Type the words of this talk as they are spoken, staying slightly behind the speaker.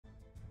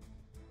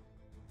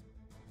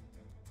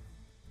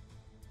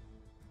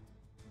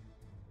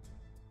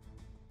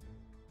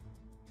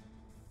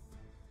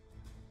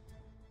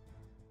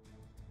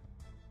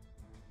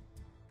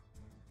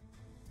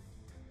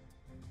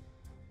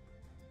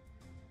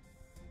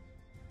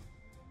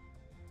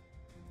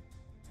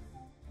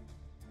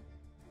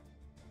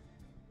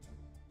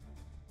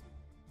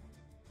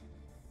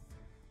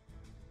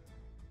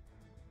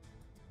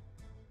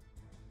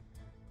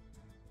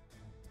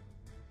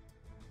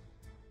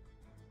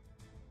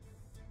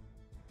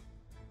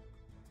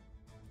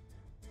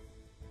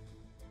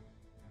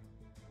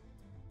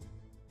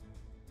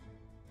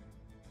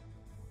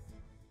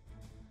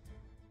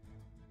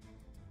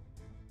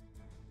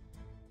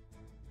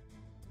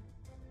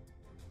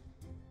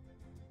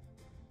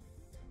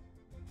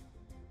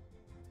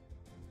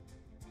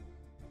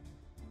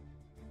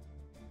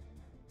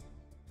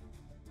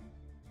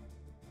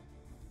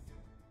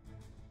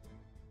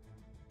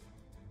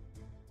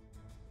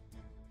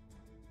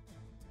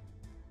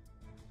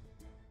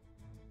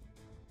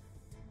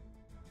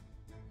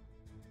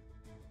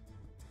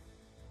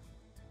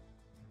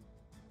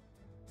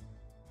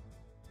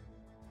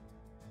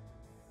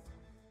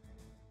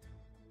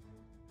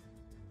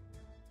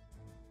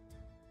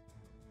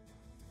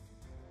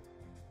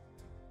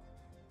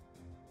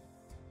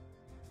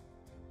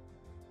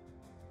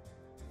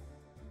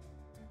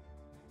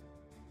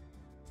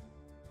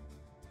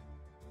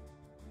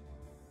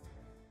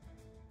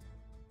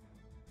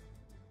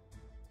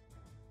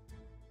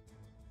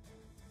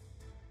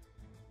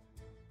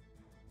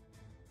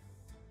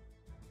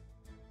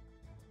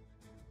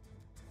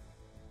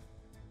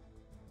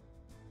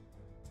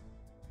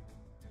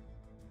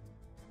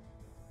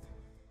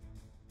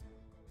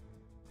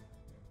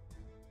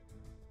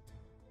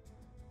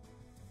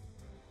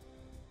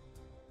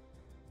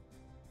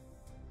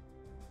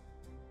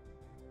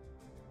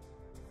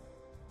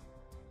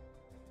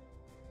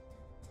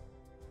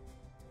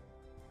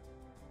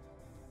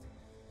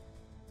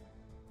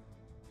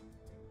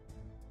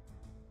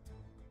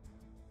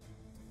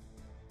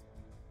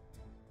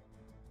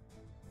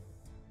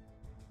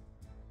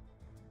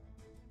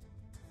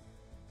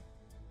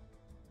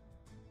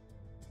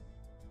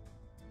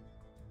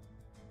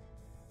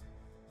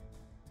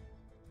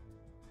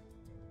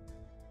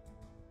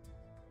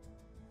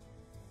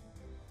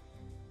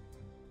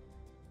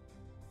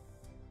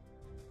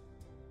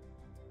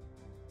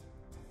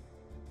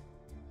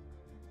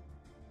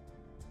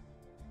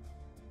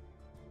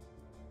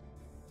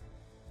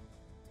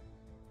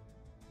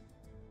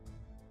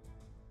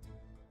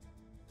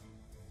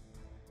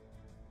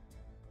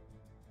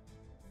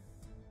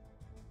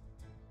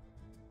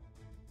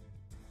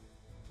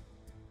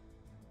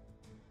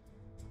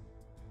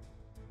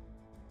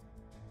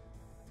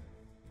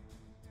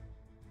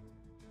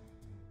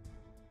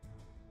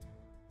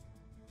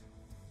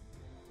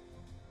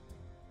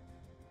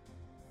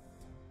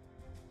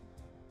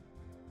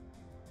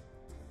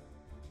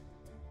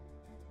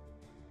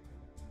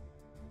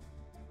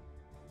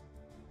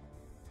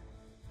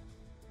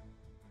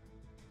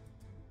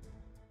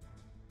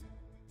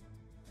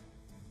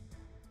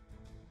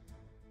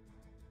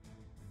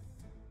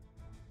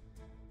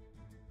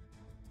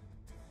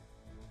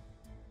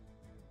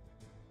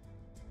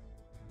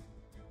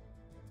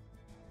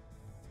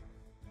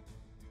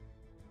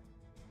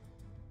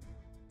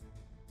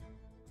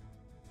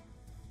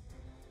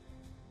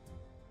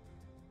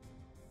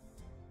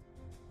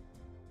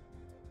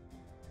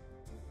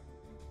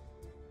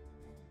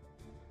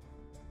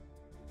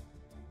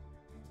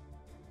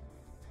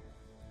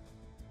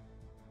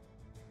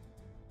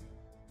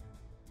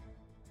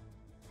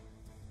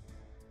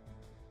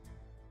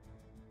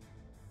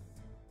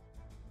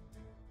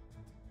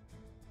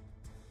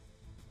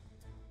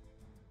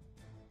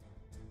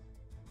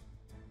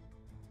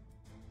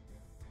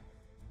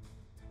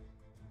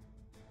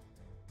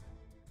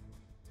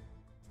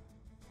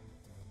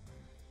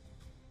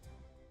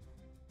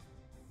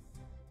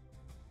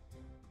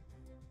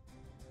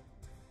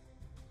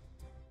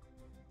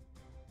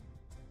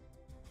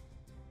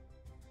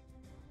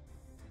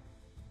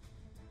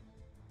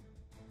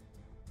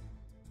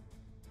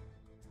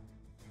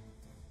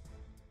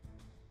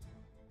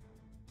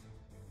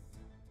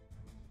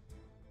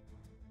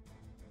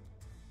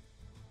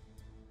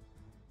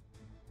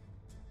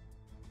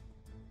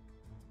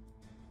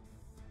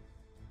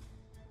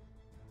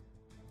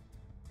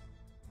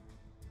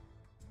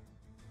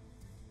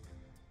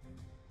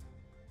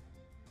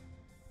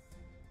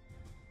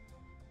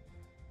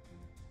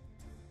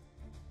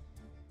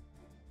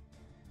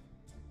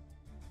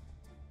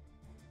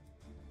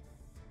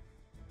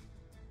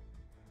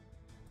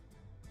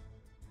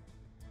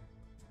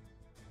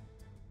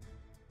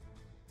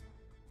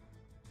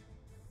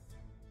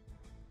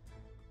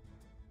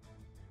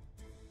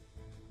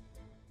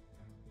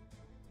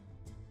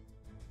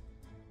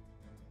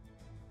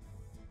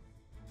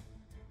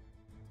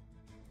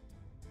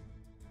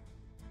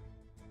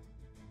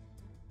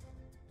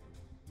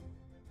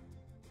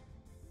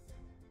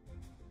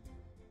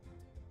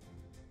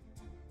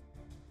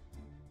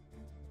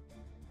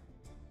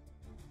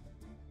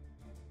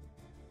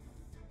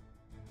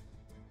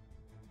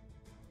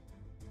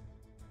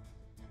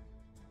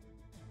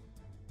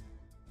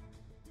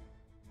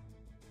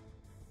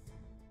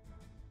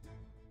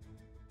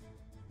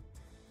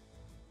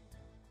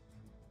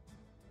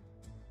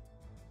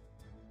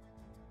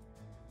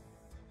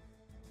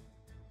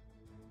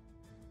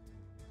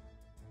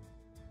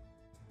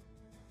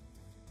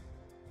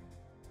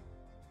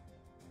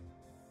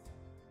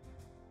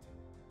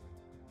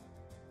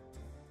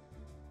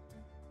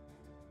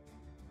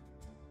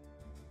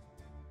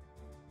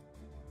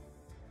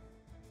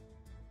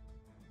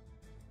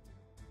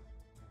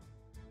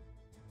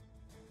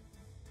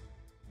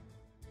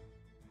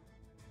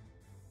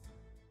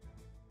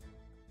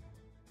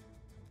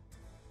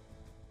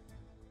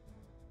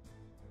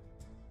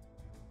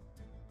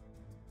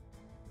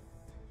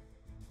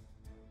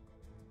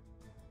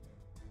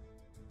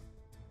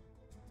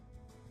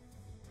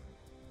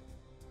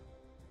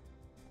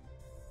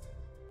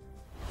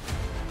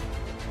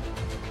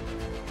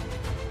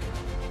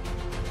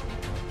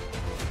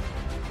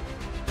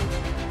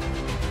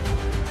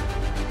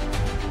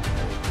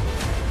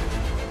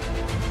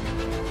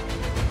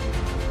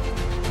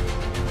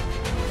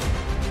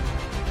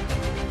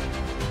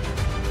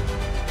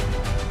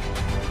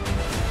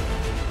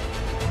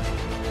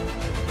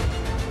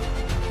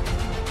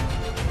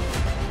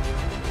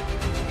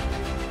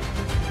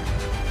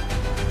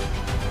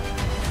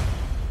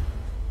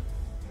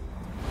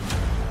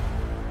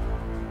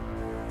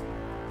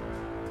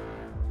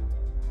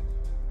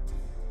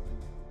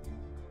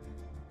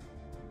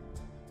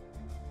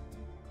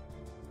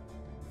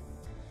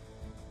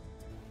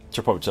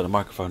Should probably turn the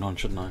microphone on,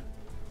 shouldn't I?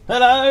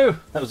 Hello!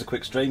 That was a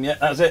quick stream, yeah,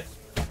 that's it.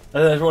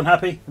 Everyone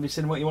happy? Have you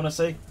seen what you want to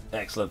see?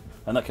 Excellent.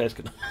 In that case,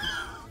 good.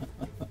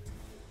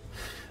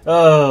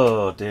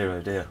 Oh dear,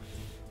 oh dear.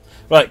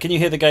 Right, can you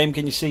hear the game?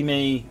 Can you see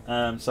me?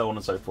 So on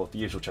and so forth. The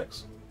usual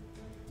checks.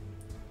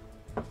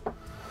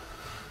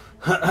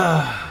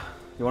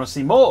 You want to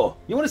see more?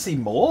 You want to see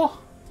more?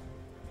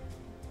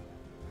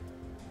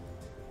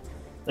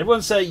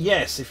 Everyone say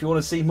yes if you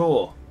want to see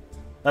more.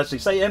 Actually,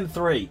 say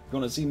M3 if you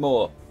want to see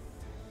more.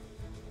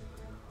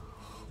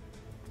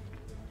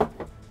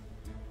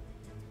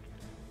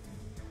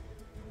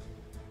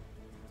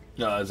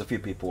 No, there's a few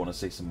people want to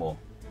see some more.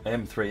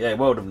 M3, yeah,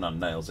 World of None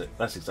nails it.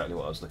 That's exactly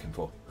what I was looking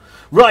for.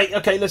 Right,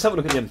 okay, let's have a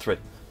look at the M3.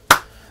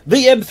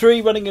 The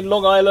M3 running in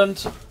Long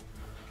Island.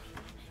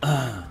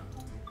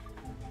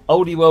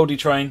 Oldie worldy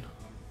train.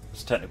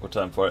 That's a technical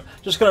term for it.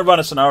 Just going to run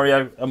a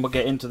scenario, and we'll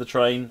get into the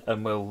train,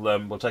 and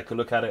we'll take a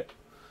look at it.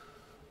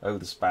 Oh,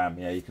 the spam.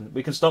 Yeah,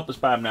 we can stop the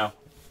spam now.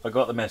 I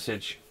got the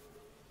message.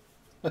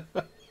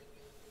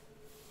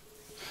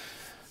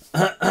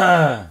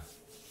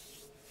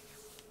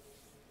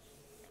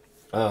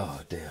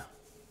 Oh dear.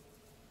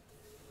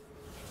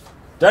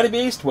 Danny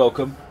Beast,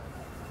 welcome.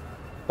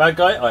 Bad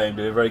guy, I am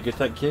doing very good,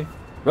 thank you.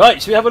 Right,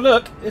 shall we have a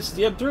look? This is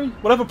the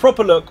M3. We'll have a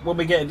proper look when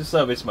we get into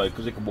service mode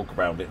because we can walk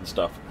around it and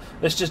stuff.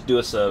 Let's just do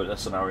a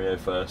scenario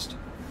first.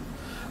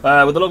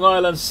 With the Long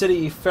Island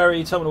City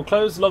Ferry Terminal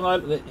closed, Long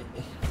Island...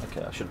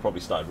 Okay, I should have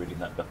probably started reading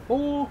that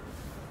before.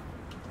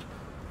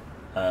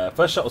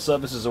 First shuttle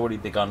service has already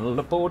begun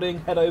boarding.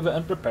 Head over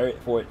and prepare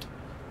it for it.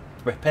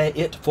 Prepare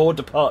it for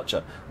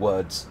departure.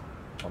 Words.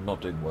 I'm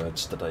not doing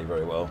words today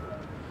very well.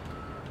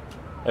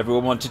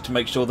 Everyone wanted to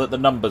make sure that the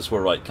numbers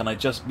were right. Can I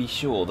just be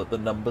sure that the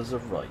numbers are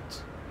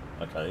right?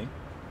 Okay.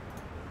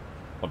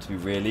 Want to be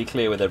really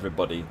clear with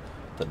everybody.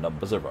 The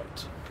numbers are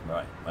right.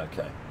 Right,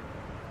 okay.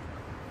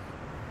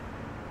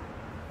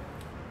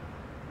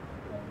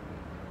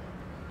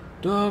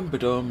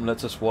 Dum-ba-dum,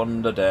 let us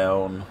wander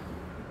down.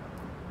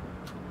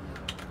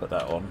 Put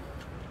that on.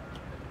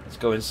 Let's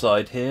go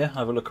inside here,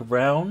 have a look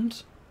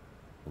around.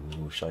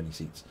 Ooh, shiny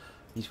seats.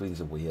 These wings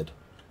are weird.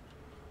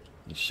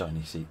 These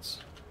shiny seats.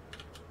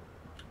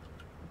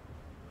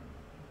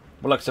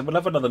 Well, like I said, we'll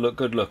have another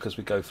good look as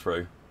we go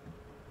through.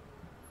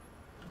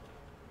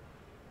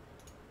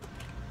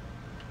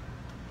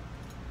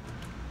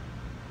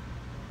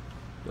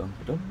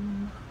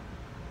 Dum-ba-dum.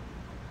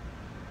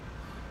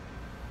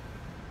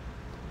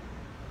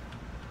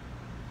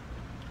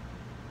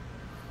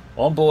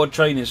 On-board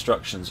train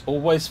instructions.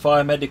 Always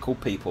fire medical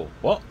people.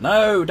 What?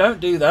 No, don't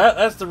do that.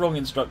 That's the wrong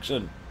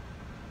instruction.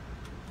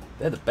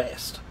 They're the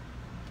best.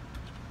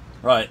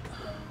 Right.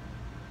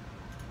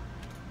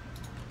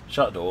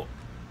 Shut the door.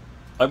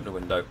 Open the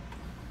window.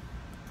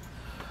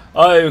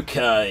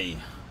 Okay.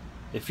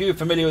 If you're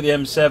familiar with the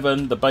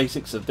M7, the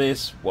basics of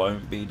this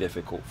won't be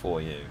difficult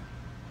for you.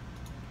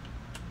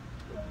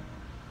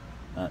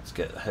 Let's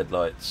get the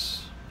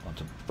headlights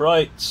onto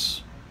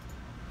bright.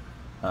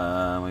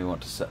 We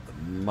want to set the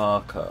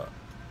marker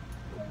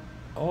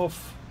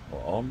off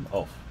or on,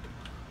 off.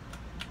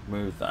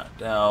 Move that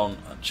down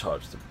and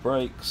charge the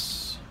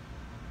brakes.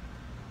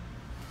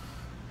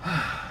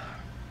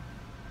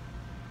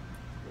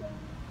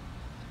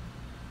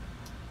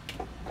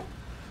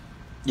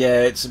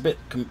 Yeah, it's a bit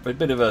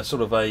of a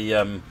sort of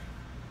a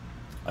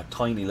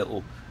tiny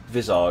little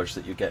visage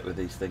that you get with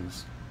these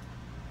things.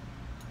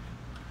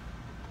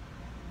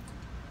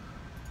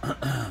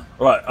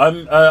 Right,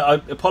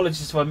 I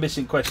apologies if I'm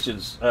missing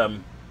questions. I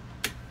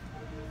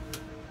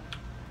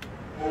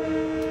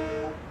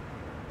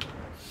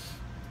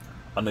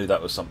knew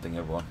that was something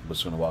everyone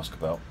was going to ask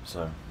about,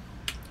 so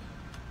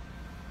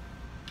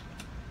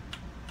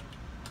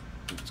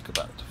let's go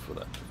back for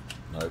that.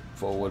 No,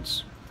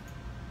 forwards.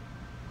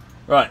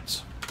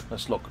 Right,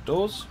 let's lock the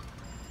doors.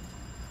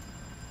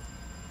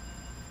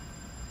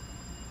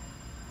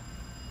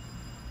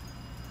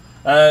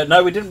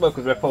 No, we didn't work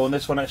with Repo on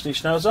this one actually,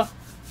 Schnauzer.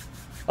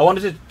 I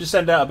wanted to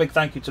send out a big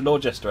thank you to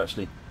Lorchester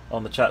actually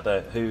on the chat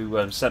there,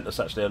 who sent us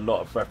actually a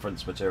lot of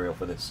reference material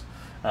for this.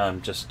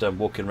 Just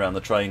walking around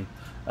the train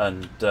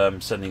and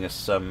sending us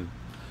some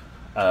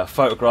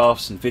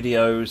photographs and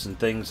videos and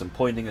things and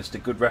pointing us to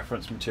good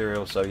reference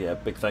material. So yeah,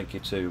 big thank you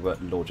to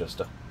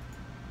Lorchester.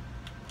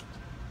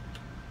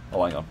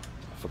 Oh, hang on,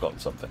 I've forgotten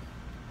something.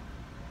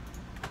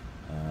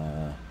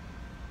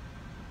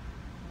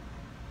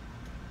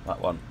 That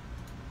one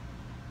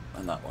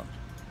and that one.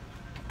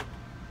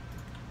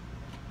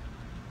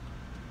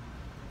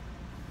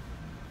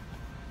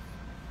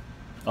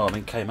 Oh, I'm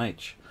in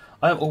KMH.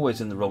 I am always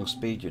in the wrong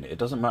speed unit. It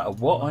doesn't matter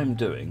what I'm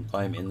doing,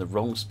 I am in the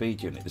wrong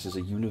speed unit. This is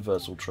a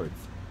universal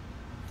truth.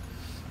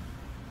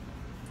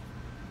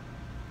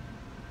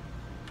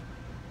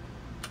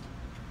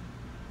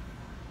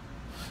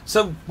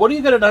 So, what are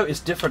you going to notice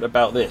different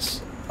about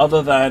this?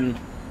 Other than,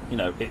 you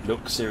know, it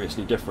looks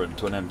seriously different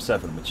to an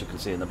M7, which you can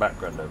see in the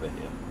background over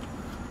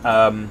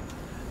here.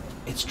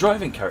 Its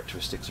driving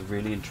characteristics are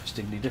really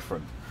interestingly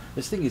different.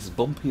 This thing is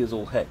bumpy as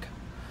all heck.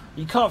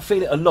 You can't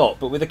feel it a lot,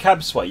 but with a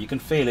cab sway, you can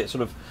feel it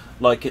sort of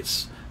like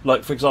it's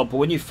like, for example,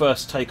 when you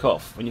first take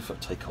off. When you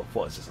first take off,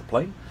 what is this? A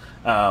plane?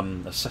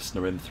 A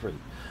Cessna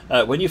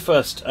M3. When you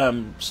first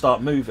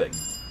start moving,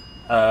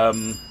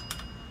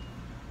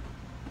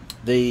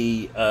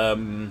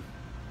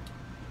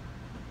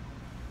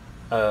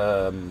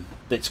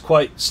 it's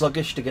quite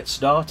sluggish to get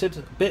started.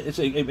 A bit.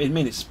 I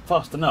mean, it's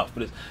fast enough,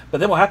 but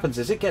then what happens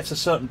is it gets a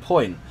certain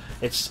point.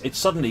 It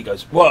suddenly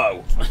goes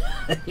whoa,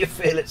 you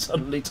feel it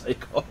suddenly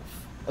take off.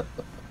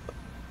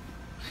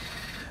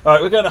 All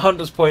right, we're going to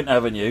Hunters Point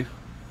Avenue,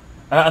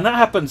 and that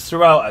happens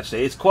throughout.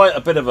 Actually, it's quite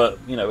a bit of a,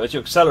 as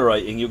you're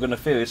accelerating, you're going to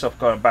feel yourself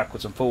going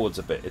backwards and forwards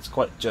a bit. It's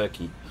quite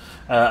jerky,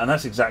 and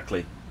that's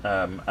exactly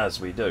as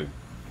we do.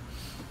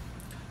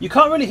 You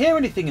can't really hear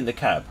anything in the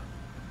cab.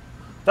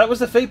 That was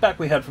the feedback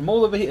we had from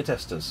all the beta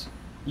testers.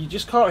 You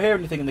just can't hear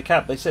anything in the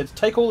cab. They said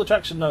take all the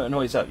traction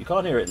noise out. You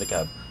can't hear it in the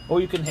cab.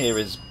 All you can hear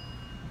is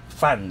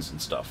fans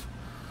and stuff.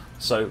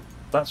 So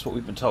that's what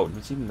we've been told.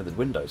 It's even with the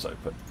windows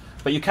open.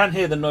 But you can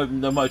hear the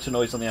motor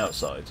noise on the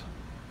outside.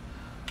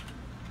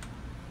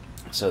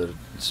 So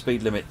the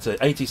speed limit to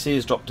ATC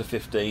has dropped to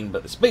 15,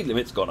 but the speed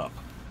limit's gone up.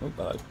 Oh,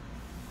 hello.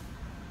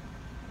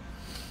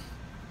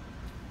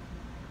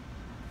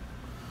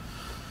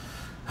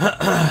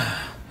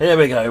 Here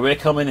we go. We're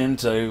coming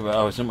into.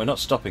 We're not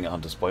stopping at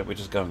Hunters Point. We're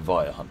just going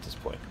via Hunters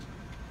Point.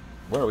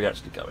 Where are we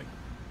actually going?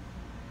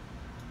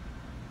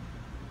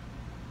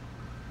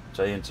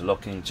 J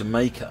interlocking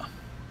Jamaica.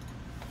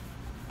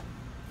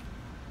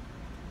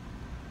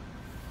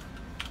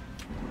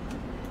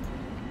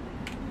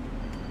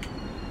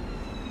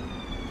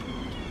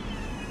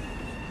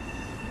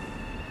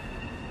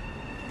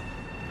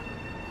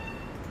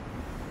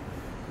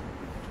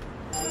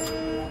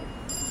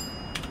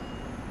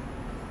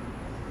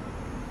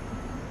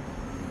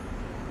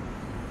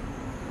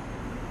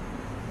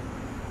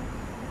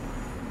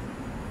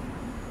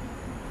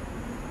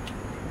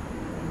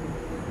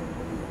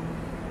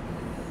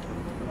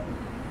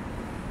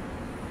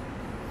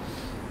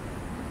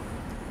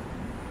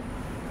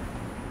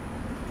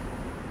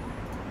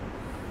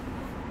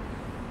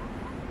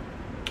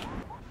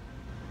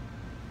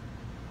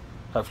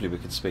 Hopefully we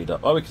can speed up.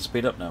 Oh, we can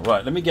speed up now.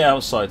 Right, let me get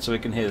outside so we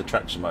can hear the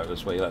traction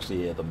motors where you'll actually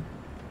hear them.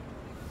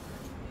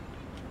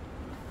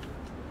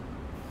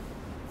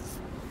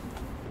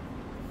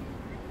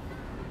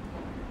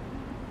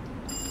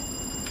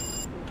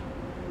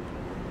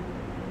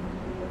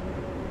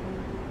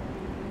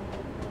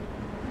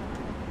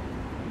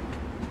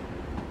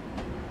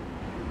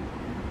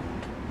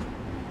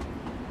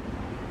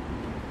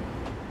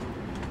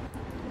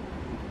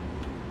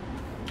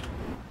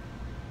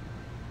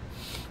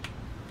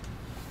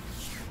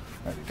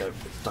 There we go,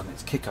 it's done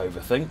its kick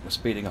over thing. We're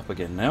speeding up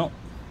again now.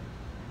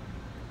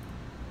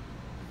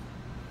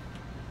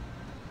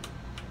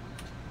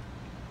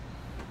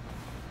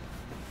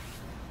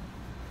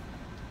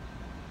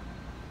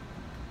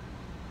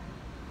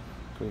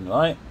 Green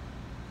light.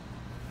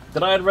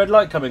 Did I have a red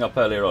light coming up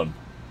earlier on?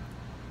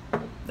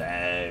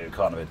 No, can't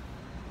have been.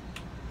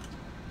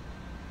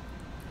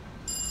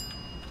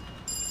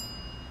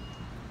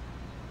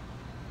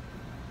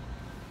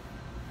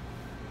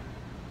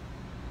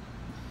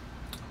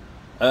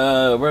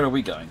 Where are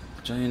we going?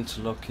 J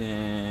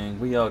interlocking.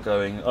 We are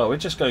going. Oh, we're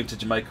just going to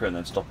Jamaica and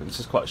then stopping. This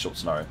is quite a short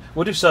scenario.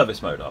 We'll do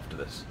service mode after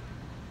this.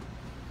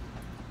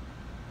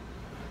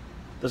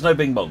 There's no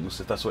bing bongs,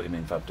 if that's what you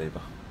mean, Fab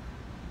Diva.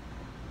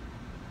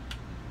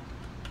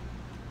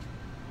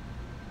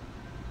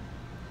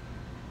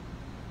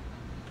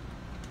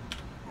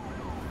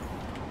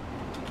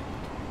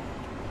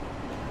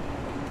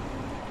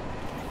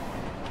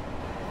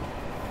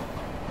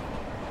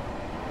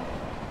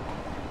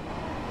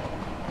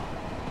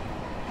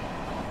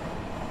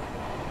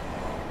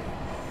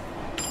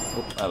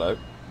 Oh, hello.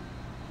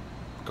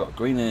 Got a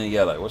green and a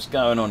yellow. What's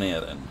going on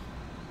here then?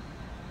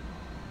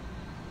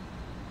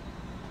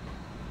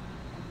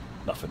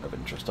 Nothing of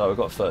interest. Oh, we've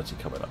got 30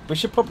 coming up. We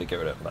should probably get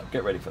rid of that.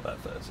 Get ready for that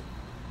 30.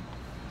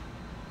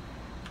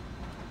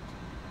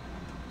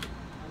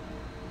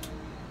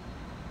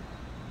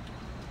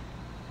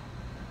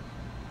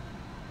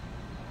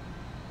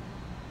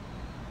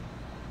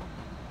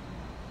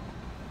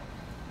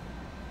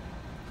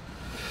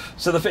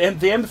 So the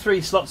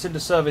M3 slots into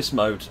service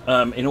mode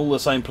in all the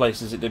same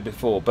places it did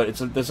before, but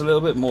there's a little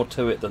bit more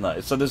to it than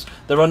that. So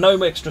there are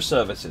no extra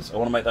services. I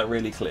want to make that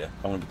really clear.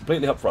 I want to be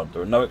completely upfront.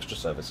 There are no extra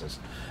services.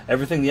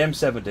 Everything the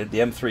M7 did, the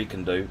M3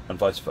 can do, and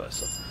vice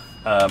versa.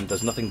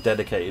 There's nothing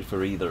dedicated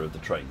for either of the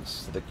trains,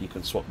 so that you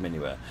can swap them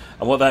anywhere.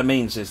 And what that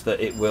means is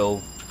that it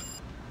will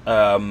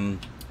try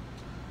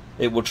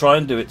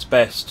and do its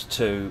best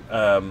to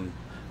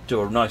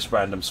do a nice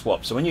random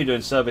swap. So when you're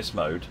doing service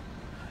mode,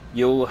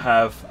 you'll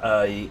have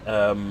a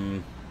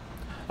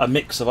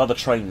mix of other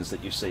trains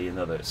that you see in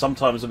other.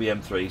 Sometimes there'll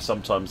be M3,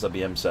 sometimes there'll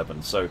be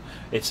M7. So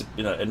it's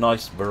a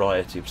nice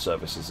variety of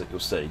services that you'll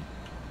see.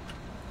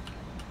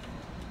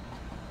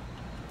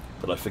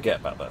 But I forget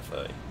about that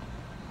 30.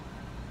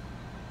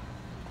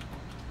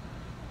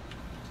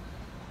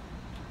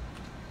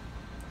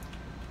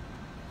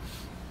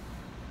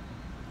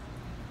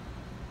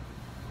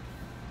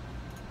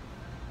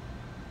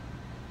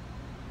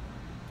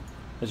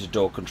 There's your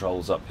door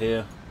controls up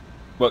here.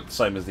 Work the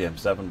same as the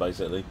M7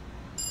 basically.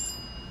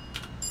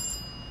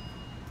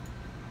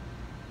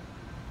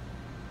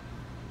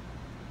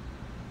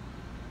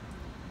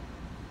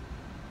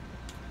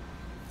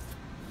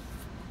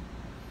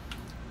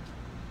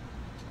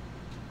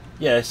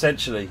 Yeah,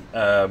 essentially.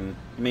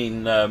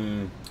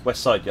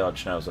 West Side Yard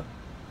Schnauzer.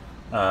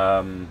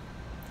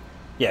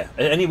 Yeah,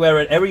 everywhere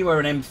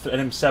an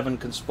M7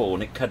 can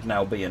spawn, it could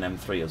now be an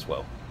M3 as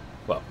well.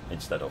 Well,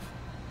 instead of.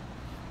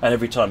 And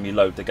every time you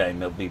load the game,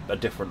 there'll be a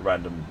different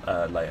random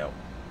layout.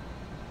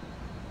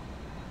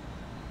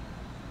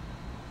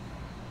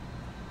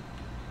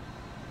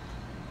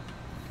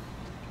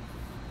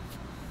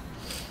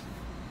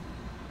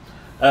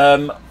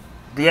 The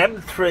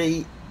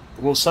M3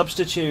 will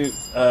substitute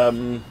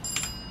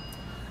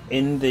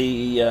in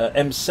the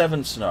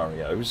M7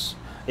 scenarios.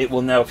 It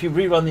will now, if you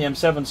rerun the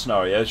M7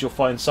 scenarios, you'll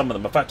find some of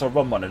them. In fact, I'll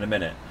run one in a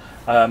minute.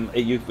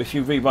 If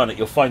you rerun it,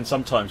 you'll find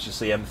sometimes you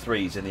see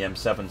M3s in the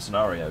M7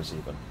 scenarios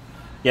even.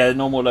 Yeah,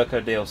 normal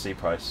Loco DLC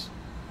price.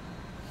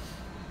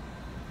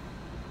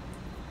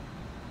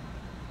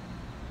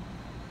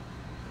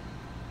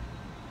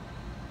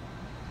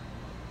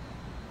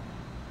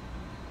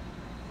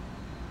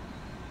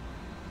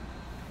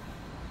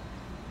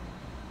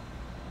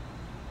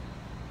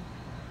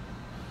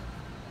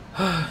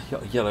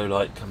 Got a yellow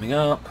light coming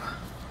up.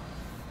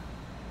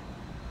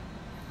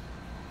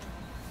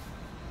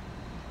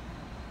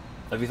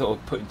 Have you thought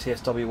of putting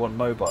TSW on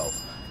mobile?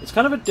 It's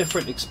kind of a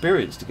different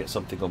experience to get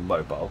something on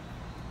mobile,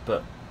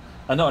 but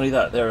and not only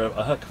that, they're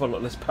a heck of a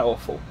lot less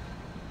powerful.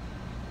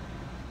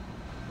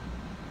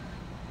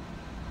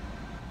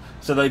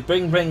 So the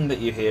ring that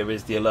you hear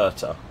is the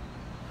alerter,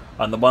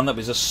 and the one that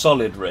was a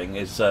solid ring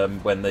is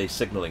when the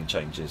signalling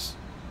changes.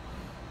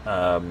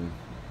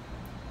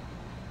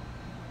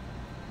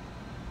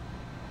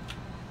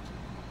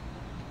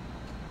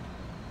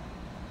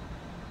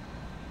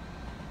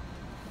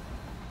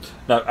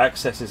 No,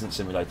 access isn't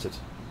simulated.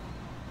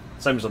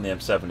 Same as on the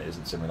M7, it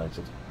isn't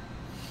simulated.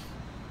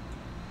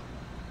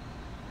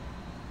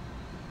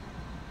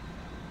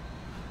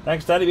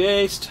 Thanks, Danny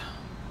Beast.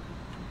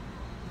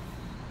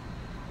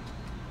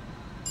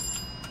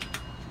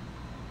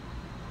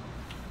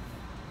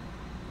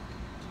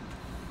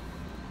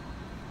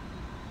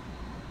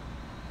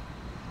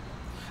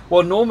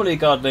 Well, normally a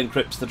guard that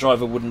encrypts, the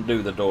driver wouldn't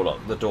do the door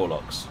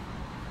locks.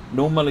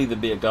 Normally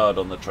there'd be a guard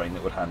on the train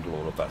that would handle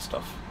all of that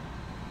stuff.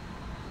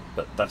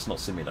 But that's not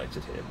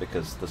simulated here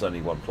because there's only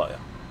one player.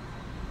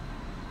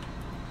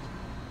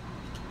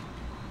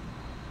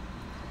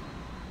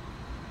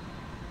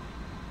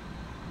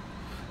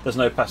 There's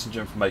no passenger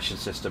information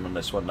system on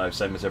this one, no,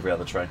 same as every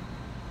other train.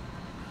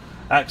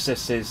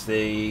 Access is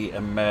the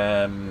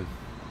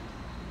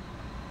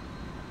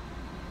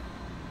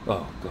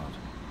oh god,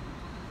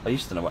 I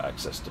used to know what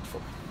access stood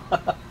for.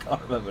 I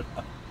can't remember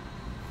now.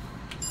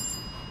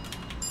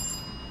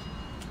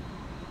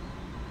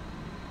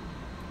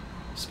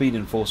 Speed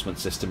enforcement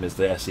system is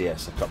the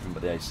SES. I can't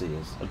remember what the AC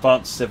is.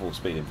 Advanced Civil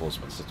Speed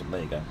Enforcement System.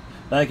 There you go.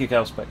 Thank you,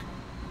 Calspec.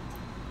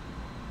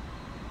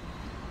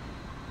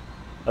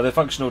 Are there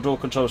functional door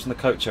controls in the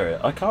coach area?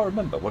 I can't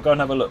remember. We'll go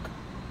and have a look.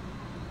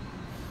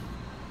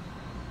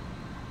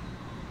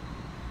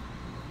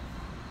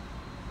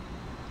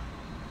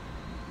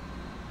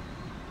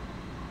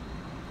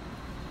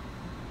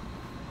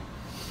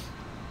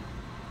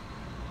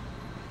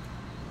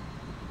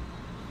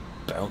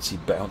 Bouncy,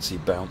 bouncy,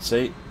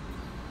 bouncy.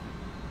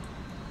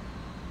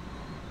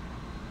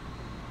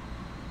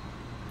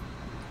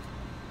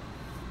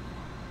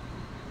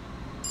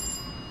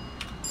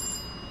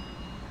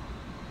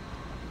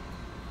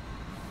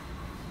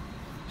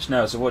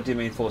 Now, so what do you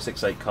mean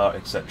 468 car,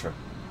 etc.?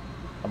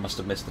 I must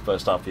have missed the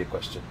first half of your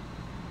question.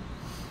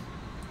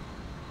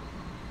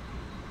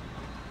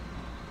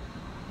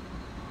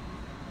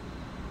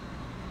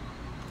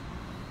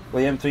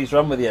 Well, the M3s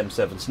run with the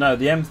M7s. No,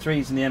 the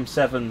M3s and the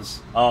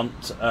M7s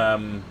aren't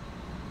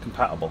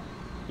compatible.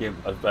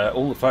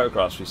 All the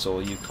photographs we saw,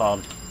 you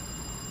can't.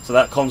 So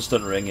that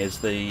constant ring is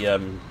the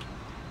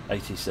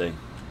ATC.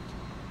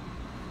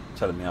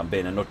 Telling me I'm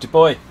being a naughty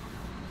boy.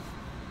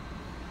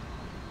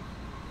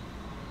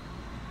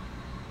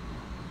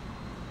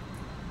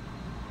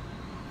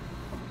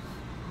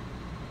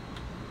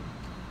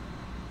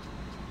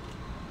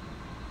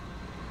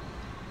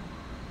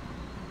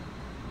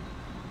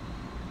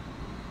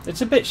 It's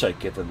a bit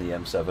shakier than the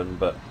M7,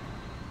 but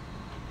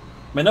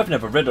I mean, I've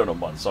never ridden on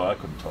one, so I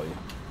couldn't tell you.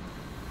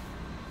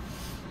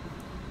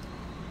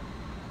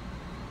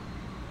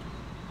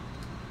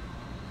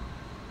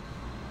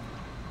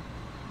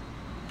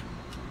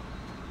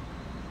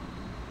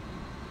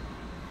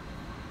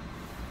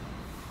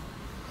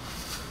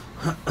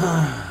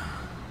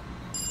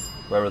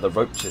 Where are the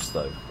roaches,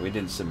 though? We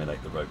didn't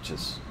simulate the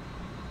roaches.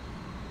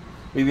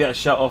 Will you be able to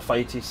shut off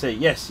ATC?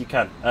 Yes, you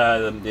can.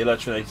 The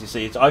electric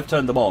ATC, I've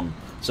turned them on,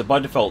 so by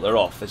default they're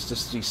off. It's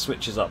just these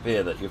switches up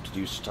here that you have to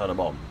use to turn them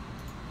on.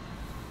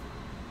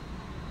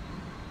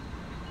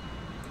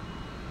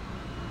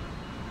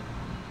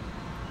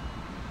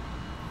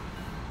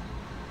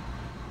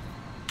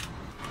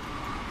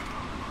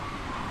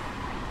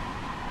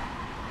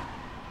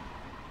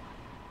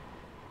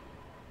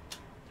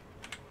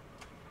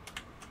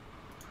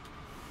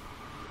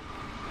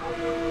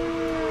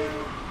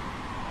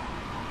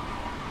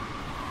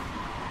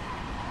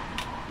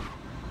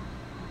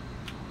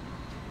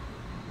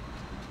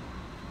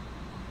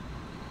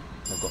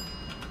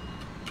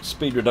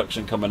 speed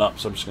reduction coming up,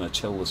 so I'm just going to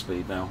chill the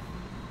speed now.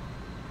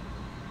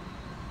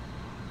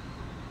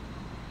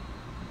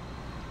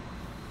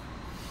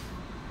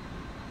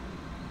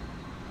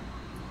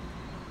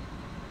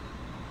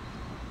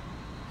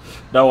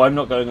 No, I'm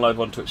not going live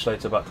on Twitch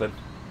later, Bucklin.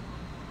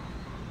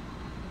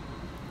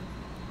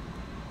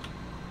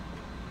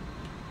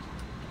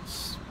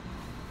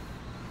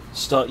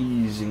 Start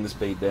easing the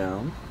speed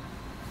down.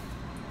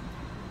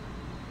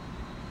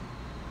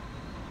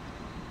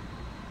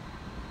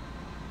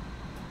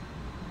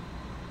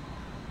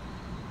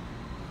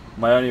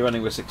 Am I only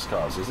running with 6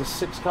 cars? Is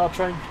this a 6-car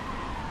train?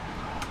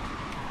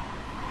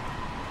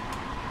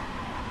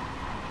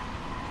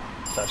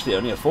 It's actually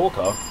only a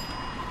 4-car.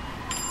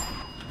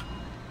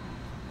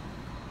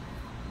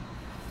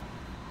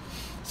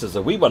 This is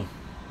a wee one.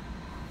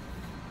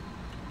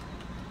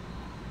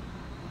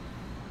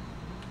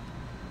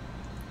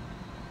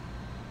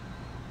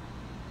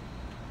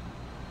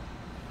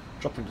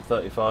 Dropping to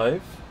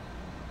 35.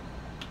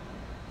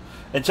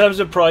 In terms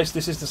of price,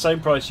 this is the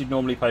same price you'd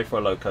normally pay for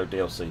a low-code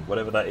DLC,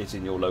 whatever that is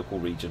in your local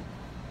region.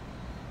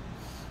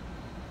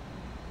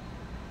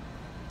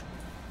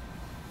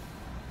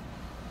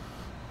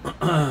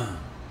 I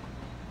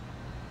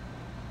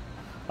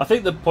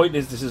think the point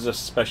is this is a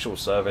special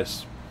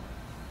service.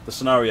 The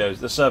scenarios,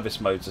 the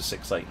service modes are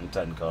 6, 8 and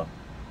 10 car.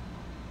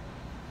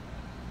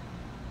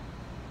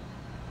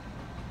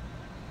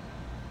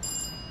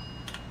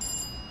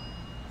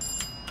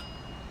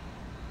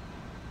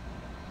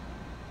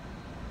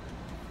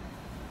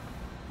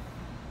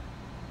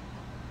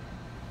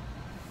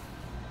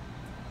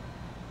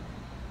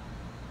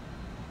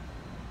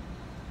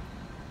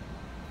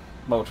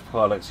 Multiple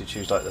car lengths you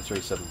choose, like the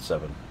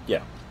 377.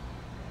 Yeah.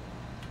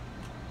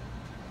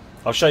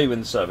 I'll show you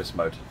in the service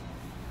mode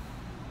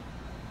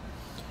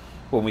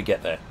when we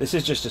get there. This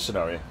is just a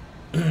scenario.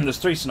 There's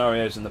 3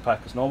 scenarios in the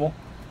pack as normal.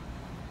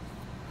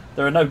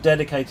 There are no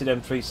dedicated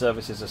M3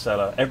 services a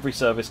seller. Every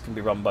service can be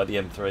run by the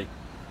M3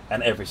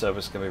 and every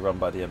service can be run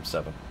by the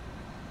M7.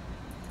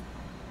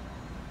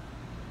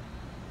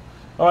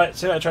 Alright,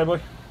 see you later,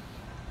 Trainboy.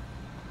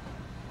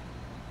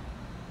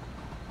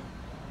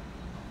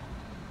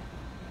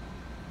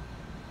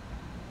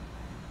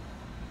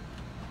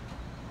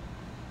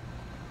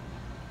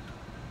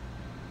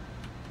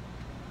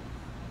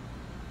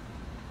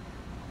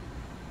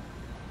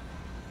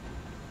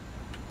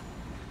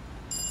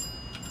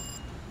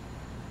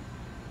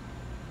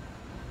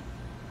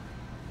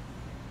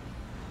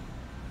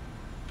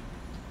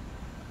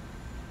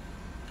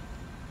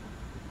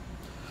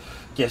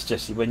 Yes,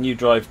 Jesse, when you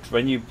go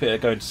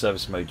into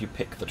service mode, you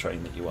pick the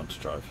train that you want to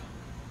drive.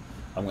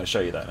 I'm going to show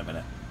you that in a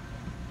minute.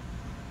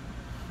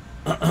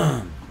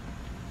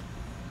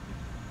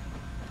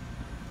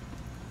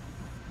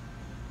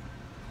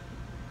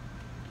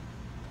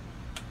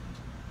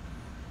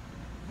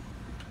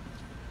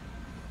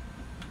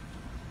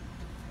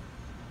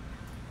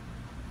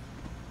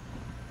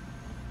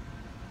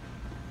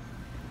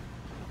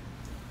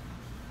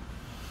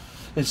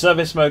 In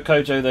service mode,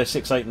 Kojo, they're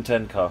 6, 8 and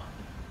 10 car.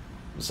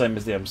 The same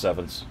as the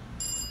M7s.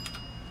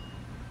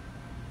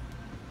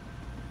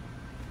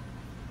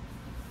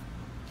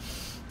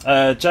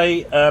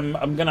 Jay, I'm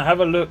going to have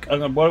a look.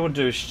 What I want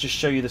to do is just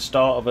show you the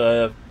start of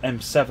a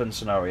M7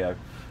 scenario,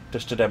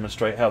 just to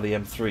demonstrate how the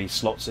M3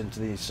 slots into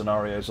these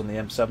scenarios on the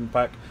M7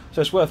 pack. So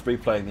it's worth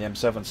replaying the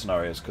M7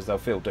 scenarios because they'll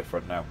feel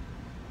different now.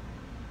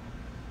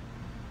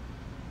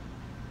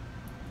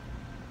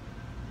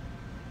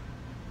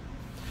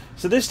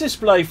 So this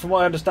display, from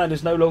what I understand,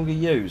 is no longer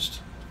used.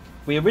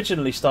 We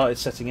originally started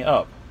setting it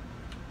up,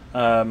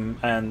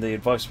 and the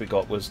advice we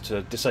got was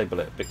to disable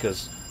it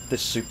because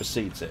this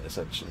supersedes it,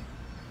 essentially.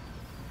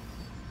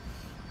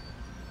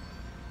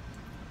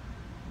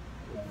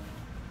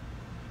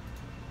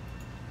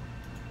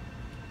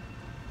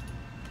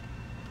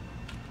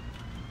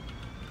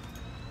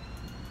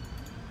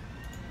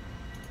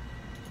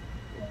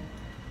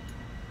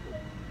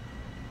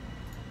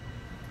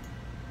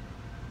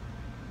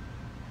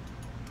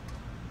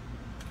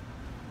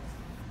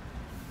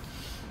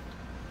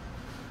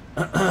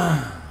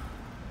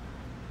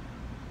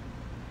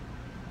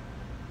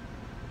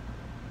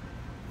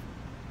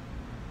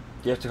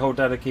 Do you have to hold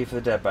down a key for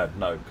the deadband?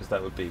 No, because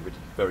that would be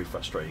very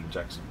frustrating,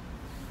 Jackson.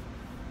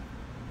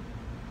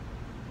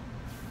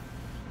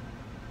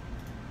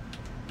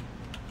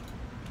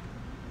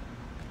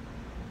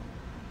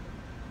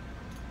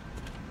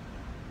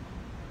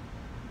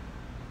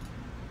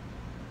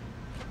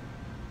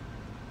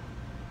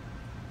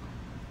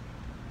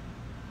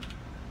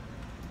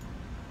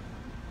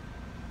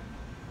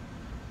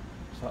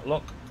 Is that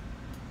lock?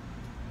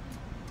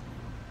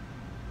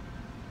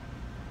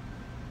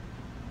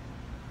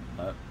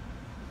 No. There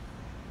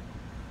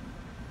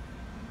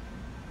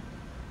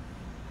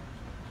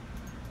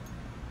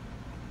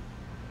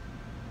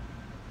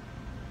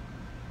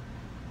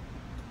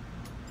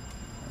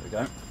we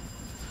go.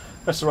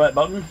 Press the right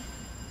button.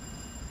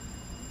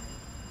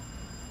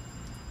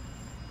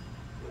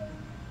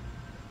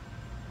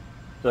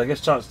 Did I get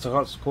a chance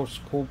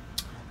to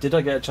Did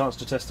I get a chance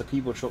to test the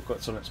keyboard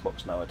shortcuts on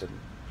Xbox? No, I didn't.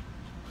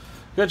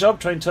 Good job,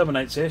 train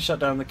terminates here. Shut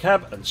down the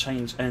cab and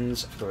change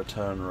ends for the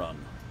return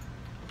run.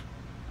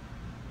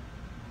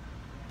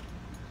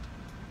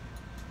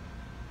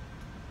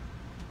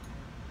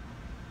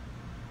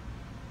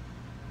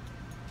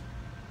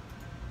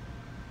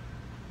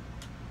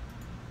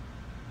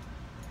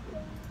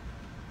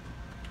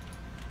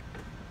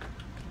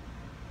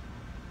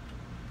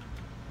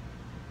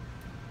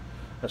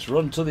 Let's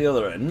run to the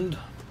other end.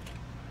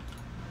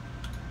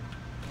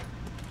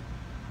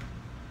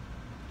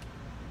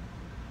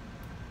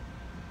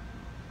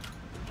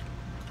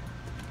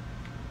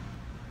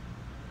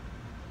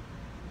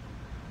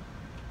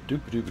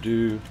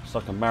 Doop-a-doop-a-doo. It's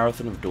like a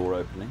marathon of door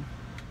opening.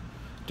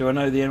 Do I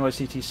know the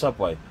NYCT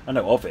subway? I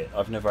know of it.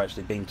 I've never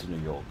actually been to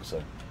New York,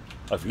 so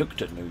I've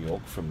looked at New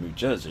York from New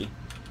Jersey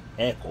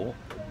airport.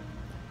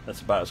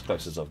 That's about as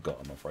close as I've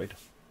got, I'm afraid.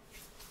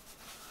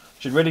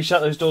 Should really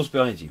shut those doors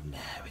behind you? No,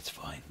 it's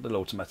fine. They'll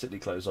automatically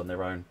close on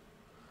their own.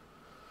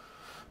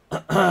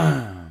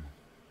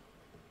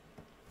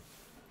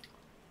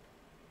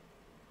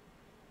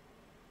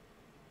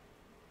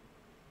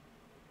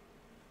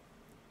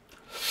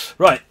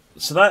 Right,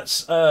 so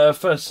that's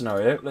first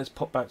scenario. Let's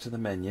pop back to the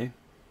menu.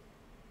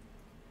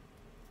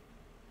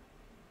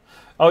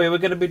 Oh yeah, we're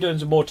going to be doing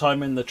some more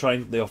time in the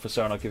train with the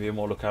officer, and I'll give you a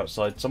more look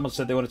outside. Someone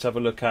said they wanted to have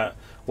a look at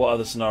what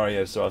other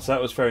scenarios there are. So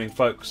that was ferrying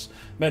folks.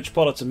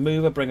 Metropolitan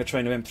Mover, bring a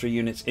train of M3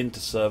 units into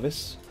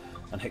service.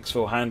 And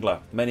Hicksville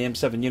Handler. Many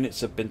M7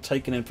 units have been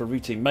taken in for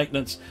routine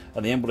maintenance,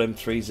 and the Emblem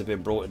M3s have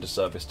been brought into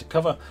service to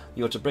cover.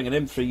 You are to bring an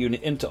M3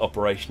 unit into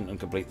operation and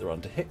complete the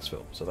run to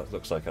Hicksville. So that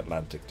looks like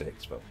Atlantic to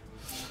Hicksville.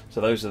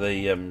 So those are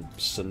the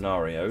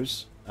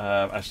scenarios.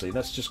 Actually,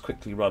 let's just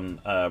quickly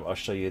run. I'll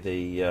show you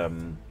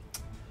the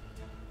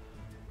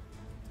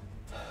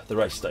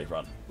race day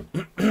run.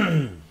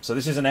 So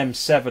this is an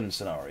M7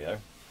 scenario.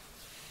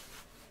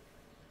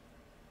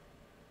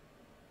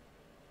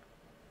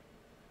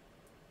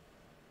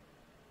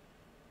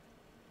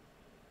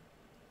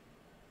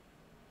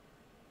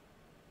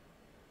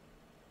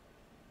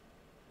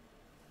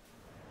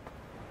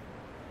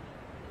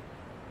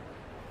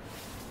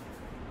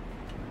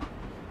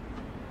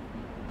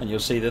 And you'll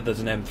see that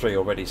there's an M3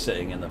 already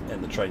sitting in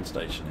the train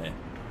station here.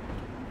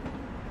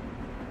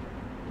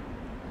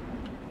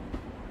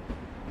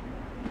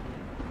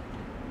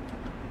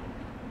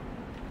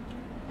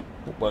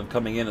 One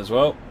coming in as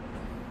well.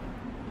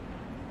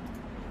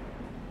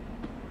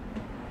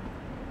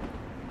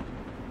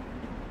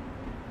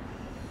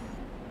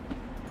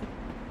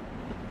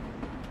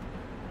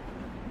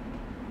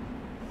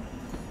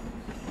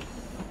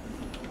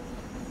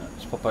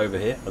 Let's pop over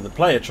here. And the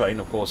player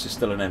train, of course, is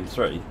still an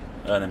M3,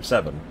 an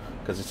M7,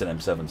 because it's an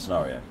M7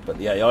 scenario. But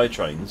the AI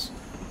trains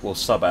will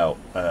sub out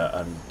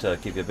and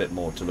give you a bit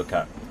more to look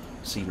at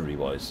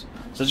scenery-wise.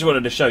 So I just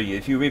wanted to show you,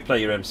 if you replay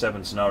your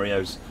M7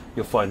 scenarios,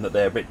 you'll find that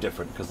they're a bit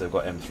different because they've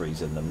got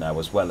M3s in them now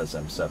as well as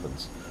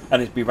M7s.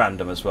 And it'd be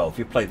random as well. If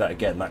you play that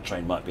again, that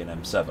train might be an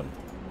M7.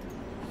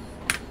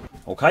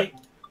 Okay?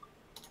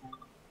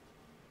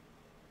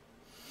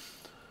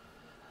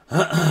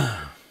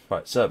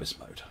 Right, service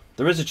mode.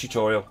 There is a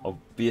tutorial,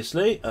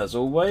 obviously, as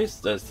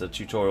always. There's the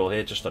tutorial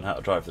here just on how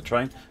to drive the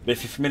train. But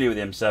if you're familiar with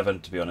the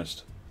M7, to be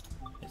honest,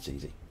 it's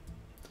easy.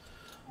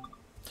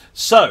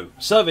 So,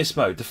 service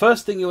mode. The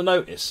first thing you'll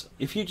notice,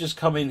 if you just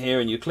come in here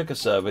and you click a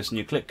service and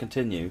you click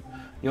continue,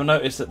 you'll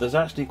notice that there's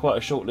actually quite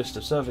a short list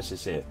of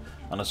services here.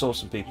 And I saw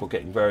some people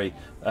getting very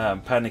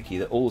panicky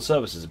that all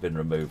services have been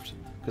removed.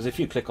 Because if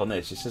you click on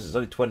this, it says there's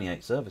only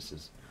 28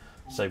 services.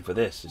 Same for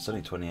this, it's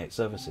only 28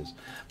 services.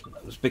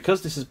 It's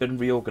because this has been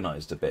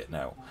reorganised a bit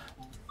now.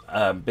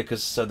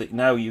 Because so that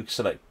now you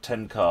select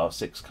 10 car,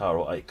 6 car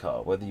or 8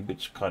 car,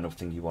 which kind of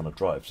thing you want to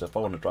drive. So if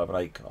I want to drive an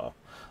 8 car,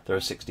 there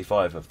are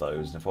 65 of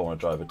those, and if I want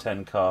to drive a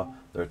 10 car,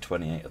 there are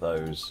 28 of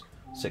those,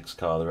 6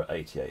 car, there are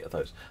 88 of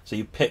those. So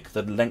you pick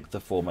the length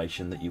of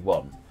formation that you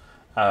want,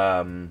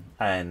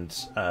 and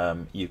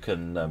you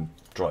can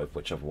drive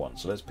whichever one.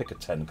 So let's pick a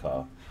 10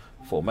 car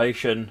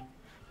formation,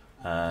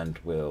 and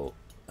we'll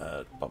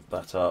bump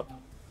that up,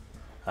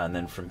 and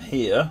then from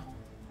here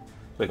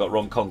we've got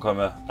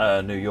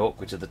Ronkonkoma, New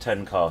York, which are the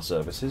 10 car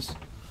services.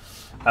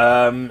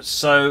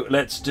 So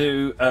let's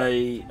do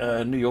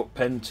a New York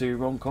Penn to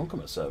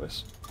Ronkonkoma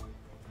service.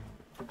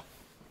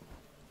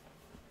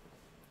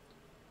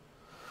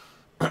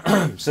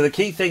 So the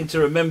key thing to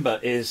remember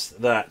is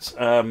that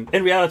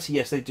in reality,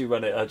 yes, they do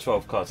run a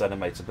 12 cars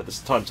animator, but this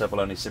timetable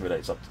only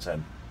simulates up to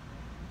 10.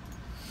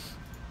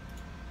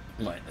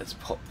 Right, let's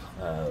pop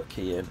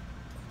key in,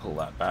 pull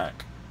that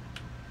back.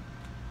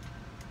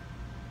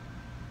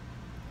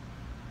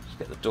 Just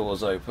get the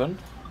doors open.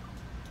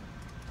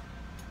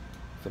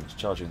 Finish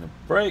charging the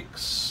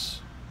brakes.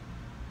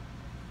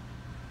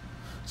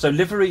 So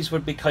liveries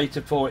would be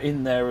catered for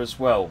in there as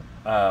well,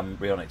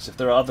 Rionix. If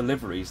there are other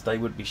liveries, they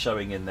would be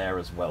showing in there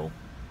as well.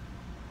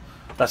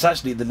 That's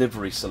actually the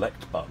livery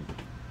select button.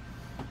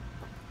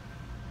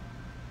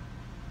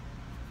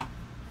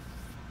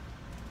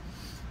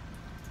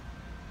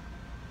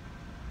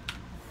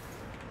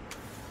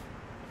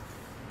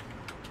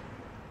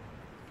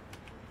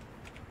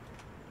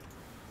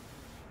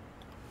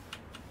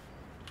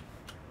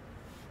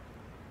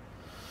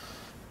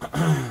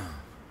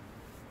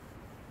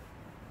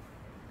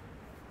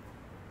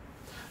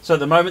 So at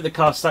the moment,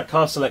 that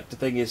car selector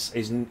thing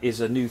is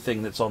a new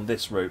thing that's on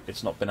this route.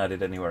 It's not been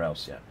added anywhere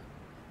else yet.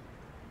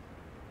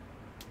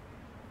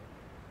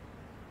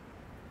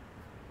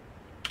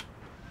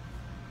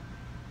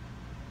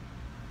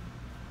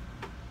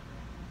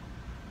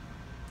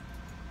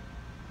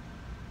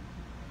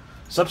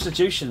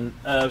 Substitution,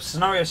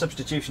 scenario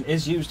substitution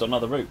is used on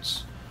other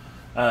routes.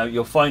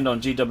 You'll find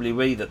on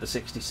GWE that the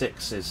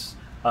 66 is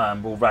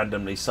will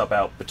randomly sub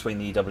out between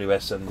the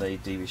EWS and the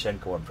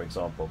Divishenko one, for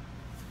example.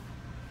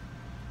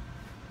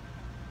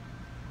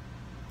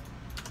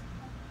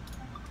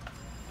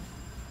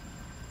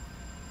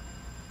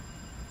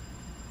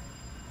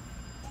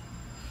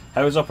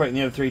 How is operating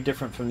the M3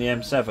 different from the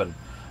M7?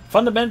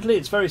 Fundamentally,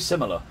 it's very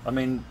similar. I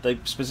mean, they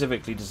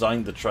specifically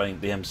designed the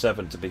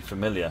M7, to be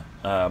familiar,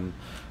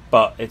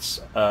 but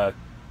it's that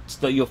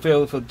you'll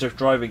feel the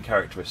driving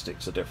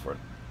characteristics are different.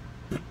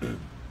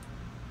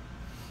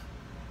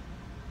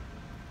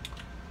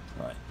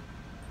 Right,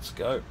 let's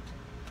go.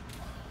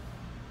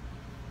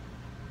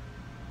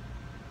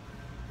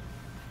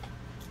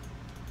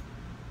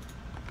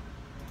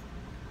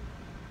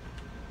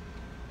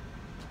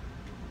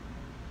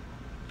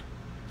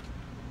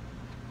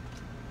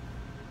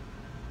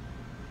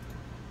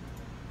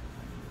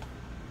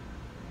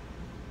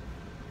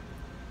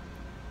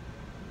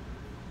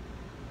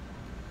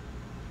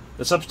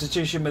 The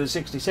substitution with the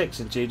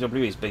 66 in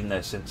GWE has been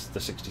there since the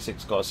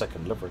 66 got a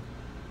second livery.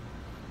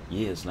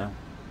 Years now.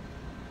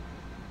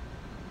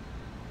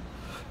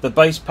 The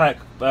base pack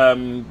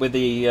with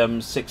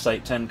the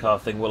 6810 car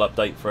thing will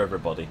update for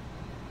everybody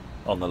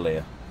on the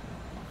LIRR,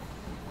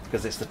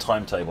 because it's the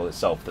timetable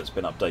itself that's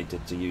been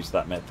updated to use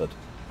that method.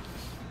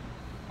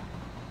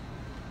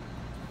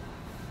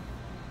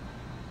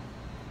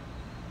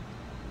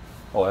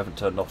 Oh, I haven't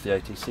turned off the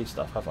ATC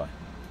stuff, have I?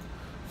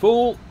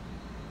 Fool!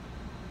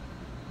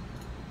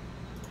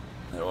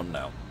 They're on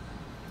now.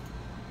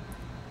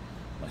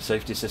 My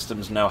safety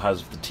systems now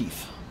has the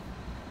teeth.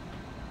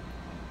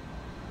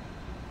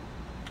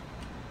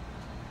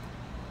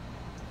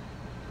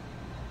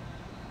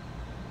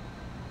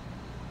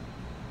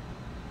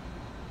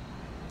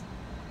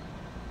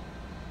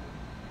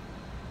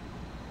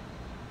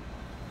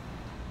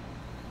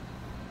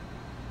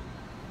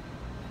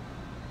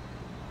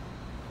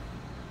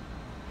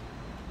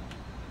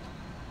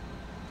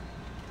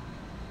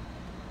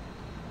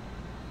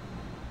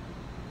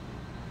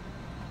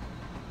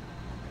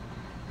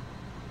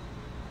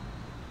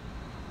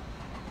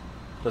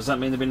 Does that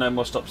mean there'll be no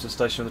more stops at the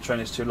station when the train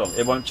is too long?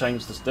 It won't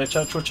change. The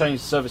actual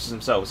change, the services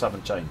themselves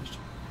haven't changed.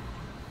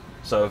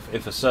 So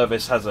if a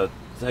service has a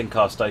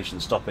 10-car station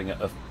stopping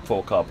at a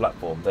 4-car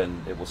platform,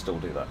 then it will still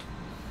do that.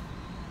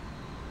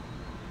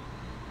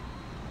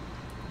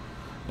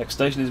 Next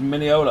station is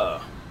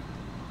Mineola.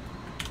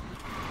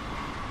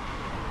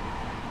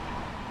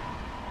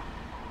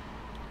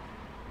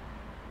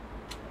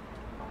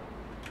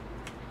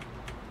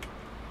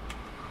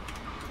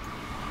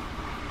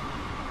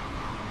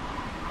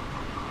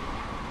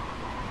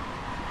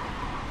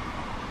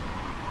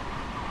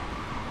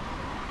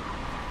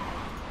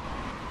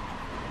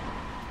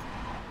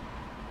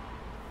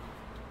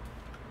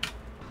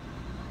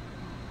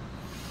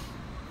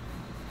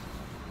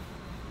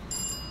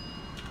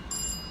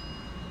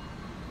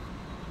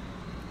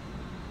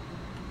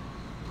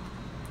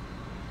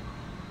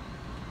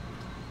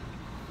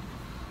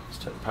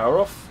 Take the power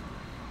off.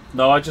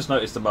 No, I just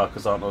noticed the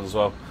markers aren't on as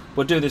well.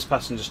 We'll do this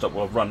passenger stop.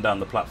 We'll run down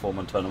the platform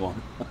and turn them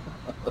on.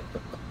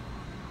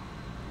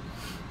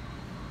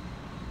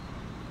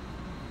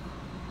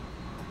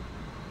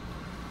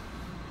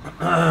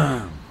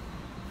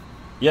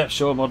 Yeah,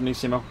 sure,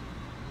 Modernissimo.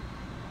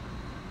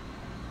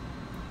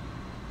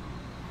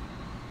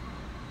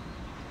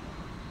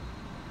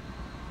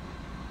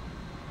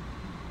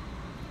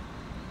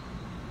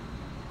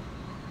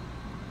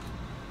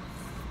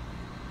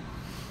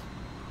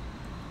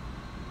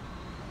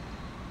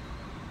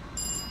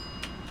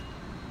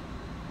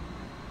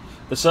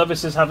 The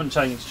services haven't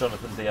changed,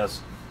 Jonathan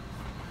Diaz.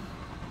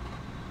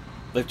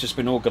 They've just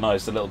been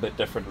organised a little bit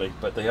differently,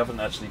 but they haven't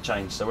actually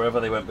changed. So wherever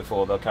they went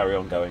before, they'll carry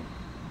on going.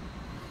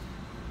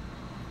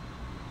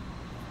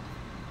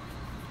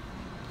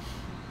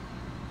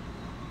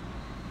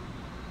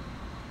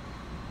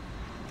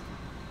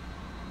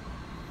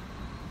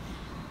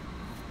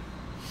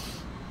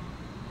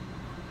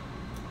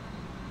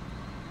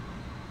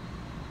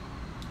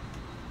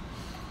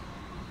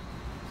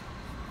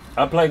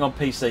 I'm playing on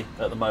PC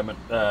at the moment,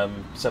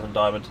 7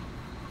 Diamond.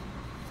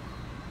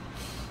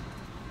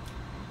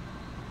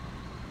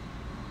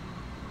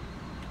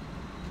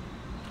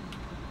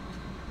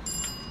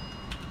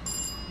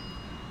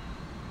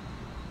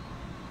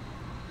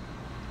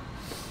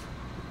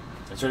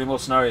 Is there any more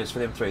scenarios for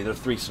the M3? There are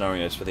 3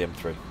 scenarios for the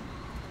M3.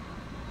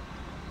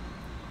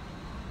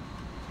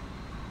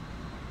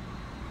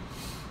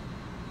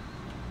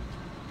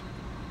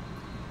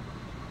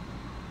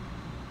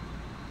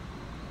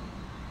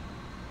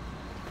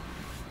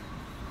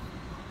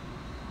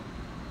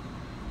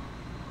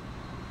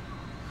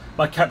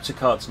 My capture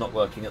card's not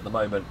working at the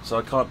moment, so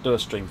I can't do a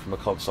stream from a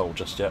console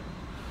just yet.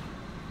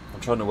 I'm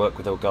trying to work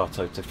with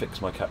Elgato to fix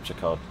my capture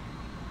card.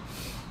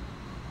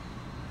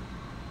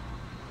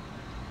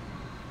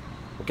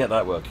 We'll get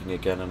that working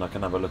again and I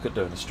can have a look at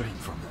doing a stream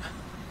from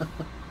there.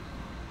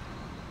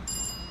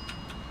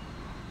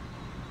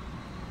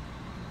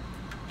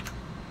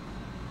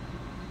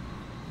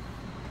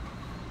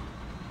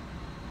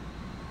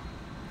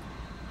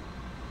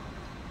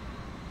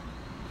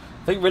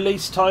 I think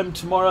release time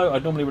tomorrow. I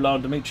normally rely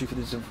on Dimitri for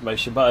this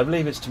information, but I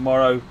believe it's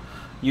tomorrow,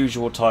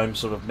 usual time,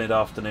 sort of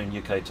mid-afternoon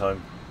UK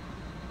time.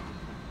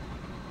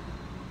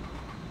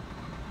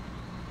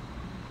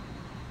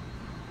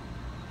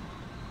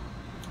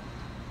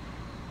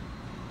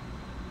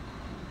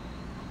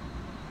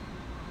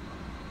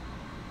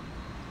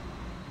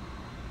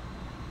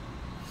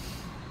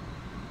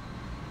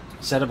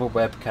 Set up a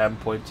webcam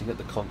pointing at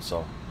the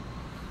console.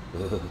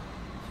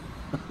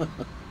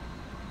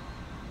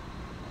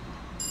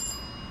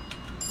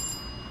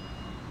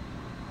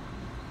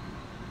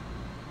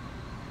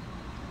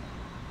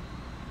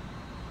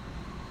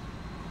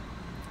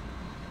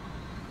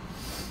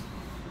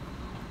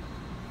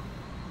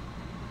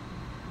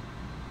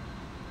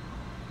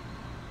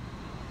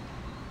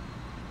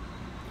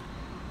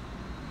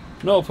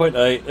 No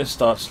 0.8, let's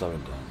start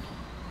slowing down.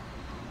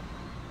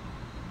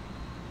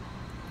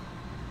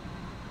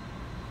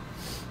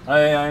 I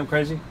am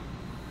crazy.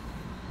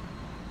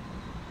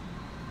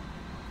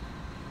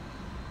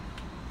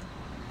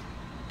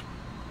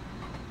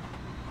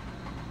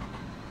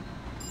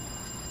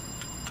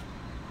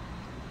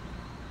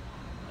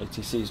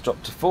 ATC's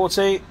dropped to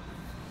 40.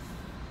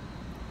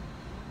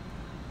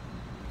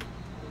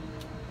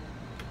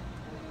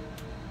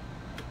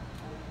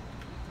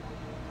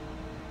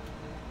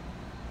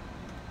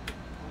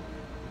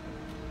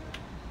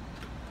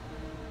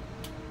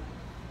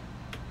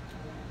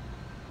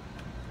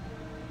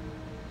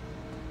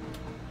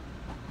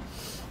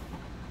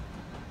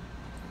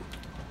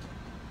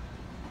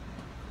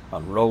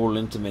 And roll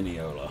into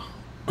Mineola.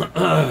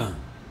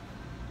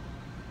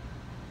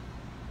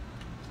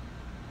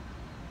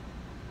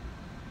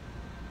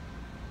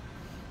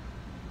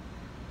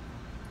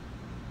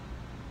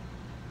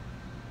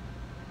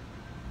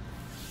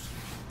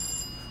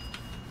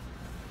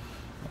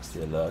 That's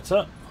the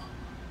alerter.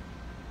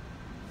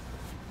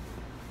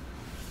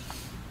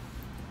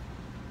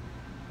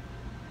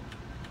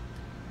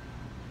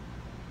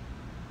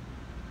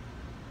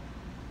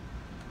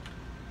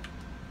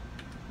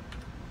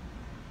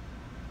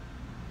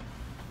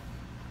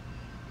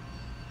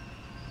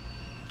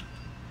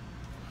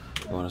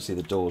 I want to see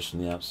the doors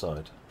from the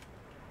outside.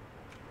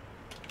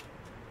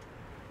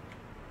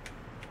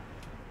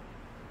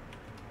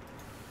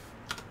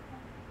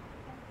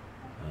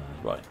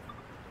 Right.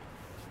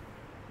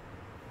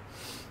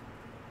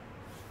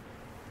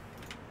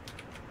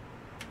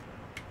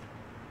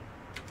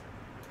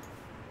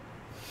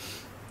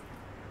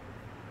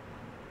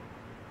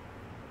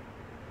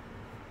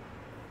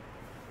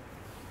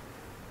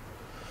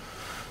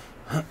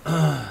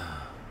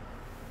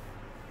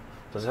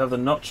 Does it have the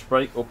notch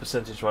brake or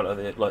percentage right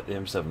like the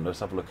M7? Let's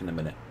have a look in a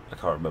minute. I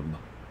can't remember.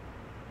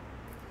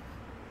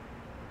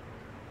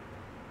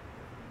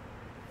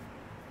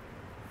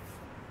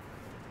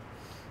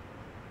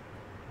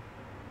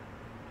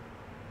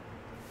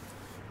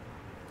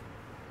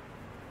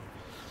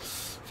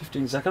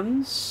 "15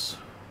 seconds.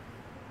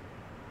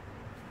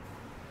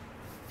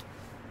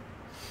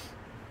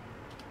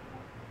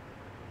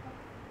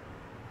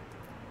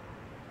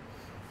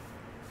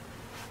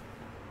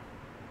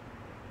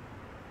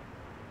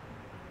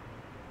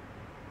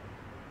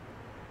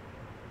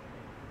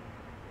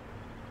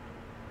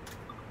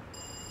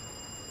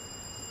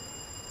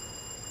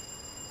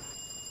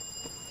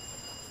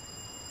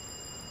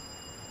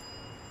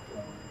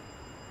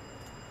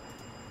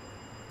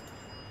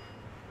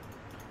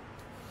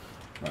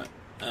 Right,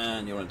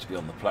 and you're meant to be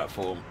on the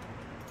platform.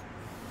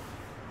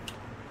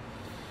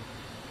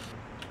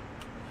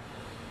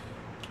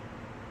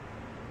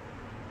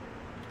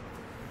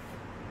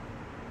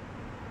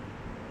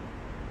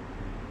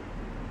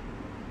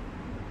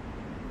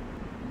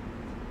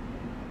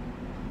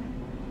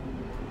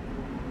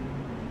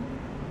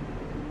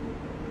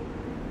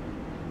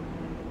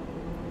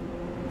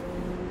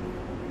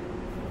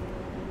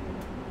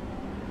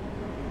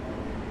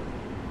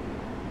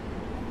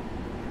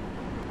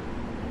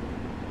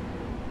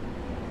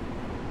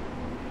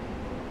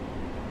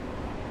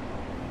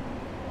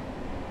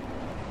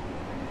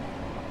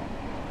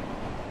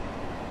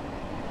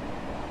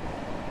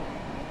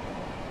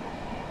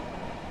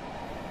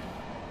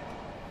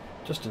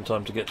 Just in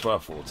time to get to our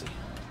 40.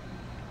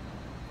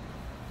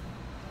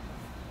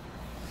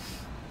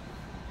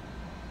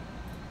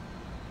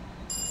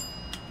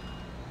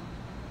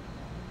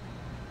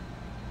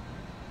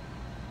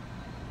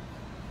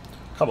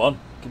 Come on,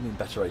 give me a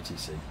better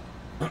ATC.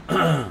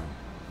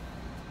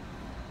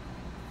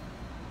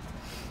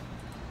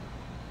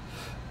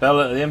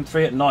 Bella, the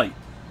M3 at night.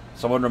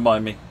 Someone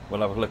remind me. We'll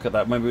have a look at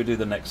that. Maybe we'll do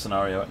the next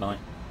scenario at night.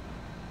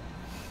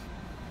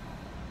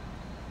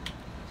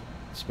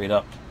 Speed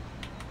up.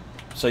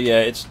 So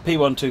yeah, it's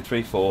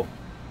P1234,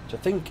 which I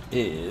think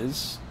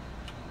is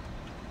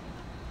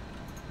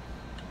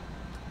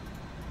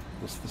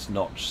this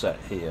notch set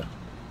here.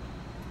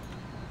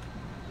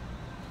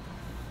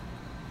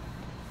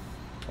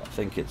 I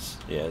think it's,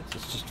 yeah,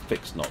 it's just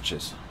fixed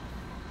notches.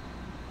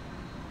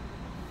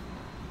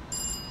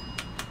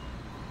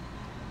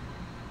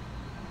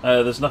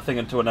 There's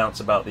nothing to announce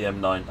about the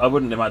M9. I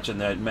wouldn't imagine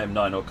the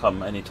M9 will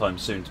come anytime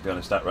soon, to be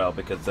honest, that rail,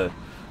 because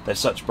they're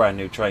such brand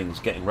new trains.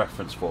 Getting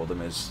reference for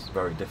them is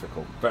very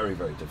difficult. Very,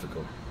 very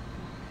difficult.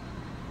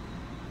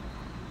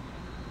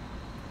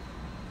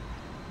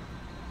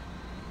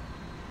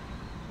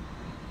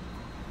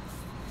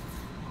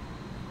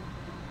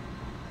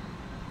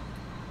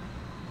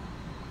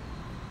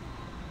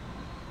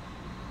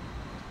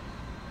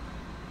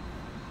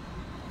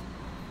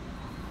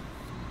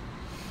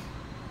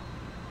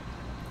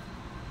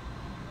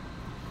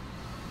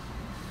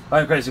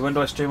 I'm crazy. When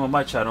do I stream on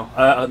my channel?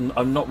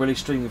 I'm not really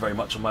streaming very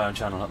much on my own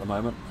channel at the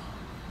moment.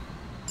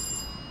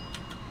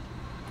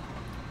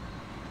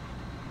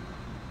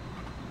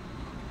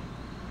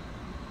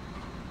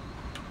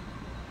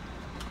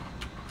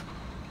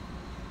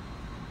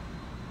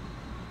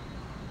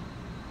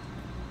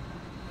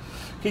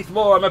 Keith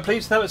Moore, am I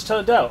pleased with how it's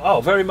turned out? Oh,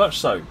 very much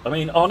so. I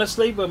mean,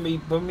 honestly, when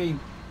we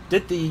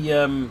did the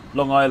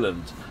Long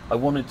Island, I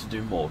wanted to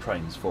do more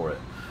trains for it,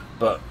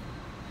 but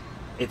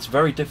it's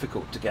very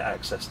difficult to get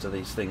access to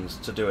these things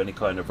to do any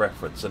kind of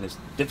reference, and it's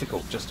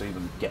difficult just to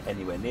even get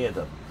anywhere near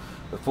them.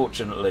 But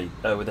fortunately,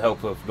 with the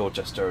help of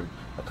Dorchester and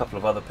a couple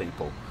of other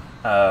people,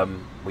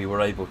 we were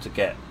able to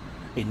get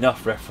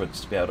enough reference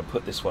to be able to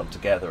put this one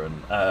together,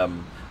 and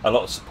a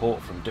lot of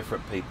support from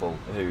different people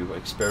who are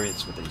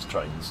experienced with these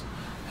trains,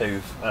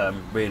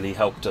 who've really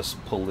helped us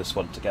pull this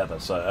one together.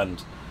 So,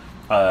 and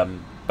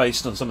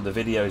based on some of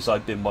the videos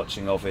I've been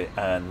watching of it,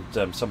 and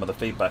some of the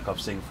feedback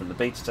I've seen from the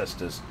beta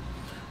testers,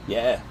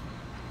 yeah,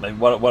 I mean,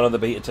 one of the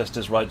beta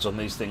testers rides on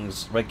these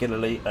things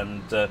regularly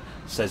and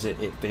says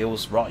it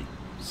feels right.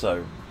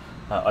 So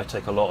I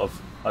take a lot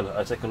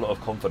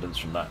of confidence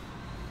from that.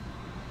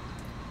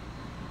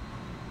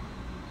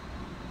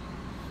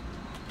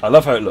 I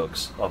love how it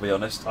looks, I'll be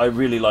honest. I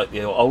really like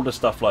the older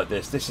stuff like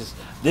this.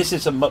 This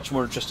is a much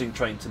more interesting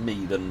train to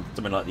me than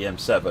something like the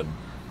M7,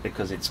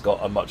 because it's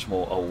got a much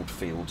more old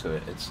feel to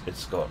it.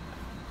 It's got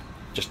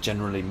just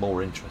generally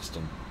more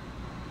interesting.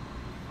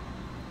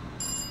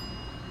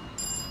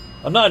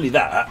 And not only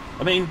that,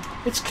 I mean,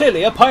 it's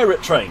clearly a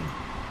pirate train.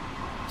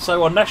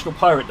 So on National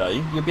Pirate Day,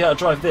 you'll be able to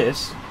drive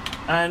this,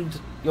 and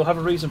you'll have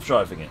a reason for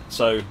driving it.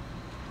 So,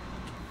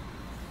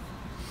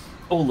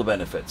 all the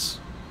benefits.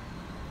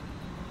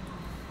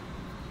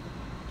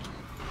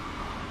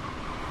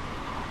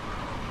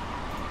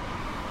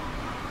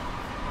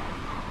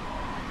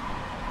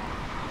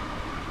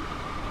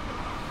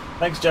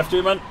 Thanks, Jeff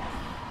Duman.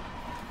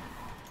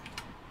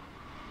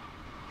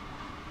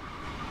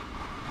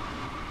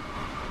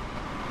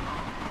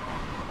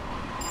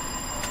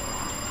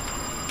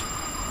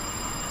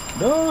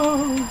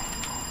 No!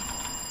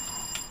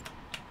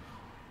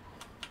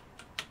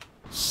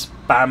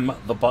 Spam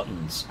the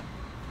buttons.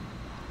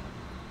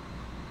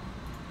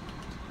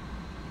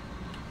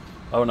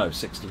 Oh no,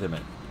 60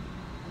 limit.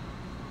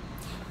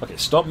 Okay,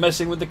 stop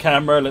messing with the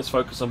camera. Let's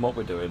focus on what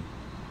we're doing.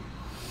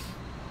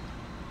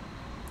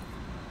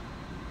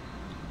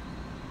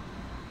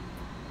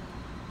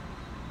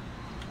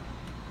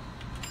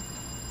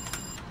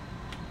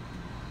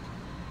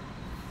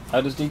 How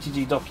does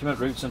DTG document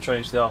routes and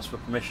trains? They ask for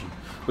permission.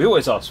 We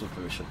always ask for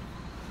permission.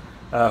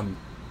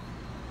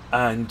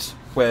 And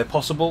where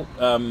possible,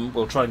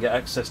 we'll try and get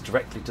access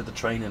directly to the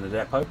train in the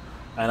depot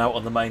and out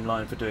on the main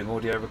line for doing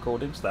audio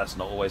recordings. That's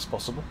not always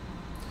possible.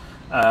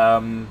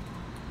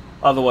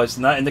 Otherwise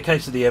than that, in the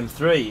case of the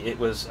M3, it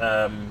was,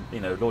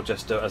 you know,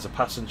 Dorchester, as a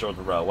passenger on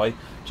the railway,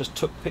 just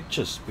took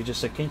pictures. We just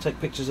said, can you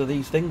take pictures of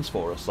these things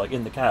for us, like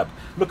in the cab?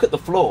 Look at the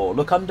floor,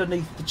 look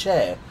underneath the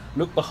chair,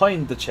 look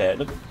behind the chair,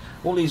 look at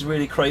all these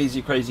really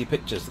crazy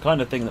pictures, the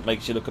kind of thing that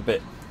makes you look a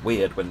bit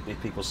weird when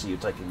people see you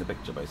taking the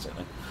picture,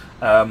 basically.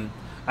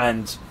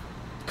 And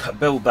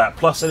build that,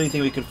 plus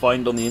anything we could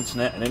find on the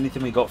internet and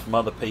anything we got from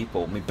other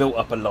people. And we built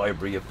up a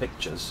library of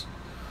pictures.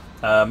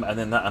 And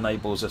then that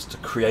enables us to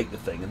create the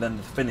thing, and then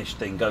the finished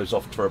thing goes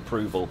off for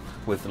approval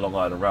with the Long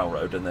Island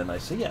Railroad, and then they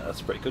say, yeah, that's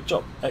a pretty good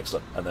job,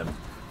 excellent, and then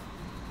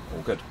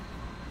all good.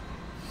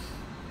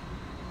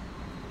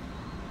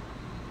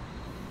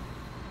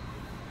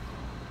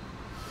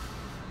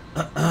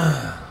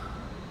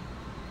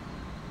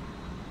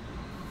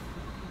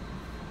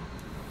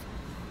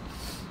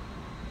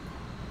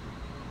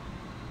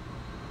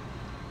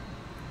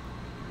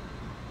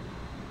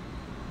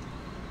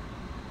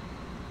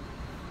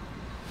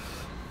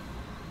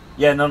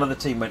 Yeah, none of the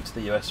team went to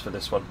the US for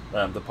this one,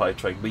 the Pi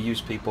train.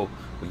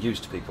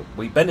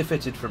 We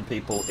benefited from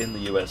people in the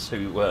US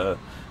who were,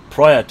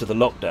 prior to the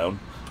lockdown,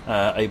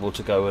 able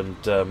to go and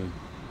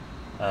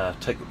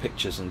take the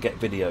pictures and get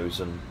videos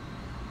and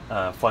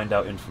find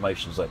out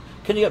information. So,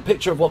 can you get a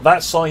picture of what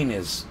that sign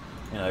is?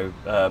 You know,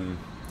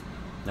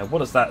 now what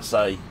does that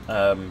say?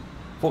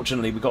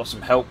 Fortunately, we got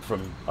some help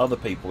from other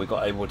people. We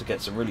got able to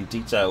get some really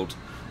detailed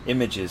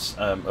images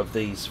of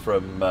these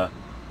from a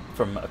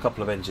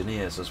couple of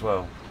engineers as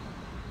well.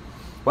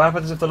 What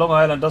happens if the Long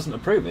Island doesn't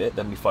approve it?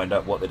 Then we find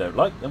out what they don't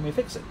like, then we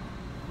fix it.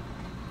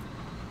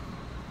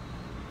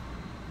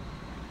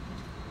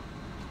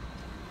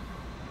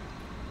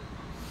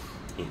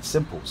 It's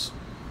simples.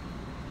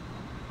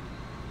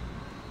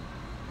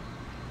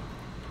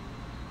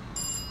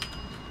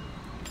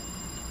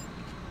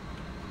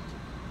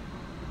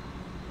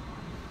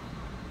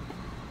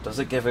 Does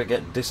it ever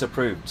get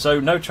disapproved? So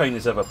no train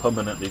is ever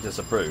permanently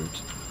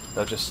disapproved.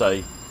 They'll just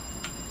say,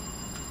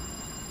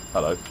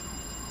 hello.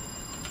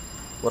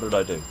 What did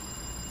I do?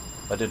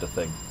 I did a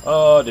thing.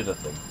 Oh, I did a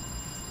thing.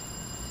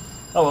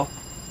 Oh well.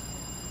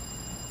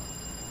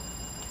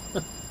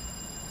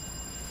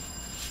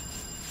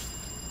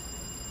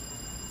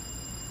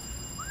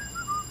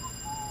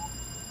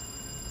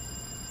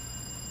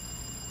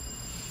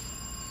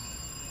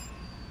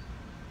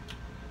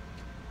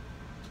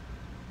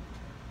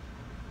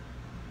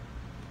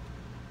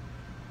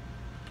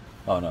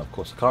 Oh no, of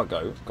course I can't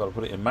go. Got to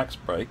put it in max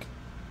brake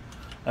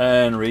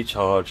and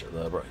recharge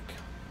the brake.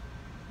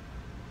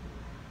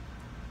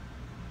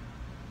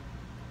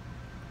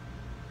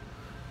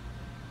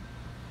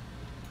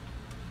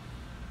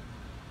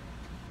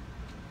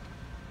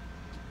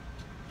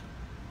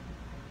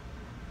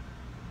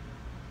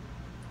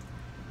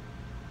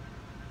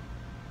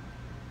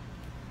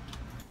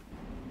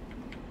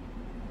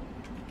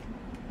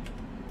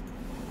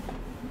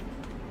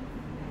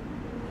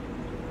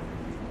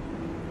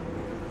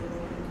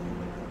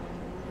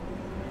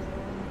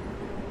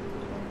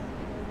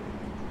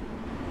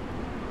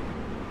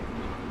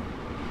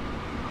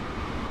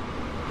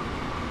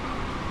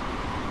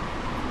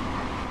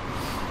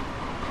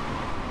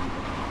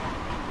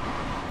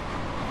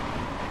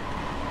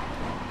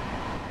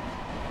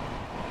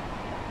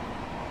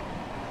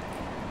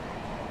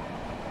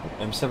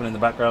 M7 in the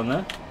background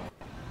there.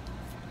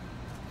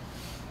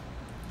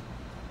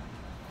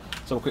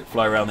 Let's have a quick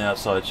fly around the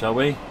outside, shall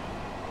we?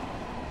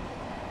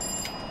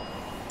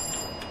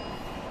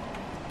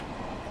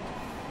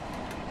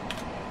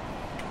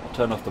 I'll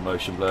turn off the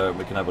motion blur and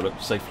we can have a look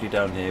safely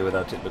down here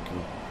without it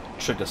looking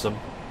triggersome.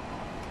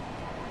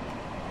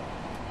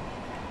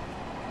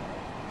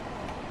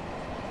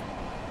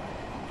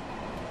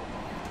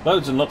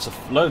 Loads and loads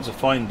of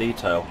fine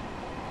detail.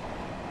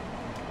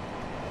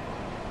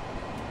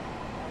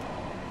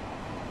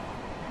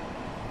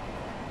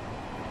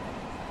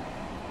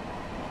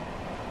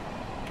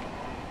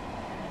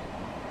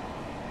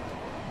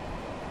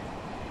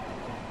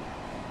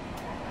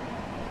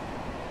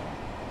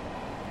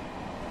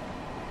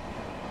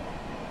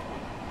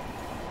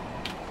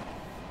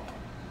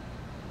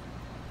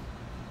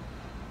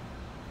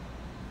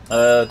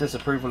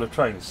 Disapproval of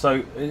trains.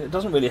 So it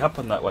doesn't really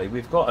happen that way.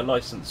 We've got a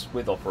license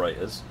with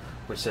operators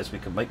which says we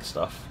can make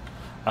stuff,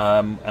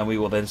 and we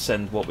will then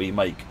send what we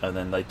make, and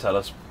then they tell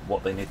us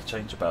what they need to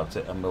change about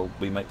it, and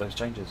we make those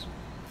changes.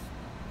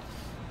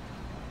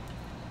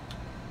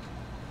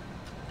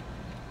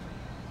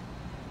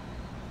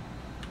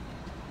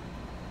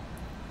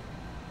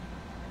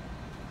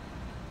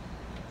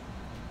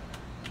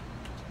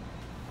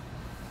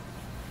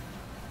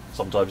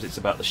 Sometimes it's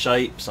about the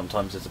shape,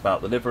 sometimes it's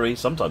about the livery,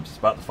 sometimes it's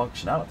about the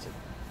functionality.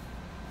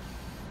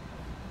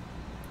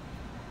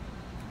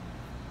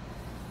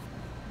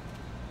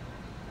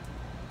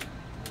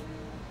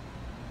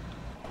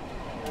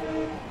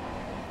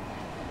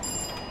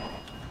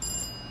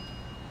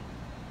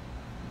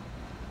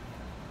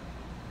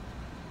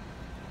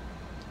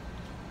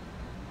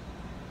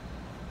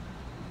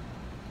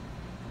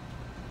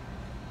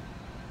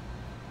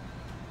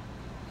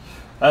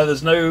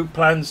 There's no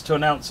plans to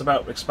announce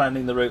about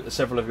expanding the route. There's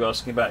several of you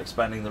asking about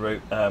expanding the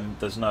route.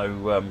 There's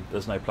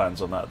no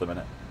plans on that at the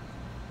minute.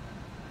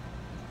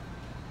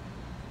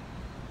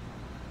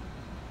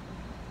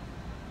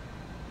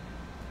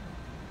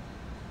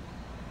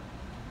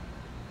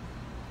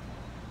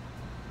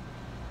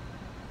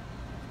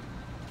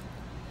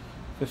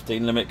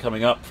 $15 limit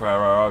coming up for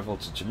our arrival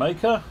to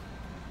Jamaica.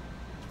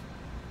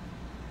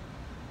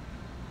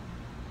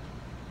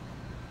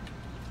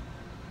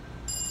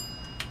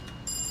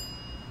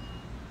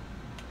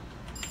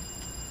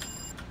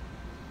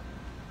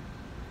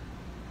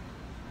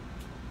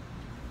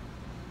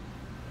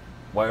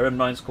 Why are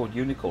M9s called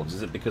unicorns?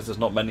 Is it because there's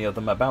not many of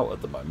them about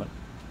at the moment?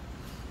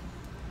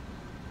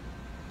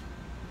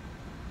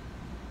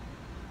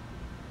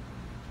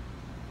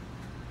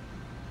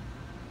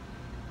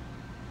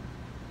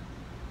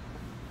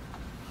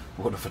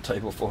 Order for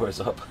table 4 is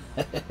up.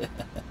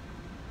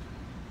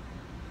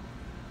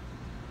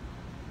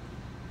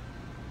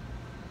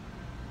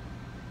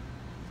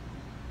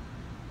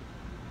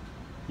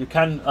 You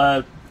can,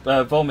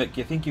 Volmic,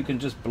 you think you can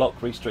just block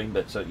restream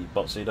bits so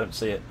you don't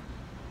see it?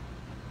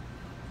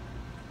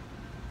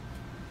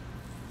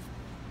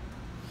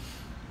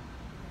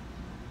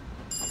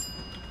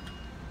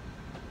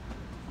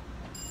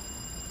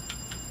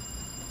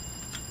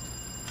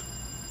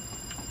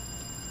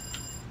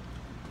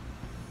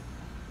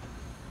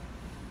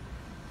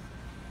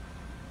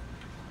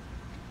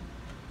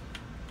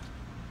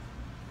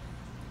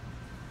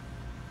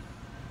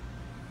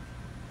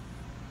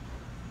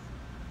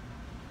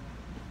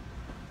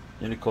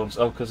 Unicorns.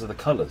 Oh, because of the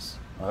colours.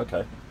 Oh,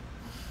 okay.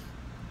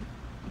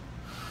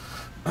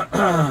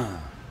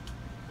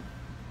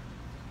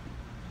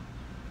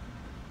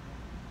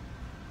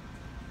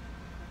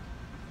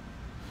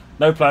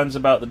 No plans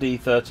about the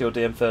D30 or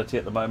DM30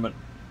 at the moment.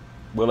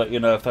 We'll let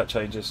you know if that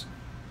changes.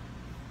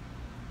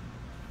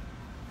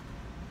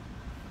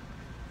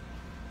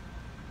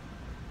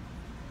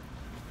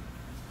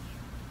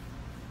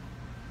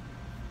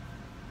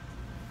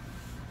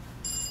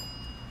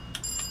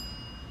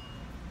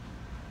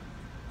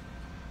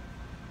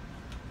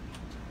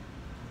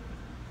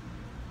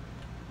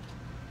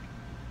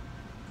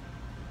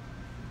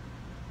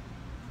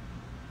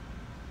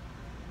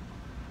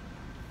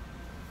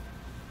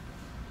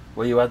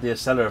 Will you add the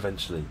Acela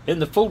eventually? In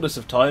the fullness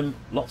of time,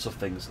 lots of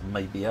things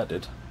may be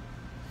added.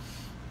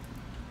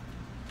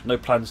 No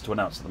plans to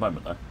announce at the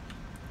moment, though.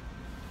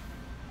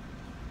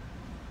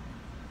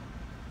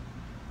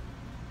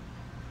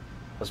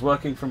 Has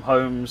working from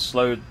home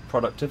slowed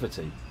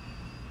productivity?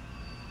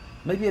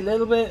 Maybe a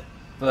little bit,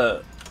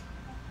 but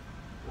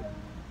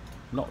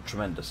not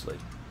tremendously.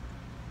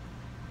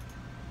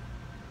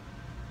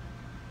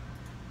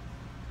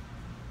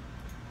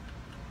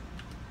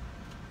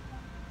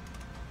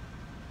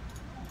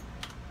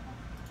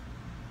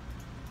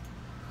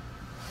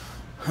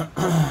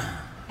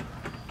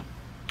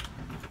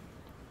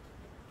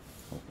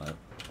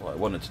 What I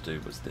wanted to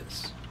do was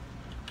this.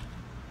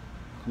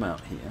 Come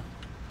out here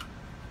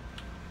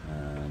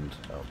and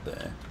out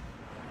there.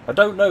 I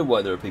don't know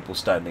why there are people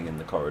standing in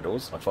the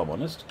corridors, if I'm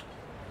honest.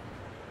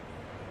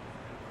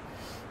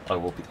 I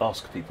will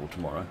ask people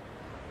tomorrow.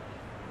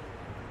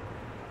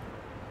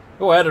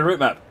 Oh, I had a route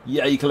map.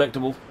 Yay,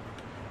 collectible.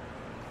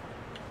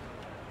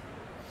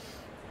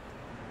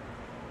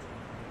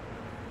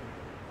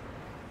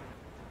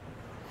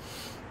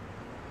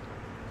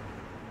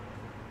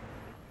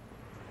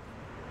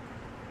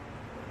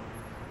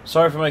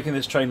 Sorry for making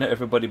this train hit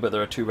everybody, but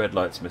there are 2 red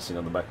lights missing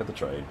on the back of the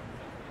train.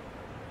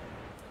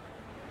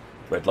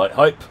 Red light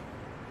hype.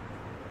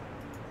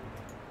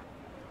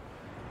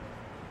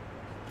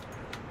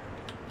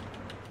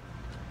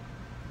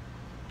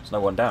 There's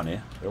no one down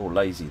here. They're all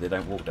lazy. They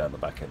don't walk down the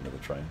back end of the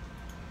train.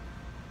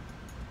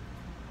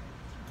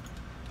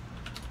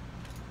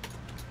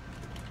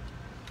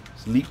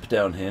 Let's leap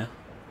down here.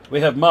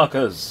 We have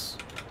markers.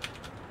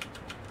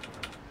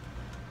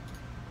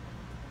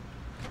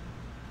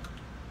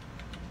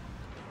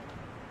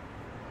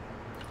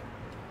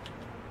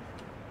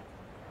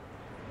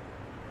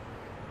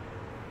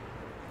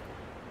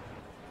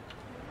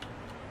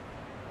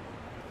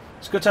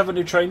 It's good to have a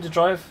new train to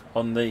drive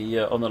on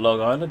the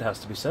Long Island, has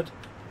to be said.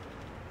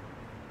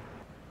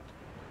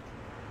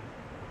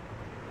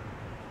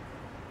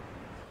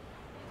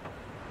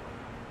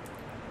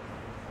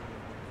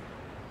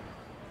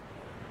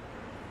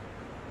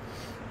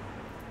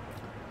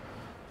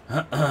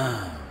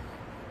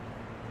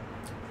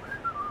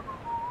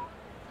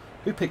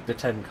 Who picked the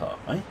 10 car,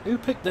 eh? Who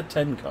picked the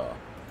 10 car?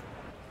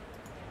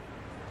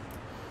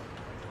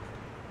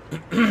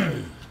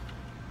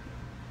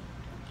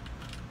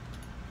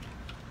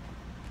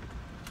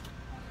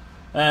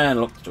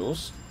 And lock the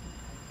doors.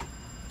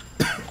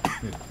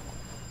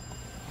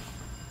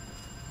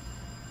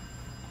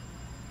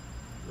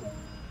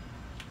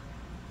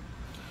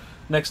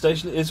 Next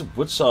station is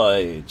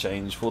Woodside.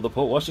 Change for the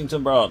Port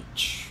Washington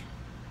branch.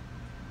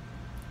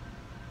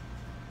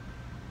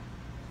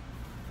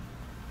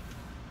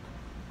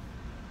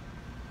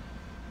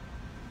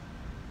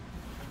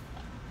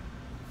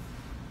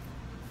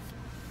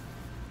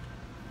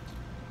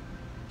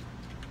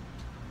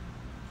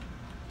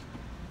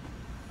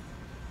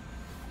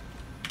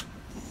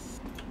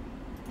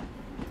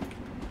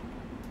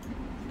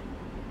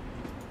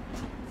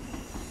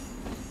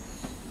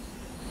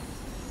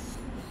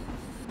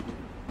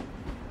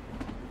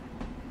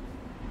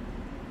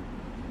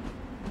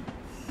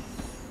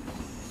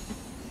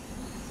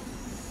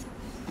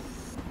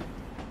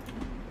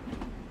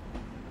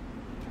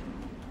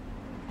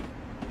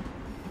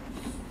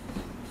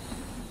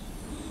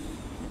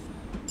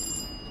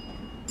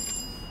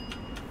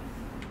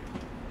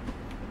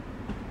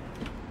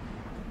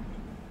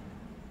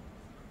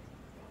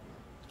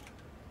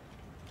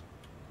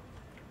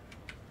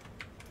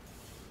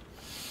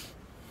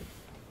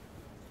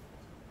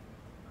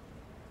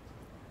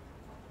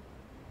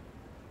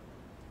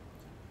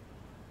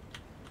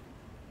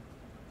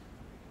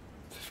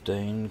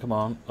 Come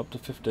on, up to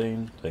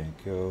 15.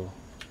 Thank you.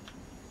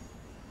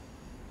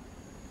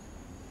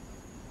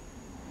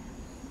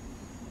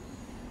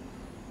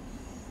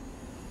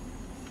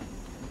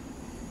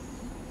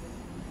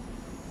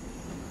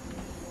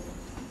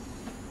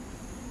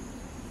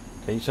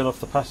 Can you turn off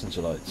the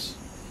passenger lights?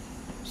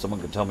 Someone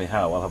can tell me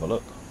how, I'll have a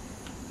look.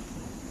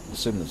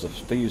 Assume there's a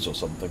fuse or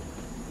something.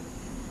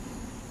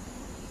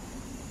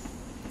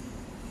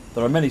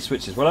 There are many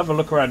switches. We'll have a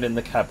look around in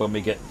the cab when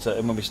we get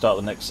when we start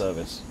the next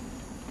service.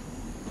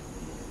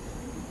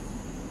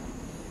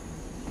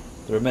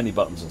 There are many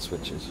buttons and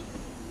switches.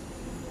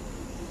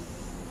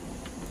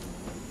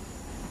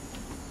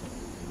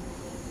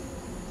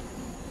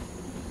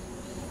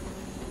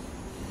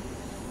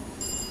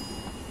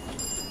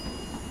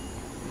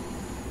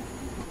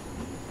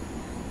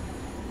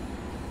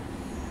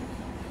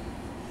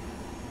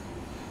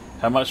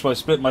 How much will I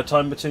split my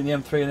time between the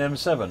M3 and the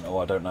M7? Oh,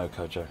 I don't know,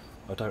 Kojo.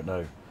 I don't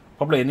know.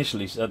 Probably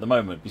initially, at the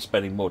moment, be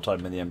spending more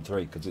time in the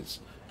M3 because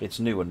it's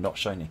new and not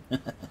shiny.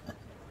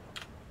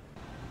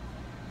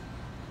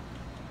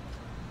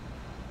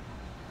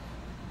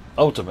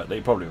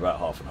 Ultimately, probably about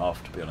half and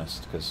half, to be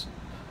honest, because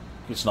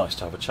it's nice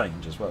to have a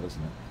change as well,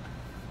 isn't it?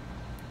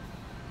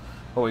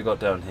 What we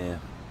got down here?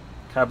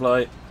 Cab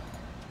light.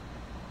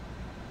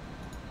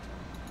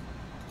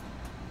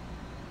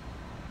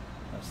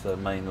 That's the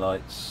main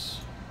lights.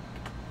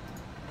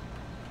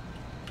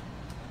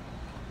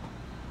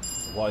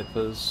 The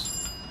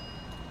wipers.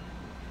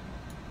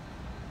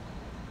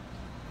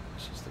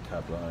 This is the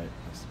cab light.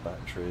 That's the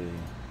battery.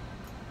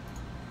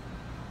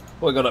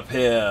 What we got up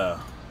here?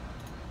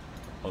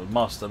 Oh,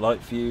 master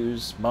light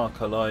fuse,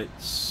 marker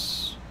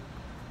lights,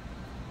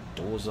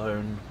 door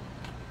zone.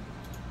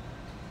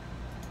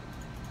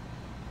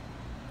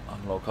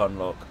 Unlock,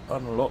 unlock,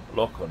 unlock,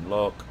 lock,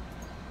 unlock.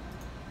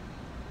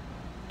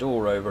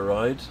 Door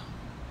override.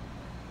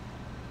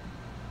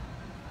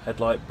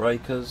 Headlight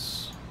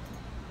breakers.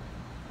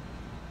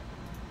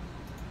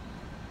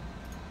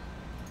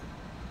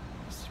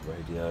 That's the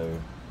radio.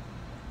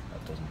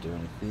 That doesn't do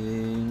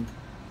anything.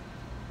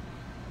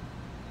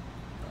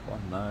 That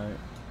one, no.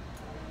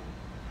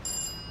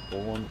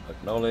 Horn,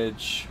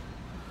 acknowledge.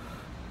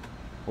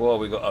 What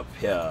have we got up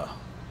here?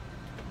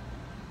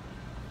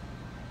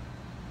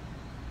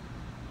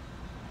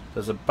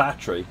 There's a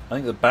battery. I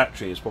think the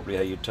battery is probably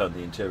how you turn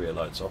the interior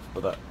lights off,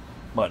 but that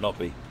might not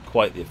be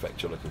quite the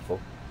effect you're looking for.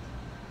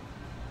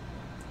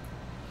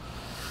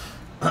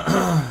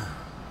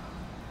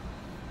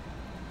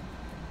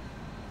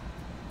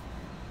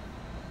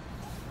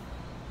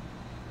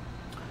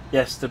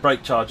 Yes, the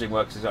brake charging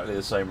works exactly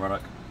the same,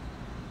 Ronak.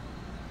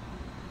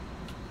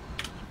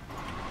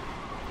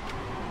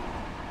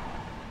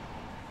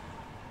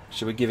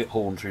 Should we give it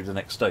horn through the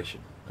next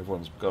station?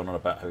 Everyone's going on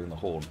about having the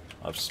horn.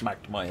 I've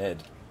smacked my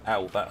head.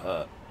 Ow, that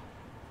hurt.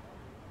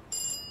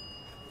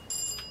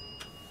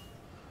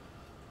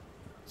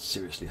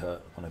 Seriously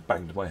hurt when I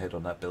banged my head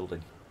on that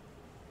building.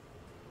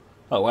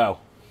 Oh wow.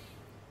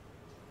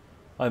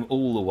 I'm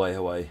all the way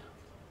away.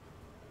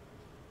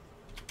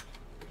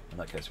 In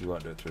that case we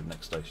won't do it through the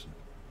next station.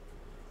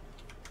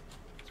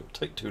 It will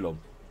take too long.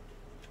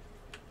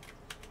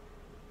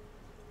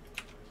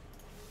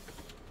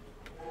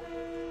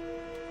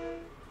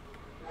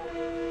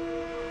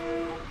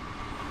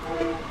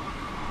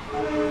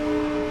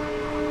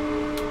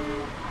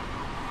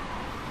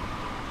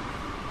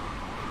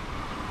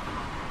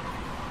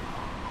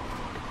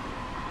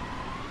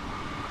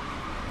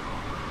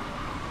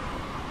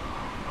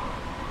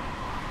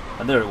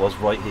 And there it was,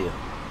 right here.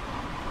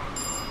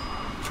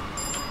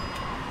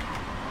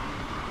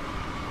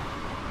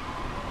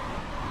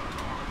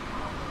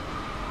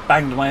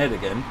 Banged my head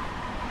again.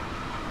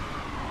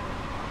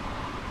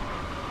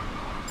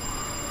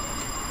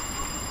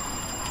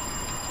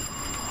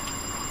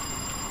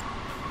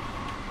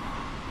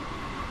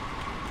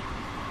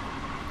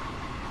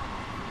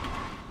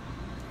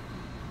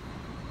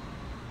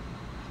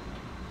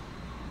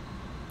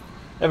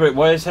 Everett,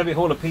 why is Heavy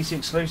Haul a PC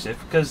exclusive?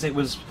 Because it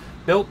was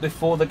built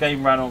before the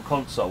game ran on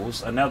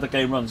consoles, and now the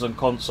game runs on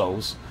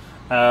consoles.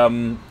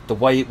 The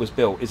way it was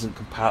built isn't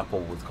compatible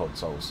with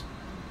consoles,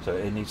 so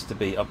it needs to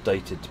be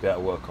updated to be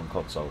able to work on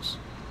consoles.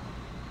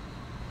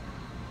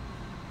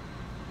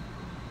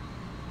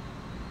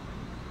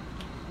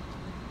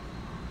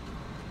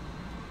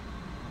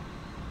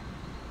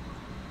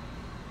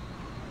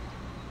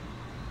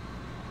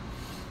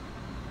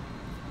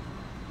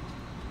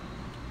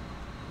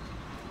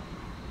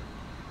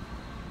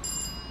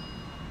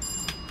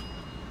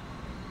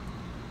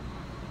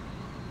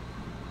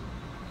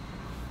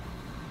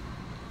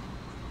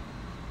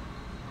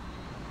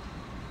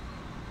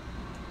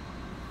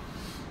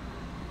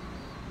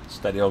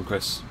 Steady on,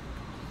 Chris.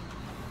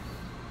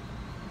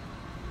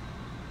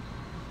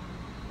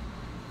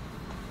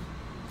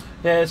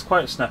 Yeah, it's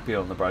quite snappy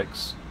on the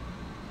brakes.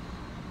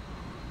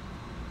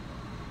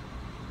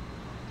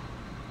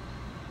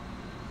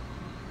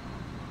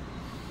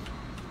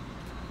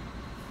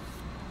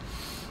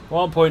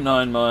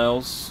 .9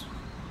 miles.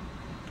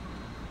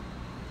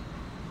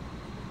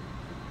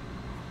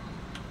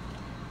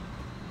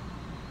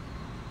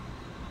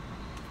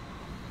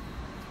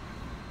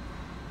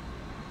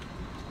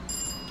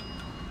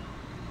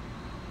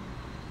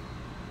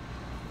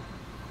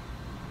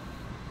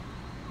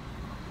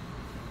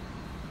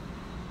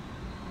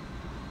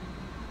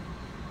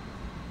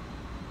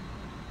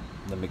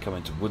 Then we come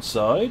into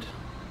Woodside.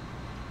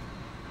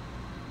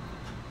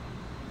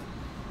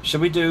 Shall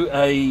we do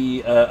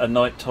a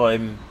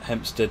nighttime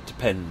Hempstead to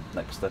Penn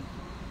next then?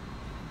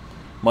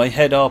 My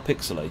head are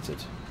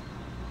pixelated.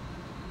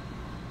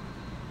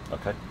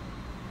 Okay.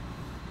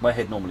 My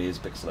head normally is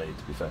pixelated,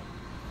 to be fair.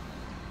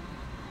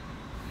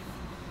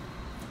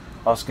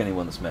 Ask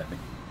anyone that's met me.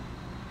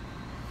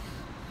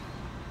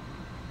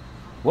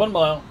 1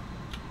 mile.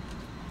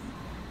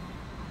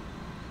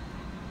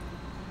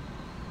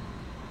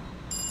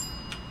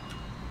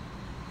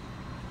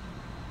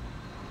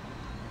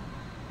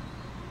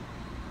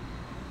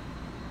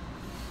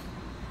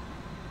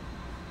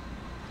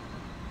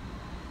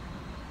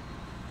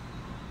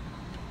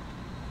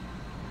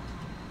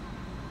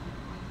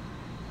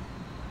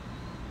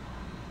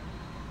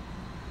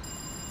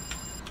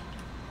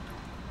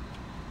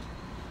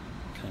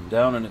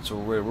 down, and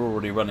we're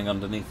already running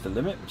underneath the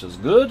limit, which is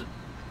good.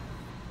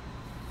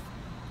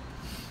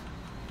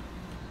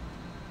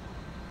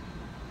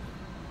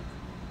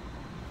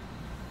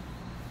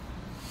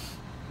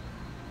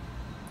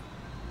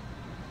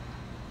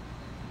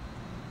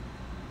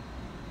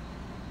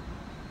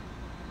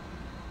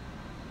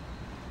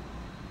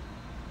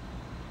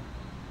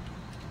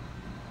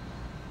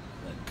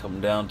 Then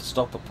come down to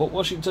stop at Port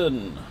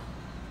Washington.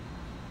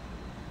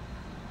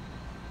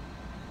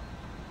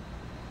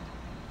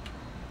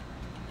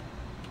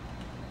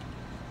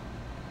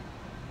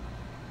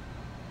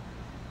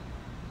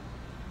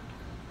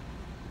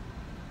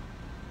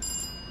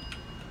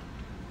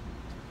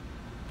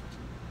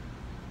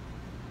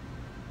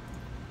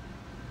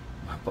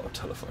 Got a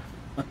telephone.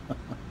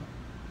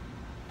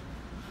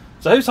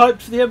 So who's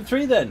hyped for the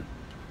M3 then?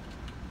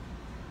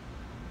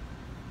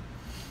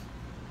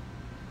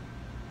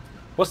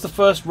 What's the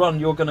first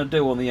run you're going to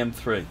do on the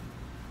M3? Are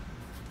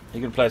you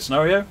going to play a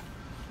scenario?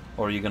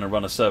 Or are you going to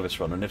run a service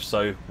run? And if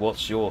so,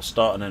 what's your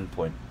start and end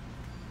point?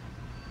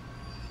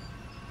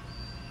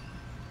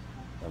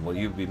 And will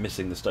you be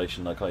missing the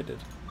station like I did?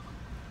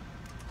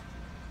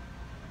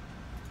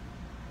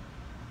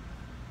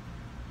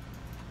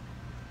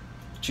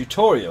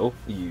 Tutorial?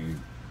 You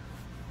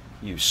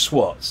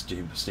swat,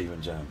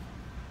 Stephen Jam.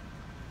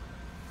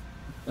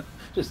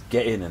 Just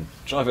get in and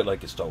drive it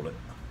like you stole it.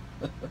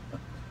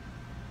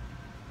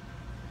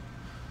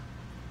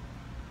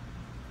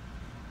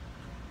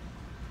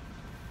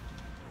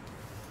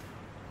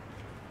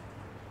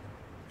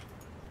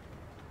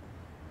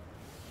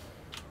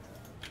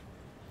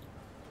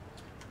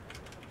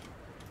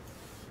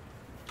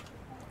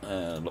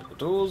 And lock the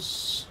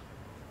doors.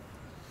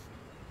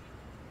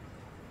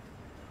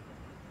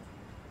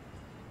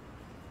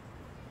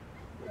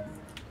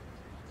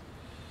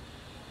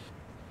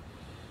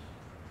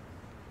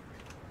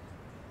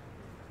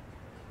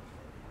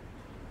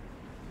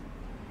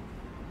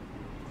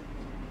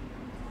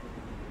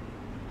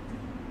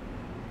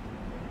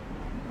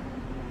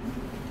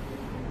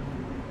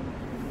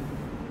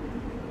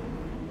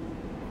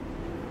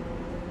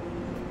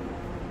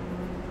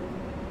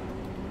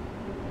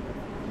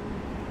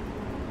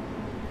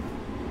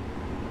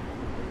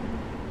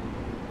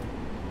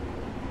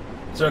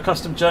 Is there a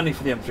custom journey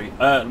for the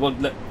M3?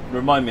 Well,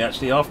 remind me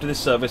actually, after this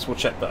service we'll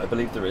check that. I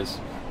believe there is,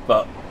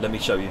 but let me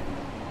show you.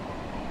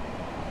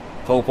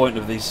 The whole point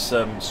of these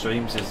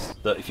streams is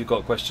that if you've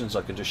got questions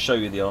I can just show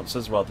you the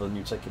answers rather than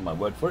you taking my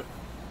word for it.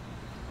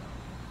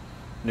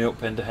 New York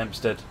Penn to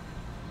Hempstead.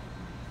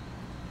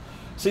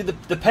 See,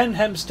 the Penn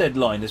Hempstead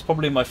line is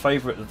probably my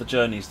favourite of the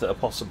journeys that are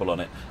possible on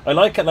it. I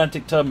like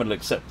Atlantic Terminal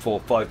except for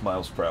 5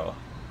 miles per hour.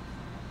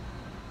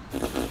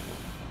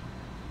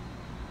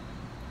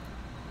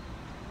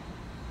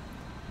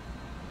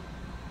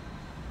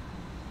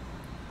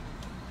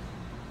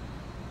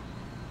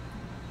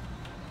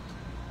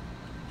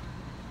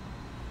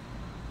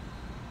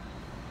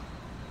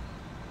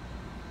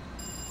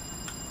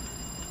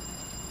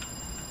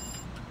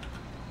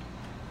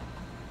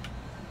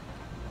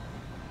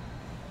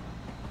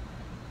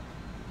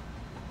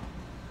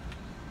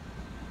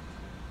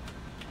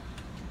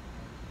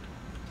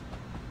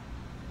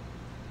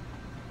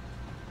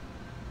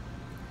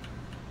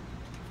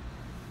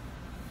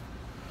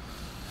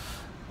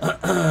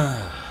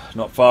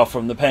 Not far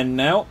from the Pen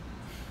now.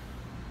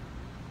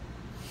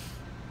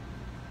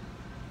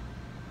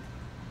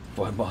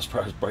 5 miles per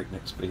hour is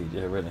breakneck speed,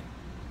 yeah, really.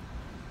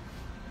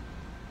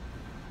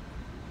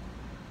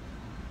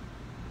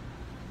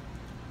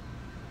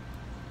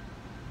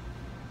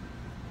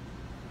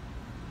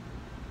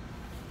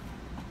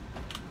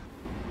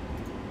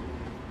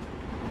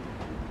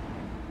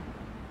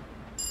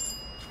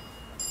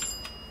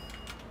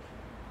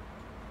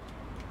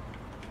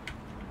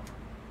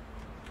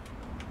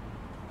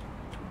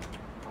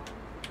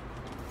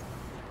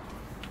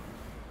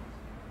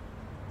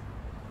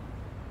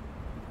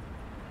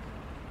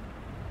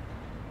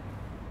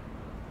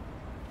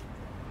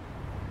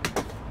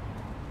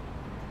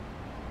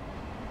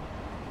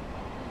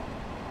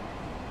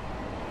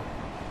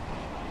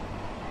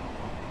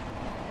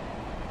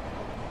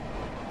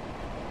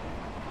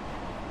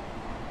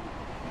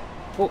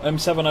 Oh,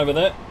 M7 over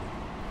there.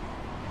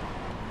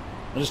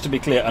 And just to be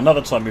clear,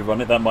 another time we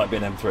run it, that might be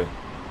an M3.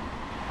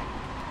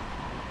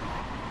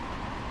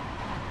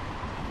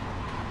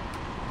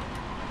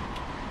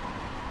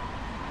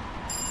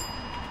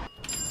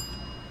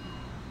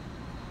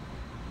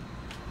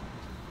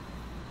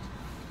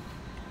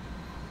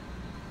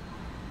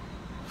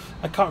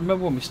 I can't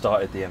remember when we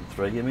started the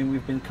M3. I mean,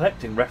 we've been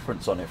collecting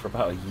reference on it for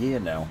about a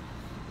year now.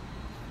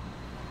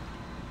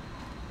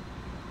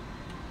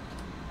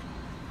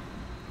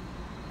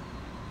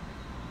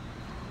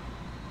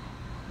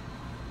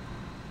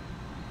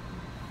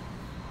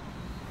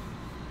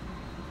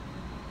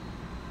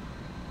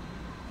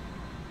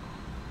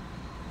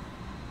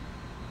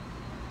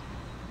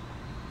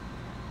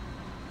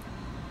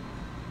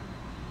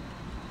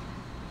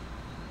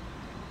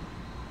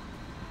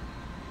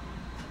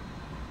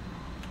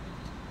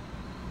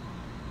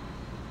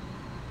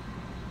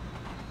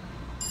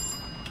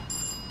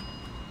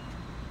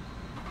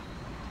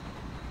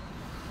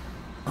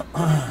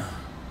 But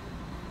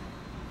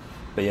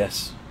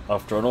yes,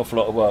 after an awful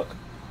lot of work,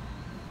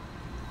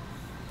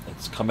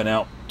 it's coming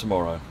out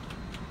tomorrow.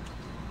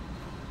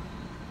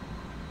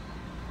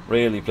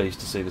 Really pleased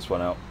to see this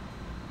one out.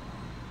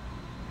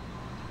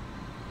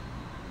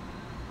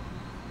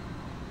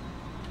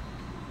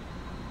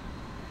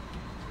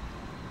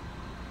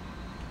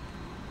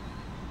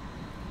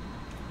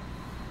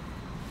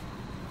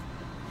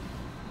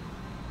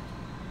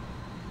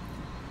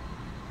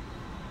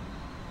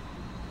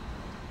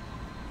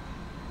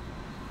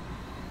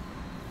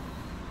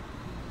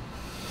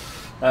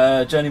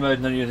 Journey mode,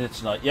 no unit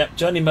tonight. Yep,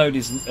 journey mode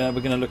is we're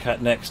going to look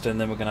at next, and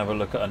then we're going to have a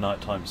look at a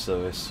nighttime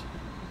service.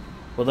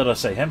 What did I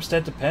say?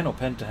 Hampstead to Penn or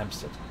Penn to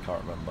Hampstead? I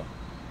can't remember.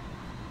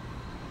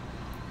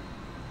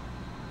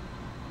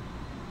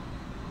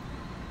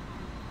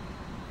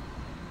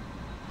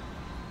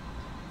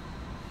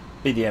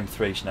 BDM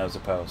 3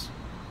 Schnauzer Pals.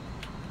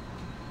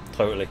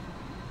 Totally.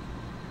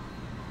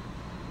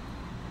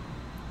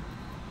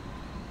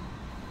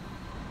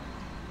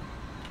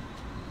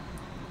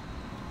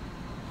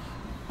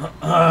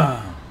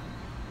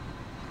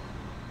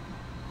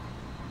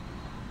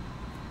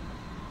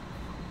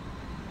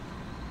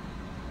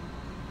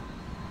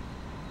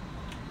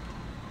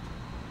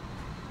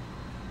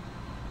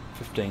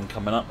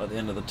 Coming up at the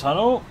end of the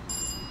tunnel.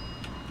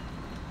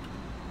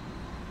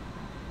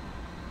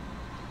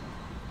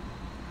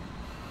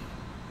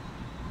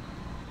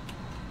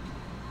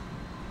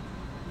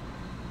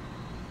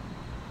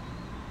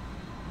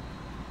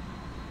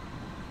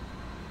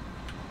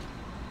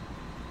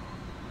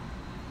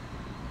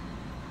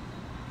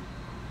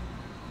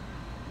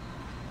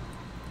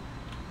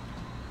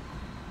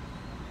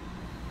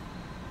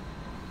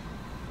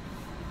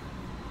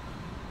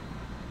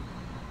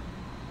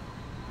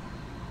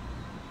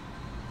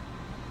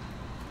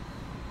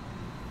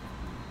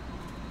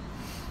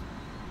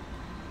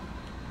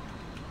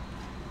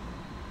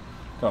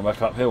 Going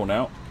back uphill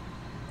now.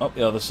 Up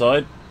the other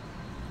side.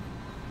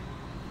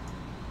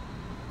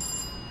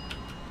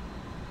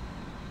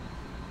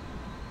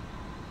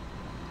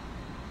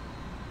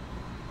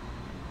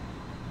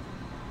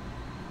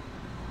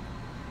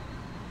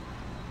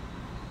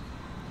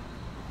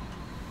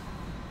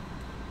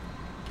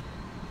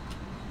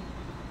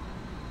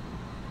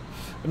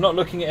 I'm not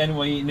looking at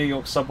any New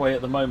York subway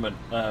at the moment,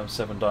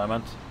 7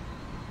 Diamond.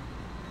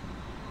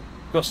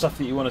 Got stuff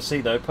that you want to see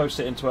though, post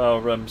it into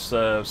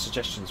our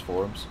suggestions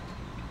forums.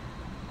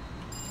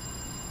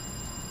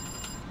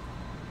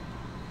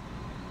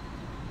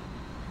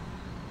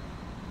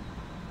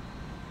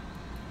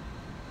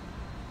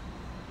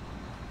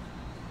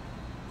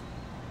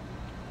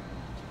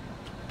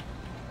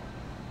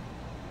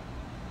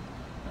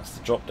 That's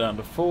the drop down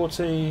to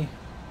 40.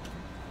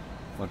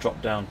 We'll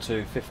drop down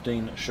to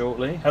 15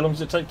 shortly. How long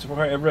does it take to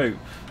create a route?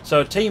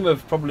 So a team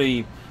of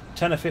probably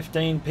 10 or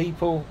 15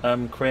 people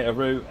create a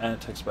route, and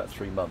it takes about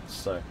 3 months.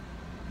 So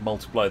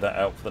multiply that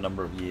out for the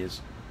number of years.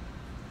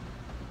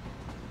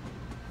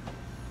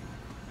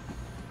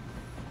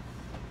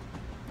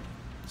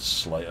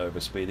 Slight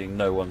overspeeding.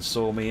 No one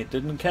saw me. It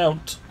didn't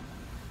count.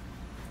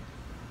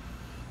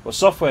 What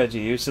software do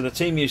you use? So the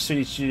team use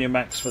 3D Studio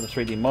Max for the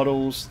 3D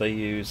models. They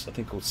use a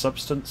thing called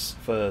Substance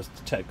for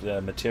tech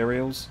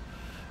materials.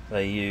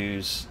 They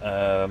use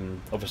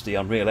obviously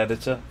Unreal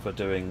Editor for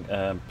doing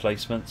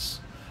placements.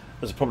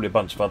 There's probably a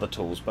bunch of other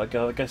tools, but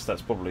I guess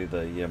that's probably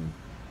the...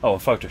 oh,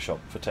 and Photoshop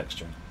for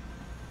texturing.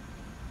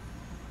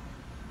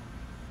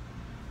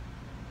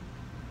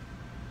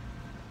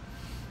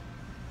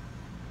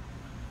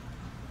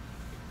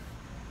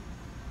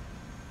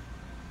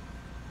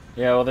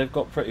 Yeah, well, they've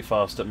got pretty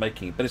fast at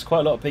making it, but it's quite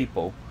a lot of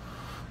people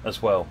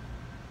as well.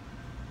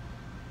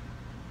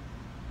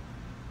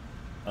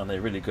 And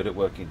they're really good at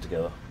working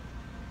together.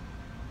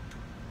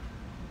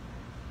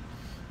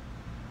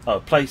 Oh,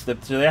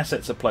 the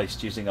assets are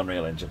placed using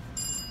Unreal Engine.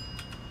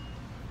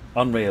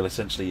 Unreal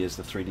essentially is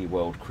the 3D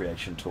world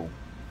creation tool.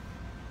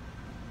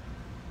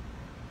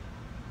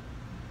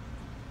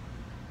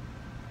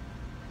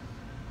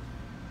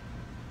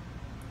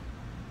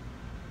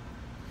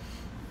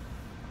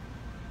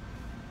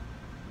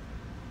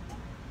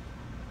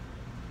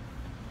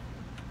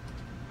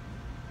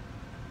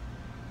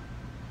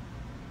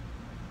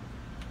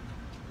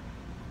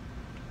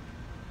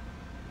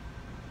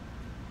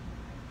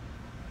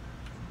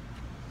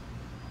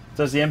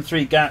 Does the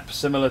M3 gap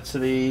similar to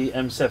the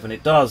M7?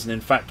 It does, and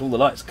in fact all the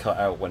lights cut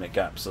out when it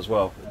gaps as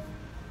well.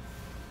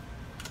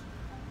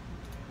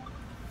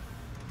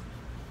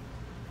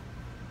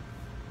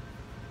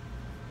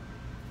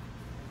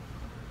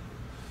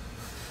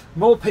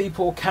 More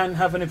people can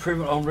have an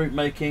improvement on route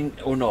making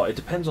or not. It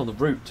depends on the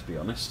route, to be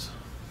honest.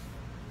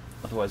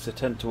 Otherwise they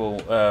tend to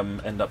all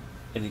end up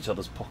in each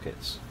other's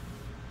pockets.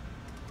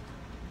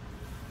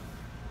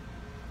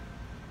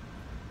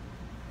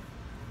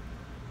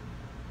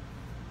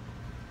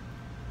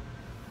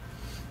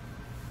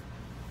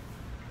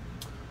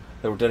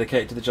 They're all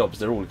dedicated to the jobs.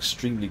 They're all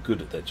extremely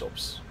good at their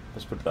jobs.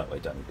 Let's put it that way,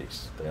 Danny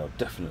Beast. They are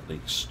definitely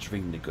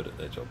extremely good at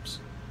their jobs.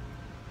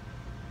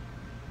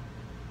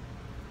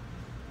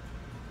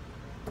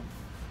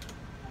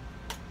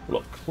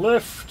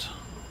 Lift.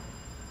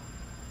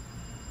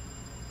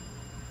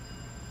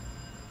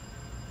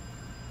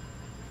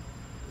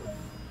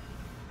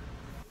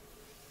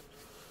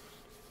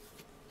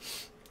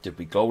 Did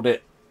we gold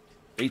it?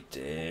 We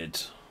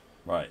did.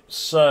 Right,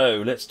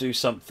 so let's do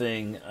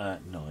something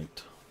at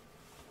night.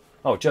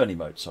 Oh, journey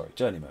mode, sorry,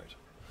 journey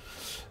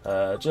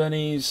mode.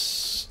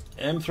 Journeys,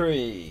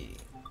 M3.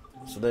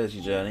 So there's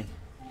your journey.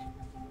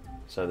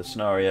 So the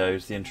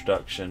scenarios, the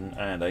introduction,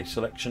 and a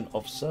selection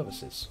of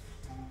services.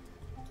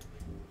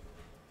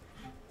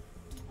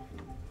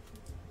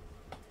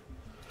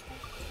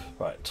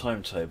 Right,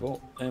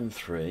 timetable,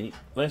 M3.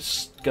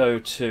 Let's go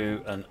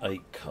to an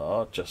 8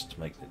 car, just to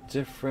make it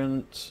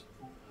different.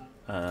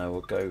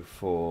 We'll go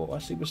for,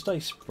 actually we'll stay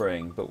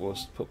spring, but we'll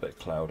put a bit of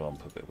cloud on,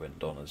 put a bit of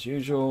wind on as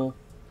usual.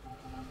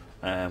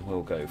 And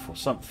we'll go for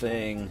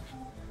something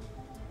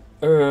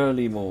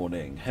early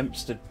morning.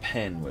 Hempstead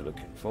Pen we're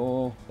looking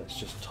for. Let's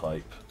just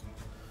type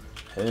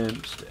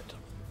Hempstead.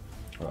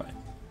 Right.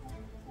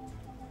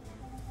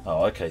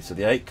 Oh, okay, so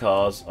the 8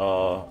 cars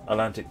are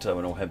Atlantic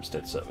Terminal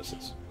Hempstead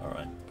services.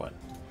 Alright, fine.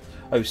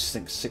 Oh, I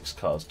think 6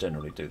 cars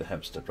generally do the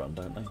Hempstead run,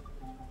 don't they?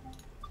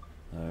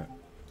 No.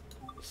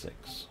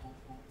 6.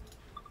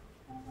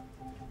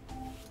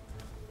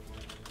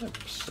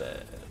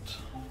 Hempstead.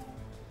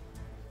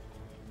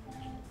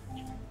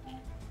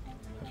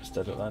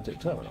 Hempstead Atlantic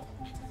Terminal.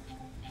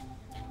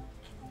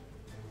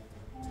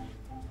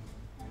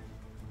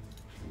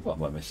 What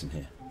am I missing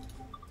here?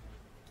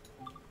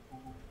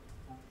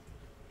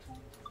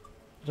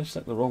 Did I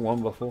select the wrong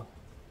one before?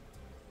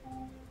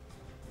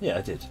 Yeah,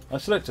 I did. I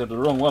selected the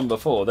wrong one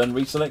before, then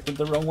reselected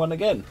the wrong one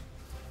again.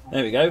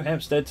 There we go.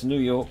 Hempstead to New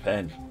York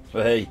Penn.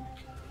 Hey.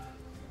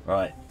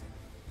 Right.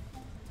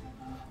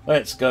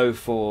 Let's go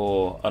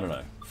for, I don't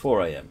know,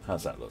 4 AM.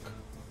 How's that look?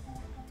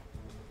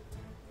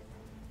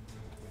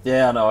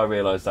 Yeah, I know, I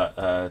realised that.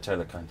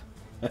 Taylor kind.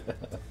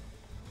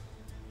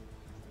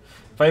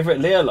 Favourite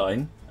LIRR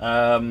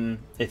line?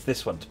 It's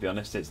this one, to be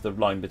honest. It's the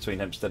line between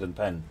Hempstead and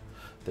Penn.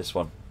 This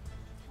one.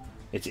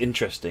 It's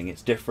interesting.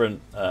 It's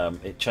different.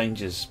 It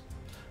changes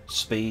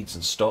speeds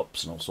and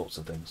stops and all sorts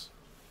of things.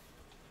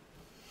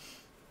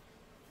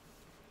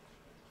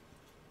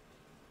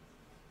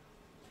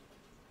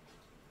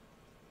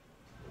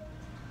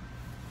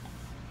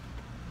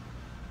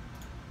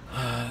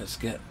 Let's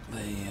get the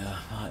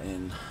that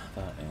in.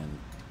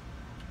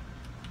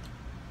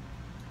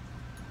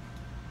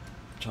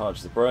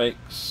 Charge the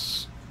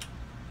brakes.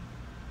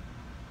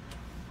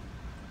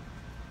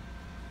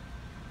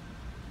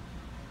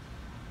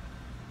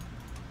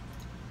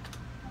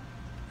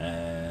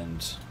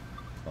 And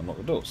unlock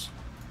the doors.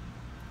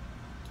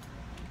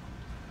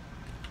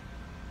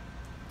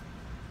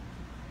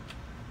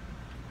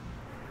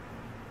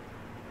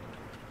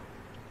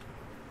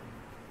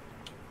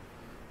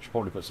 Should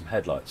probably put some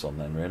headlights on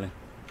then, really.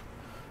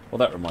 Well,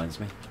 that reminds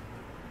me.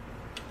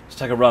 Let's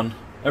take a run,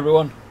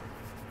 everyone.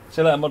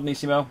 See you later,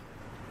 Modernissimo.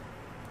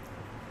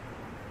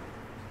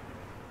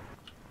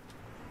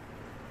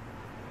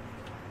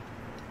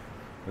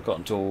 We've got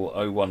until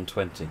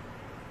 0120.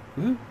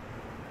 Woohoo!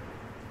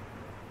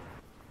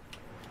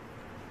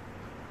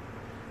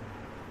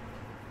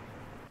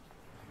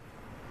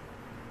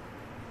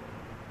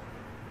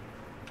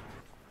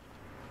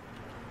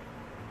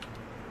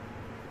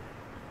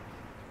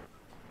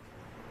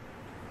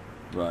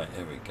 Right,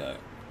 here we go.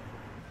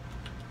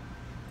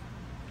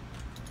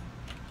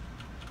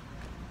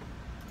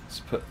 Let's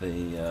put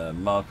the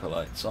marker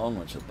lights on,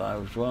 which are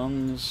those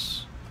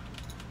ones.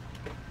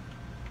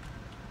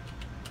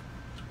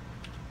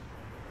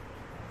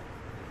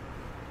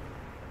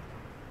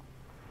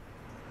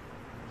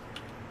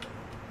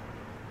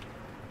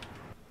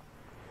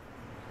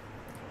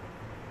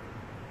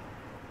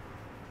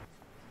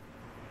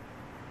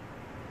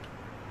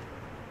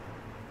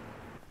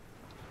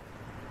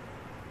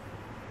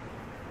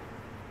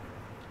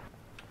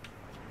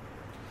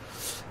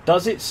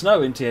 Does it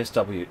snow in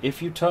TSW?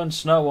 If you turn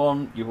snow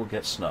on, you will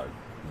get snow.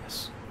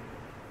 Yes.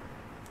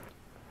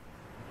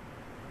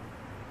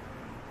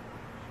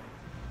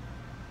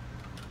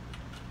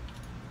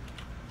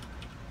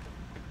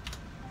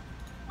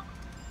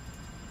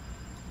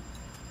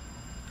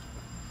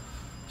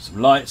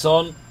 Some lights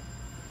on.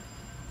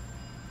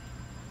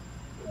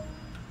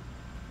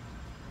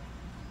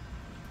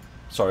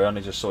 Sorry, I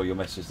only just saw your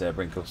message there,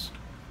 Brinkles.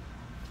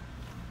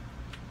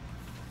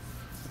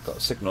 Got a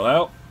signal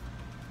out.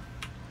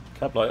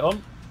 Cab light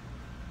on.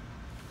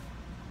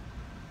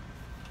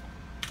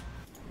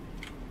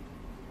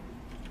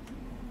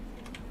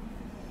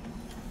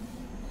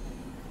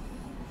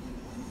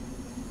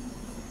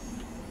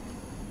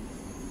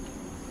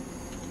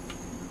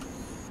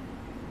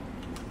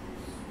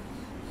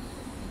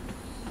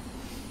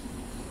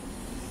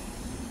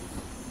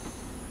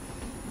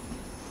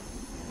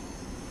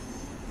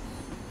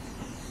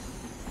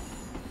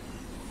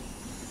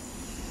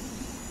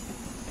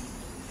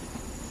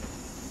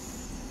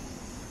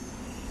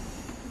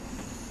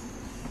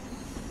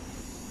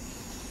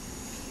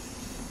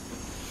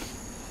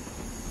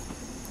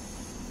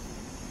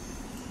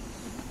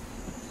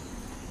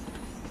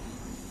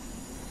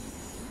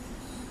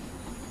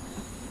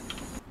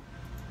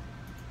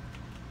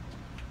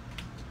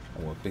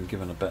 been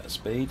given a better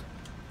speed.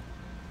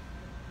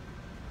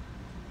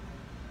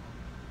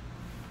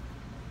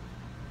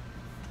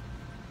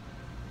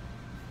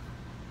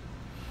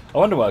 I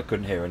wonder why I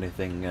couldn't hear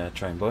anything,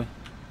 train boy.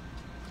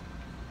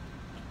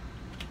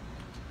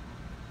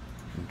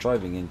 I'm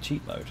driving in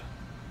cheat mode.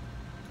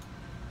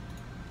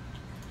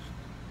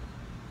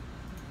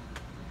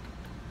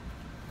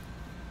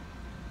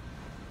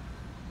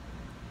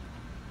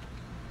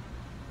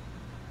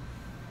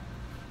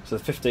 So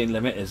the 15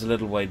 limit is a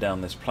little way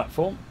down this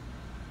platform.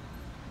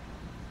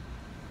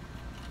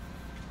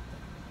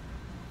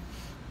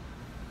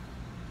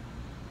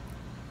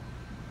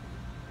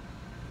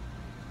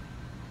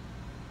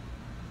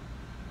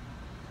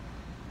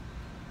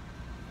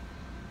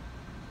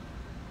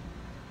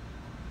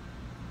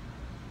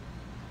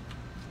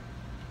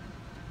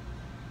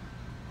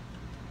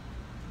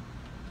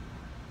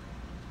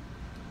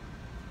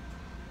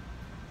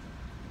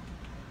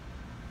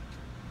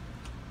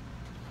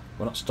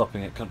 We're not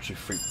stopping at Country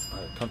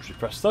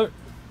Press though.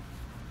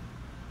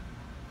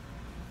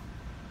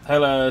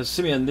 Hello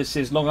Simeon, this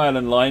is Long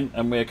Island Line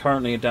and we are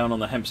currently down on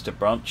the Hempstead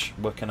branch,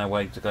 working our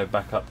way to go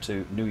back up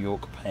to New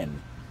York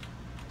Penn.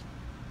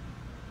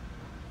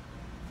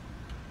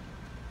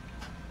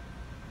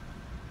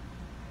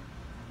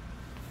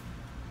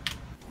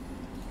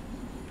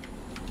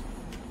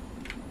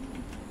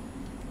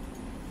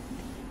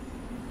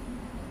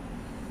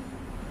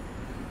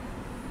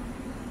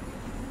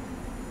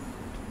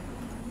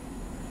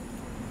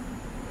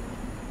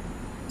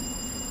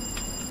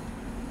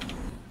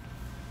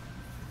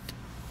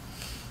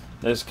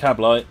 There's cab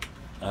light.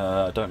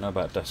 I don't know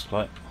about desk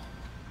light.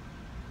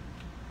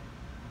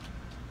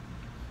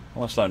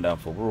 What am I slowing down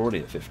for? We're already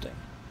at 15.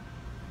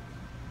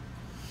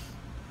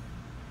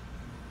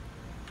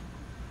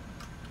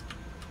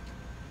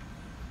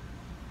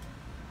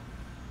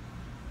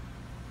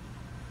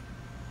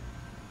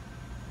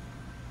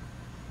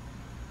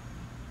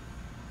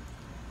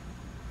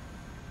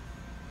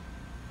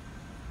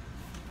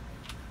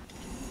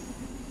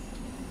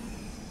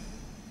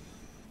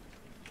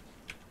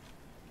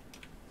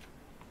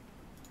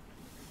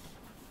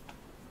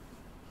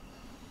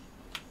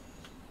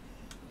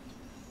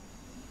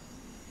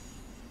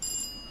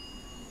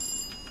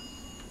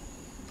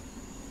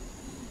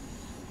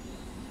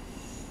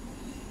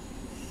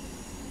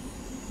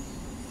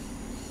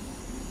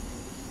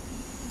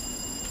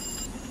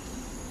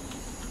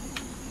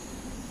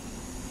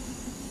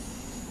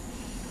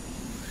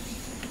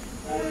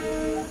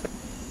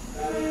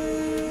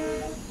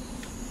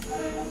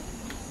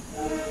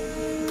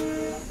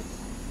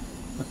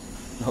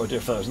 No idea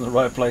if that was in the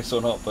right place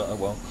or not, but oh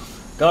well.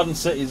 Garden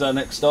City is our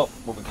next stop.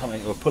 We're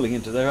pulling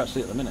into there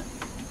actually at the minute.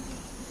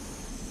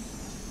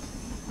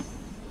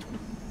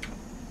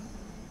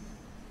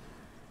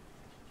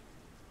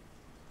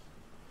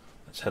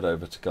 Let's head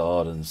over to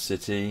Garden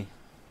City.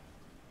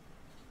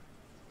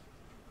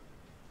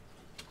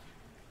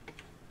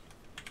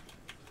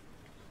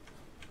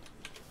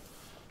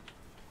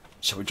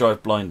 Shall we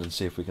drive blind and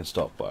see if we can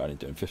stop by only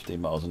doing 15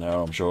 miles an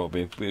hour? I'm sure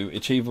it'll be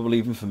achievable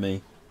even for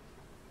me.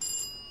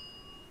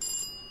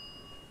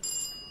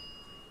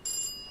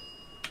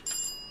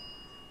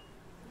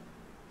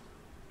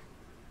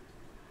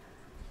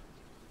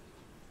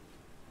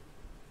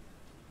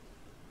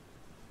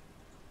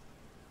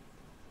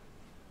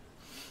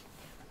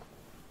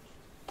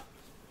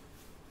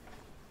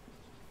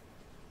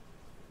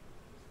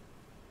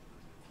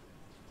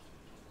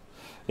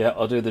 Yeah,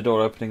 I'll do the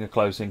door opening and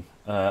closing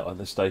on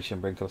the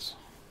station, Brinkles.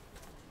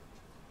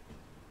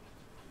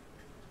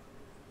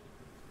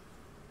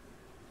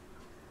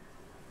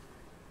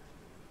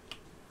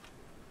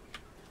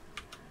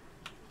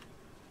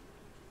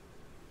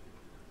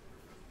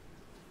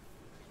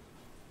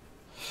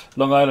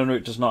 Long Island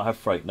route does not have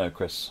freight, no,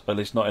 Chris. At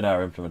least not in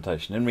our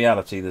implementation. In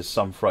reality, there's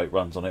some freight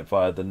runs on it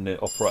via the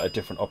a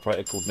different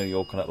operator called New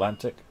York and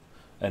Atlantic,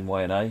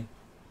 NY&A.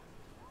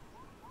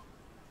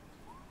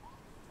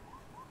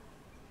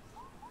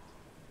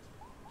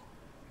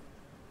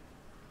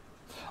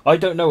 I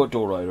don't know what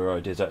door rider I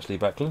did actually,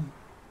 Backlund.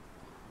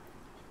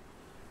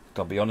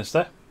 Gotta be honest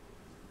there.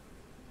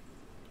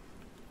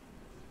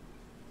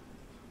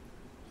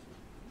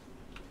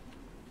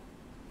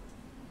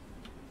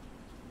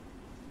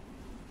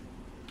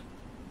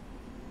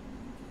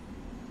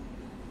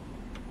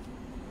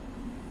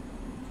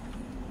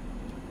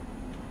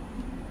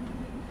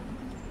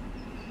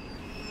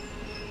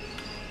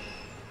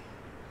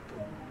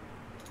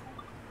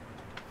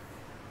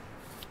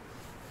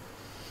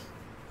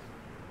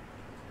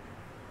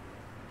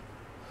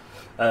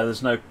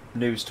 There's no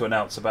news to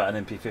announce about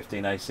an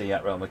MP15 AC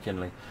at Rail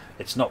McKinley.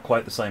 It's not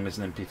quite the same as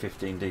an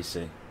MP15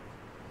 DC.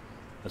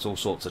 There's all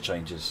sorts of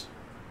changes.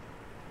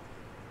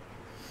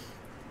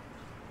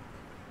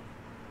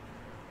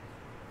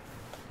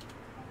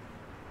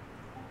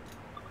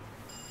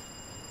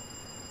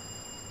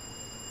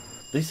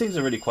 These things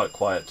are really quite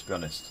quiet, to be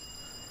honest,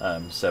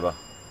 Seba.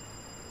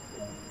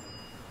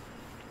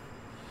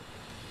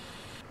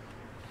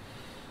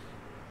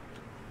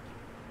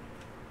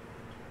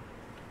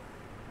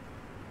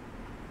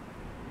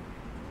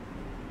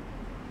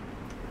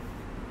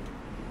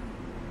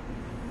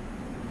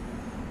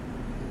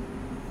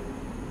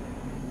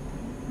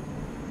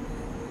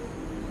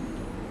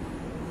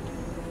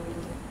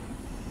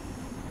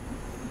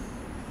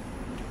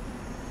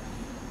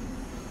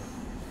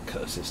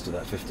 curses to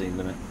that 15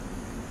 limit.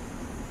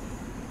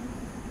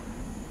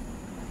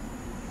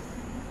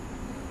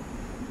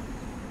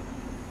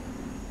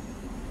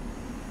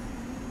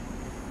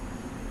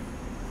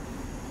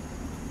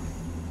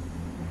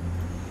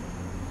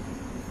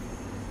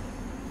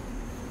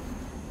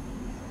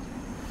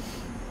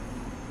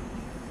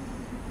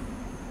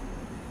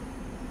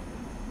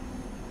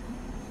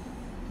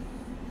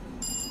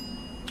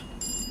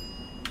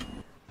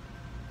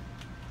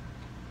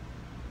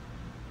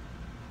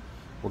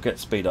 We'll get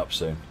speed up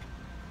soon.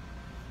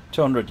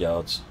 200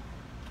 yards.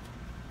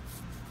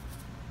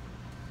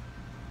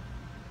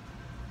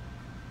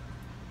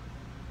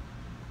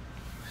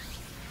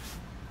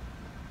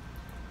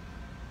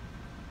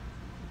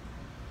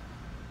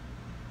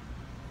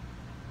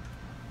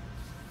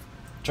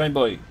 Train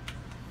boy.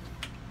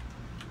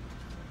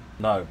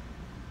 No.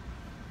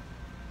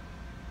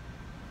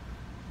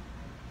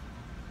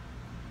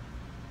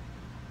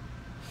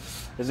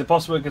 Is it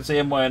possible we can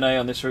see MYNA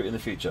on this route in the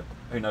future?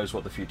 Who knows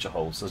what the future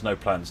holds? There's no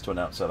plans to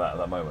announce that at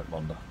that moment,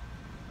 Monda.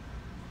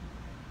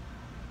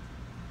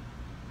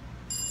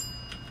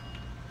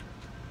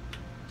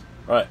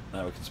 Right,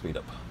 now we can speed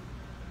up.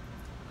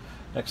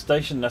 Next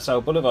station,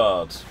 Nassau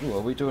Boulevard. Ooh,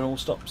 are we doing all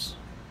stops?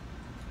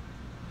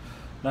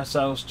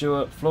 Nassau,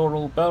 Stewart,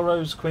 Floral,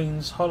 Belrose,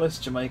 Queens, Hollis,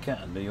 Jamaica,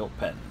 and New York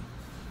Penn.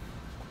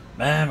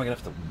 Man, we're going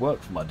to have to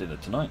work for my dinner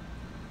tonight.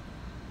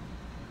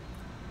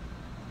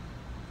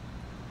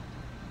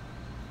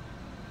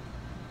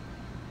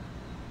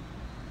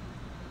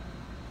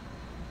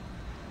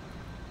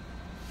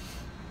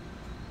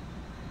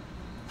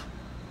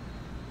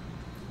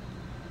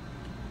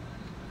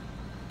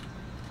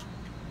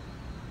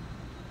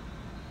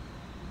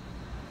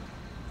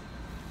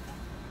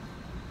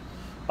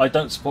 I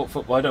don't support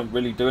football. I don't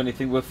really do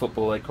anything with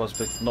football,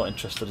 Crosby. Not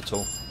interested at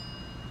all.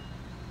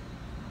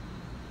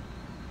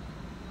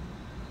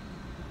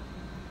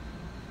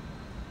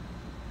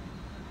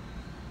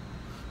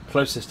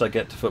 Closest I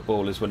get to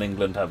football is when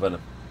England have a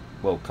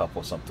World Cup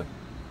or something.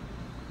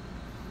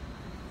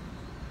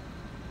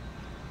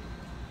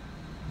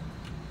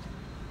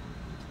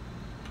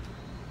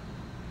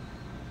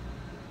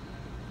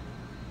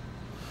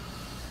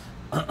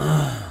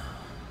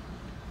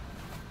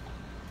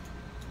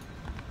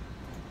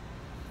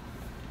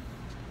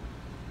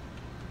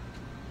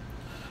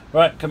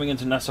 Right, coming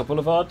into Nassau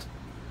Boulevard.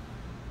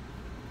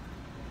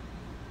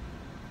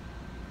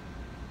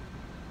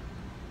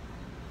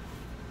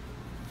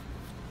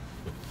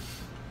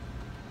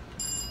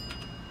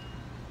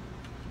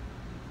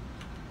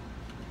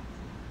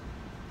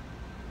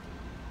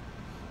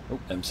 Oh,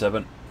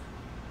 M7.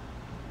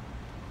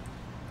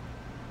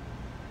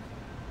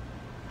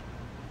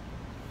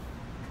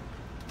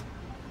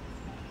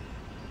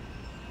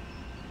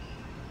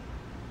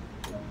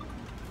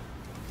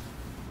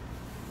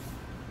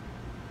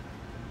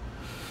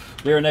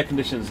 LIRR and air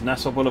conditions.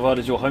 Nassau Boulevard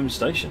is your home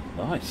station.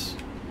 Nice.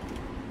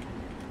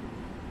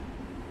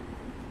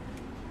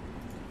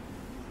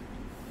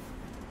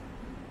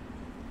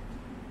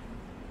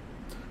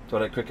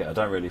 Toilet cricket. I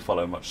don't really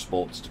follow much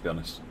sports, to be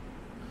honest.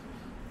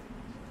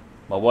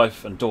 My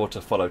wife and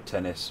daughter follow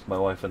tennis. My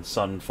wife and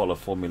son follow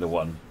Formula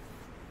 1.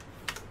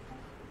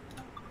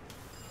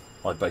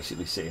 I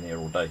basically sit in here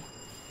all day.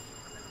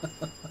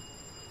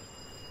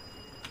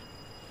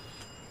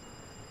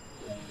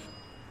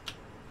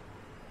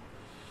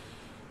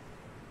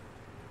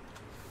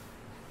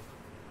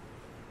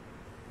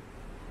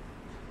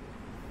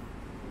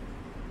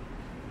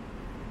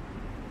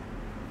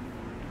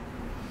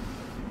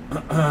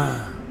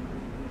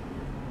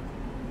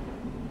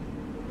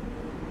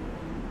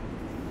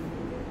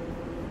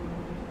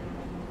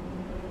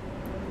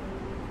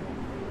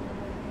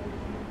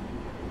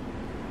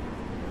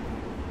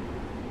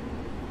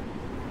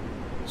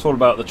 It's all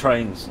about the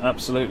trains,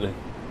 absolutely.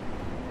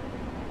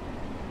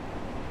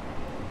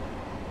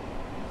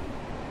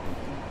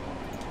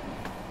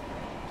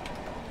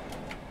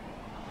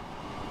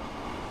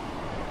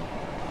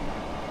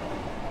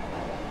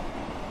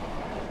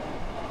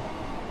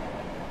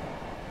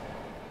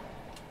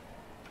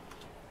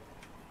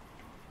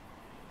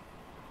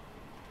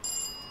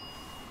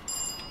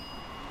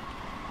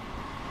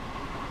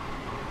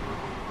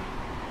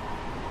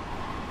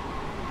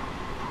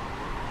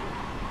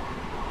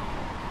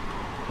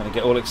 Going to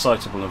get all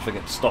excitable and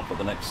forget to stop at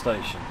the next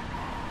station.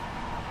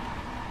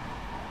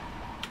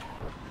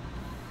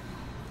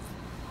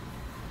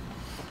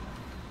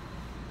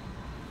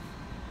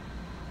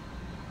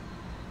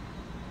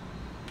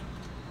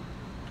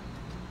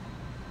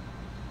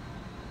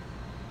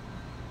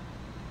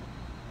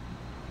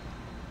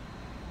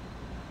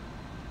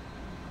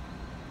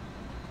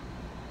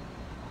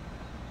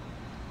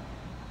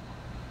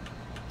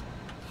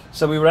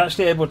 So we were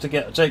actually able to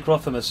get Jake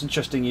Rotham. It's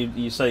interesting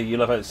you say you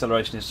love how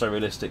acceleration is so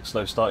realistic,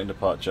 slow starting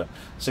departure.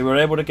 So we were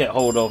able to get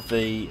hold of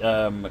the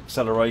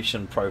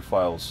acceleration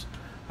profiles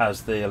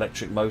as the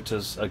electric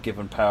motors are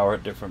given power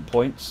at different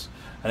points,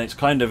 and it's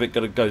kind of it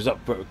goes up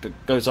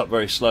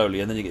very slowly,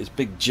 and then you get this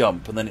big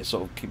jump, and then it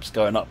sort of keeps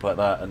going up like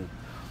that, and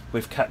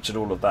we've captured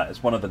all of that.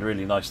 It's one of the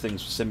really nice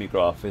things with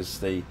Simulgraph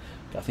is I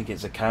think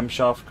it's a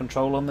camshaft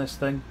control on this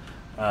thing,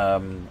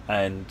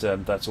 and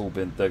that's all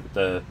been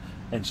the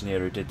engineer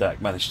who did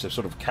that managed to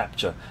sort of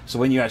capture. So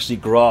when you actually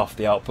graph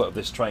the output of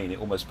this train, it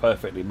almost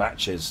perfectly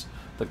matches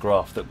the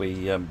graph that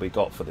we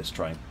got for this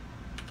train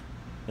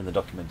in the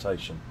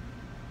documentation.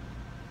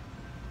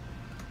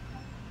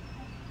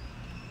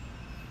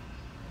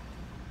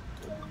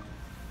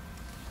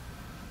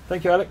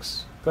 Thank you,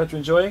 Alex. Glad you're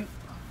enjoying.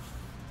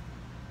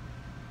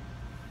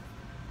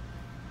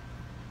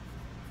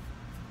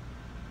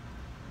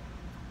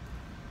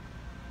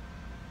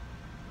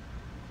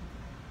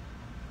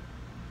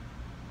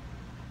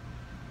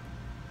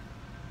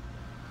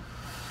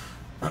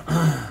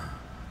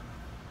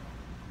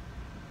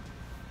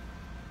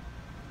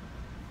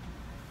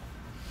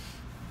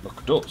 Lock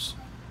the doors.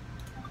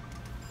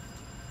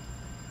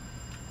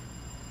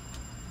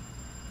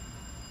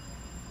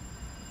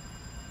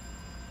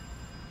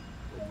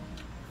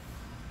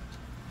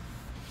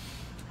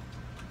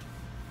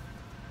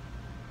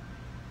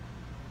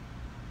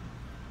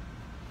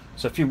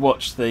 So if you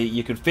watch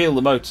you can feel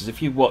the motors.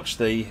 If you watch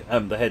the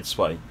head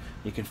sway,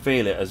 you can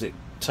feel it as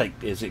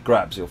it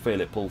grabs. You'll feel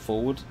it pull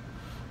forward.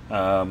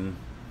 There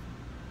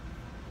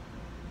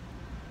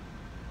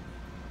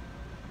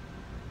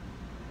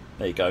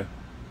you go.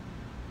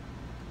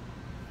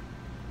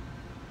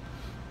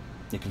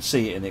 You can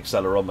see it in the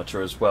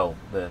accelerometer as well.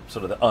 The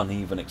sort of the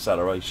uneven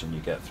acceleration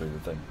you get through the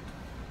thing.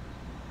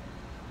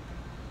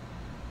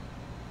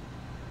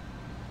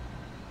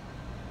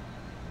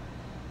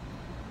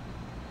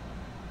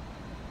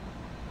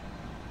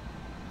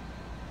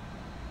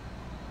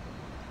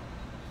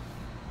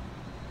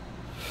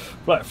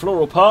 Right,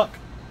 Floral Park,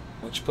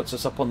 which puts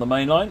us up on the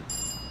main line.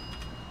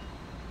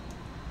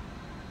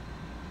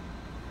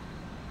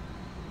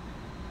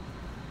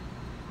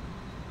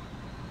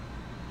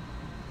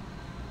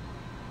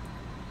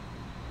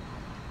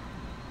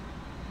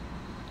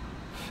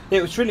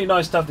 It was really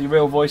nice to have the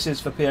real voices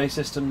for PA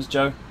systems,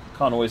 Joe.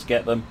 Can't always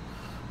get them.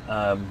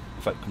 In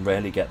fact, can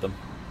rarely get them.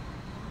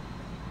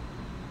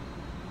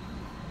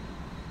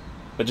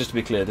 But just to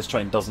be clear, this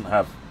train doesn't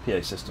have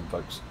PA system,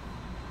 folks.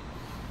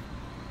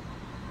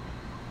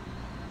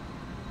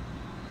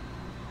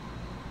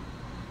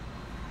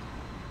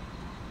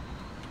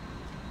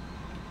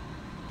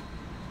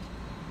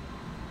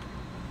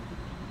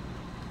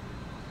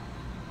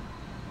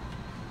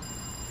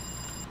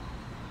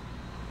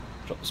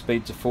 Drop the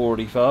speed to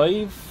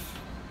 45.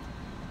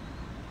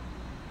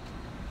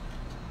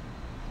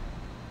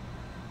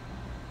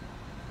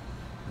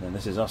 And then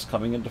this is us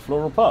coming into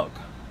Floral Park.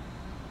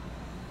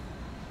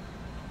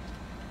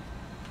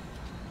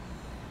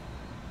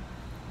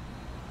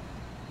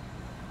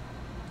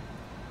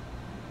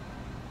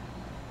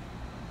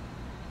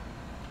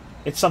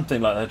 It's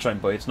something like that, Train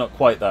Boy. It's not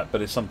quite that,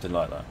 but it's something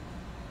like that.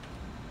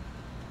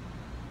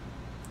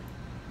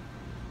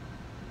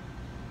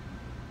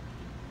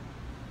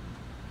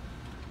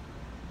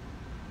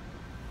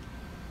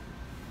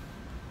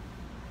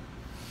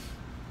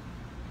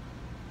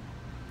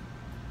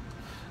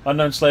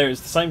 Unknown Slayer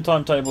is the same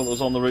timetable that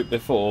was on the route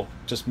before,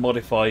 just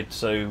modified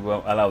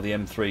to allow the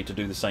M3 to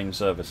do the same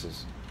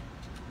services.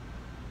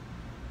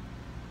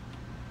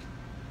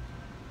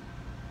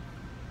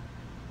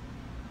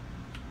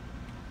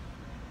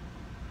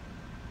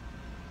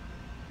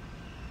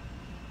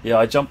 Yeah,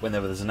 I jump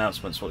whenever there's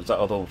announcements. What was that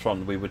other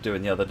Tron we were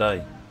doing the other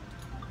day?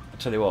 I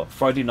tell you what,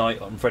 Friday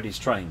night on Freddy's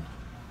train.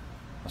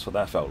 That's what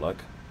that felt like.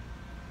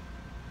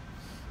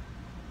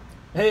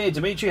 Hey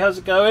Dimitri, how's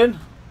it going?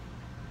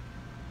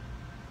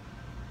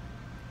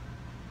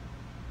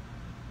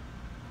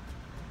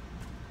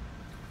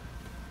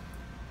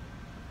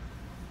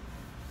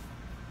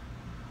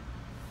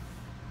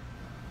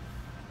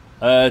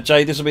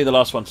 Jay, this will be the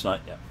last one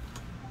tonight, yeah.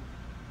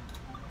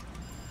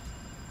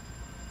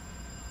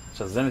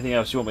 So if there's anything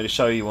else you want me to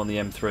show you on the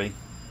M3,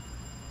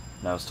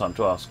 now it's time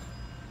to ask.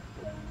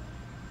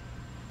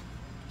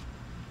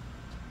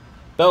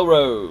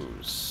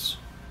 Belrose.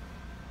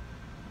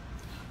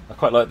 I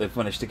quite like they've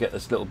managed to get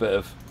this little bit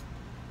of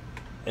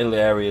little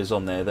areas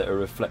on there that are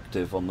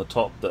reflective on the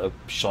top that are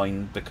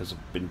shined because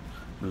have been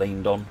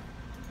leaned on.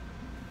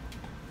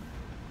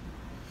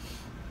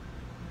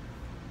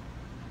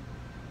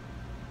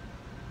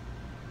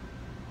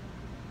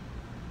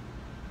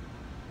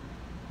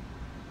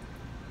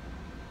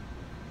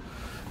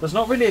 There's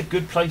not really a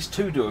good place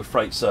to do a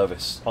freight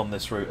service on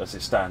this route as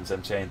it stands,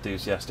 MTA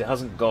Enthusiast. It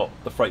hasn't got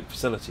the freight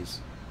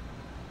facilities.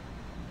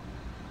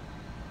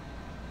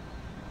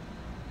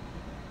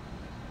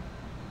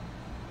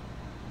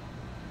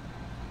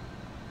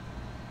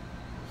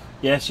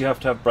 Yes, you have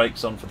to have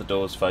brakes on for the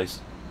doors face.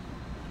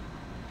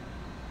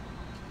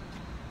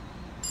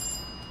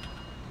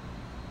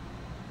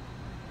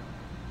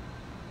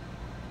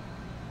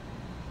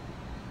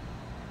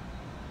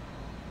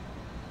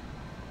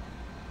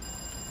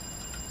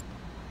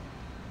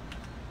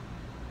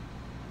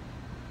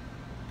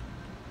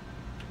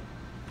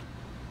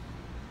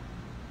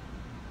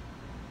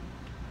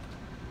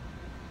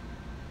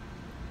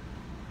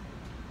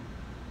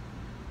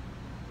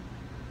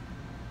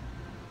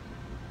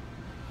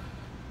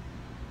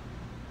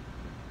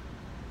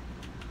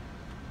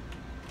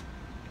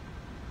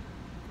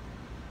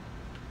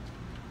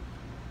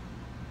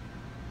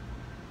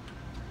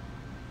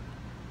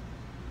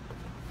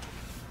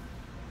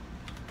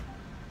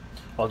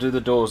 I'll do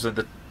the doors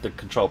with the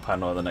control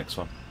panel on the next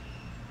one.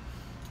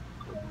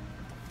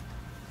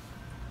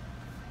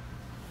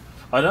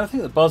 I don't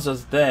think the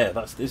buzzer's there.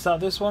 Is that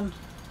this one?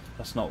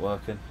 That's not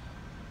working.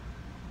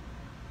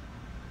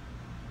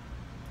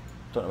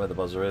 Don't know where the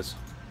buzzer is.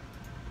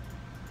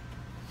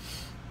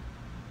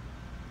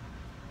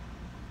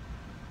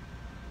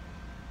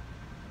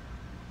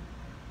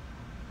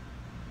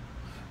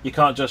 You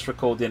can't just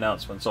record the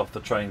announcements off the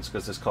trains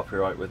because there's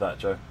copyright with that,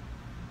 Joe.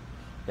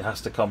 It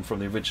has to come from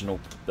the original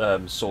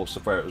source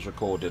of where it was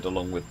recorded,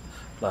 along with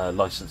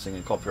licensing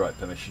and copyright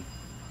permission.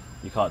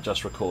 You can't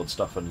just record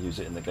stuff and use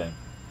it in the game.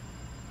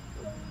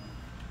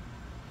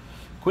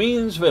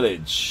 Queen's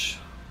Village.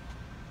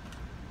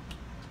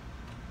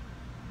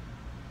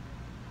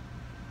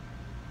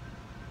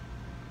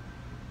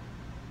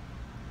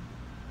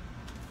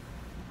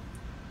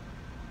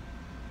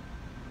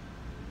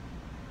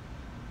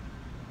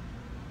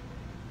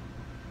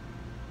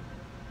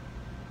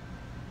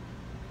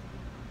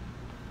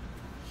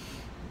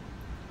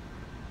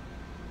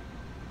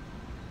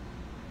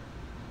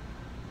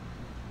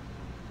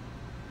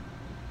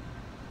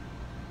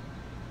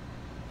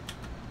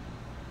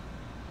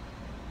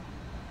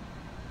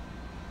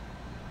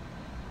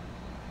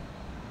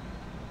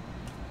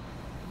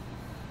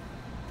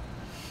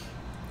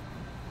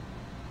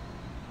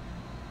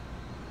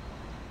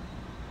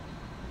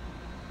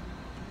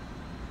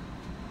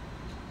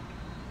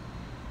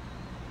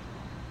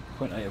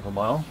 .8 of a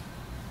mile.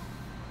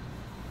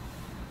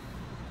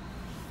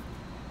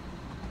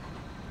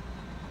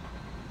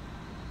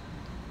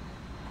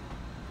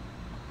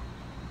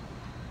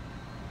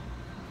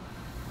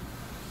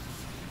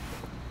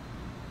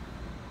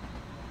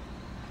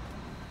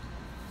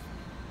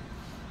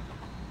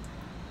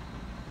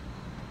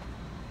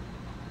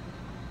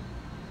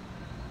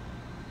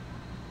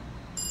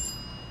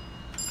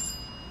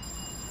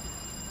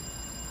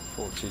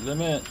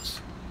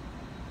 Limit.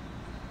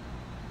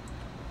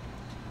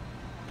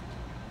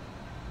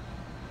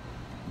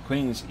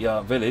 Queen's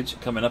Yard Village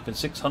coming up in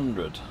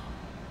 600.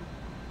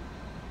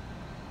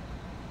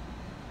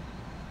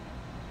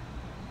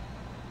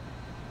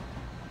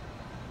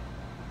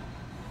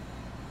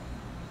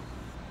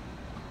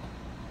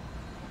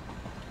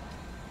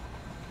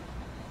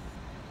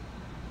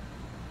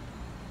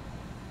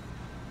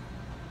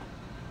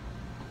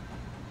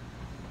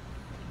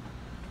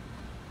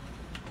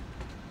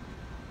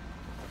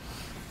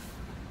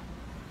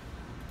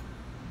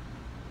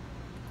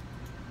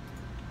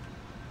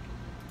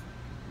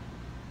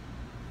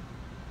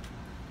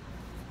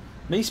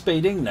 Me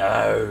speeding?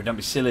 No, don't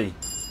be silly.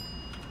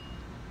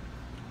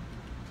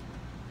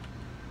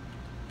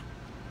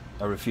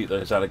 I refute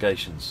those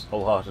allegations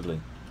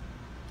wholeheartedly.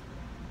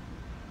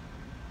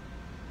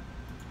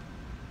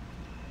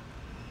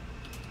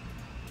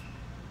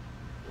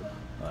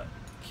 Right,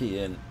 key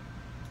in,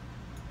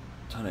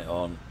 turn it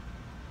on,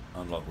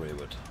 unlock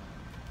rearward.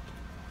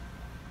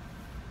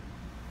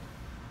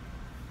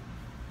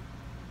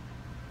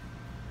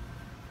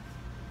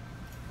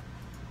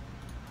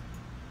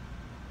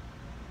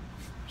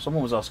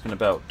 Someone was asking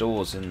about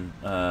doors in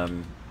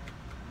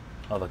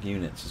other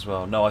units as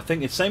well. No, I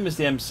think it's same as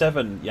the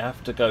M7. You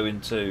have to go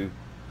into...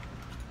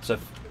 So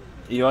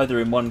you're either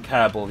in one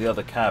cab or the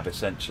other cab,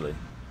 essentially.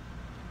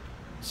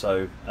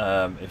 So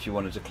if you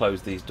wanted to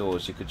close these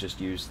doors, you could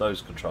just use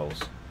those controls.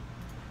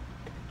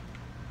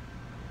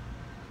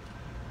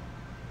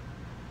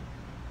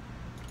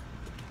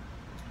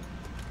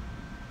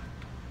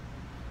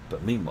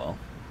 But meanwhile,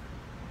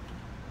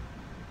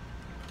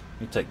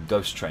 we take a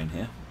ghost train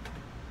here.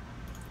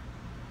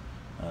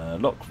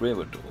 Lock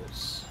rearward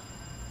doors.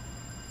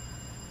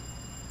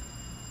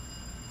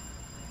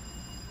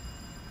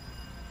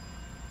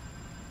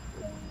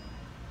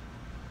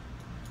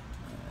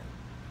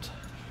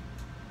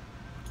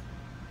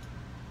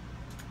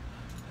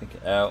 Take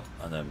it out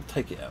and then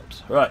take it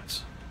out.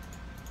 Right.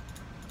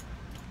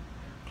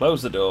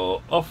 Close the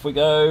door. Off we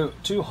go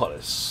to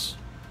Hollis.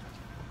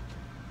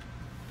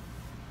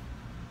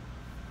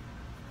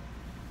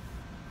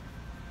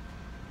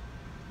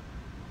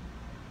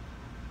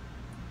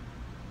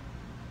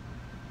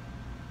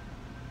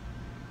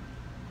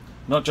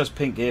 Not just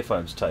pink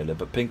earphones, Taylor,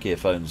 but pink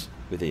earphones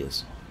with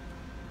ears.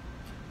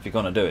 If you're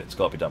going to do it, it's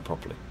got to be done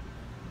properly.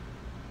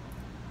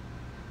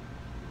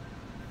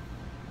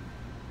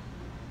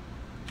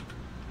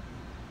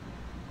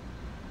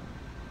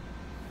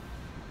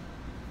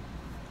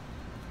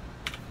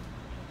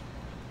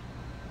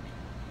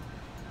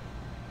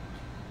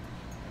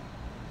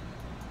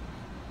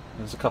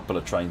 There's a couple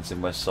of trains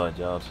in West Side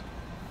Yard.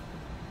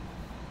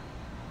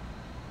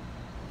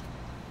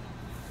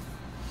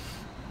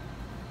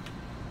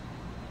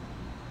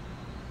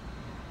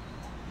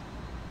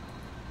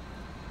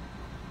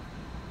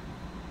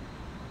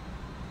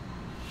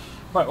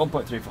 Right,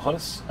 1.3 for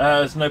Hollis.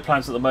 There's no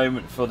plans at the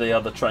moment for the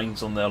other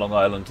trains on the Long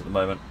Island at the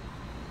moment.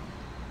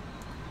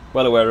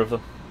 Well aware of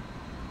them.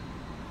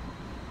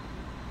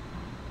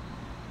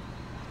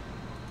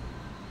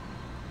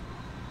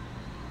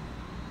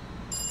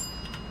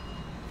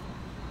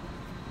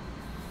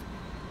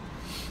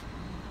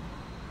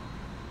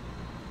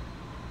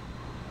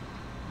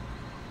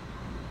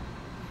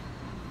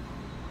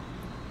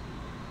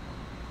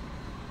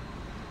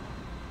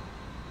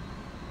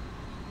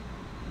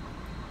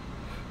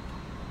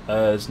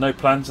 There's no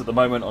plans at the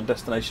moment on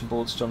destination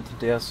boards, Jonathan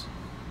Diaz.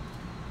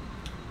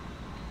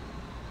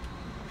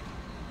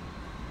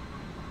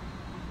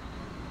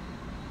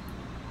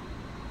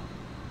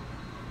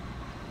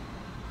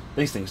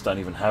 These things don't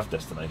even have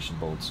destination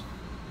boards.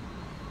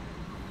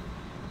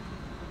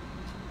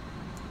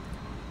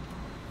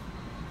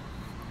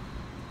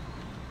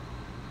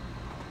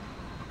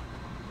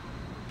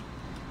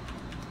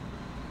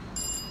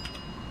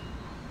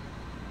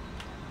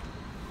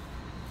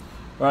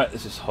 Right,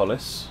 this is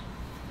Hollis.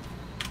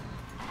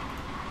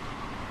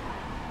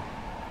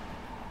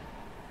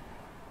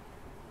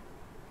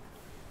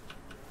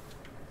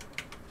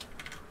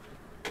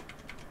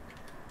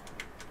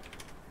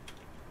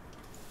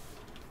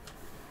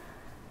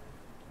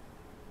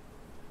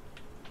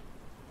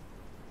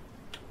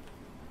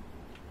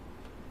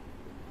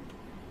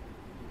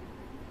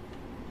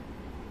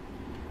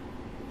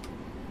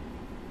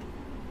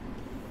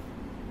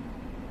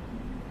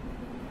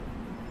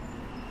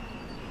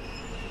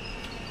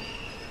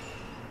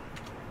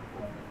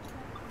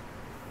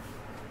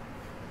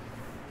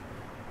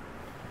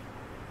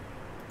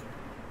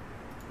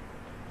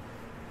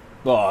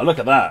 Oh, look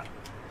at that.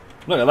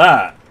 Look at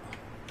that.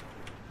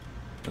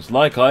 It's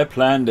like I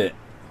planned it.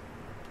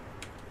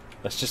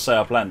 Let's just say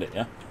I planned it,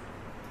 yeah?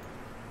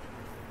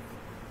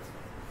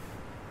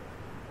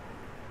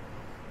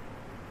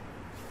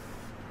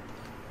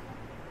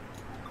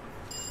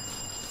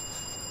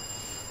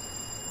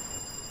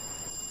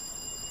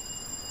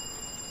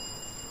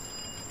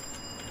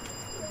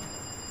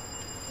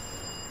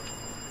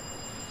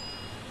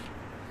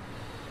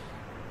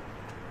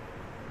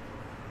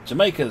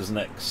 Jamaica's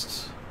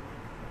next.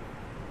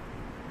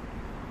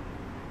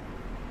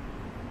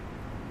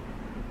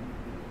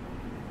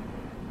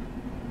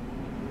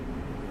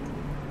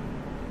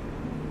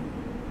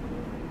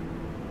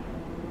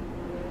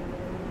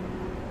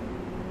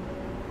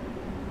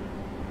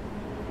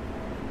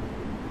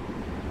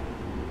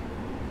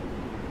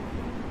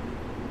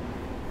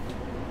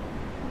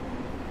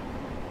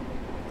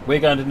 We're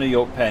going to New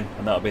York Penn,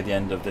 and that'll be the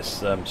end of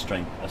this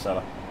stream,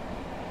 Asala.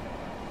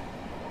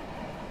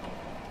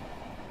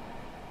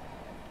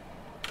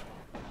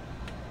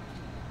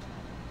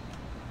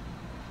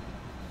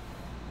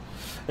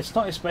 It's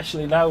not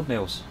especially loud,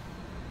 Niels.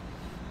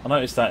 I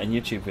noticed that in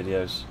YouTube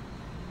videos.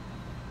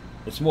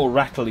 It's more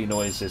rattly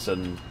noises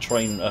and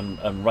train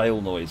and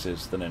rail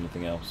noises than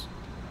anything else.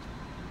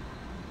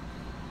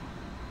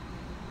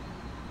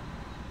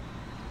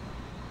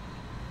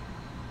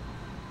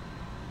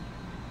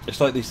 It's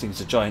like these things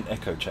are giant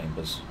echo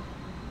chambers.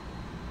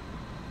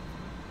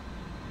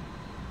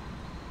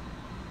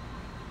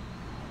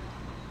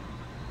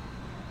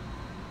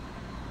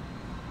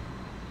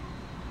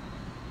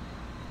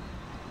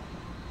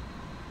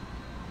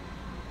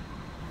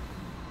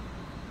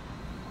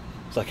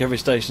 It's like every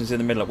station's in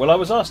the middle. Well, I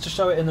was asked to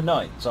show it in the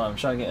night, so I'm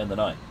showing it in the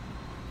night.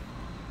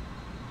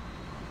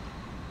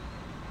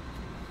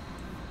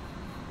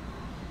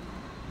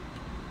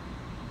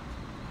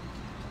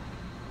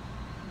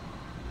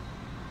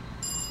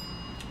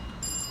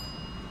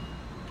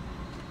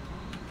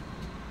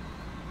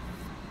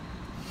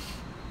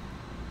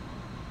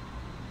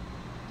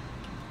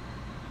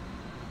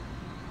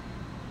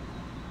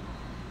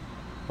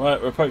 Right,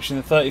 we're approaching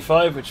the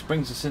 35, which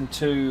brings us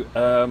into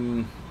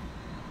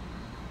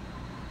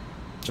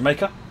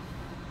Jamaica.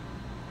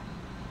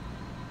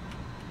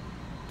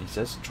 He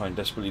says, trying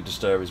desperately to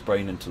stir his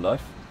brain into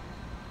life.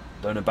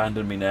 Don't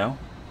abandon me now.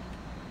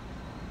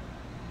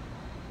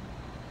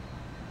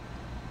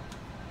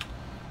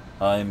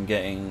 I'm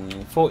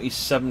getting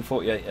 47,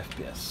 48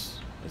 FPS.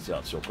 Is the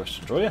answer to your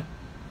question, Troya.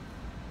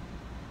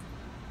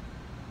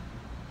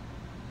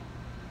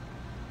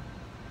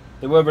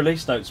 There were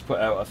release notes put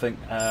out, I think,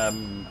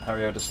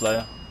 Harry Oda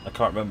Slayer. I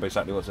can't remember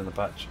exactly what's in the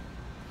patch.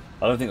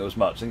 I don't think it was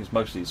much. I think it's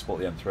mostly to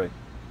support the M3.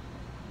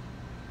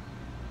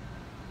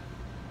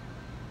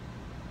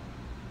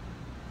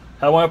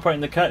 How am I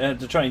operating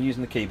the train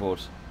using the keyboard?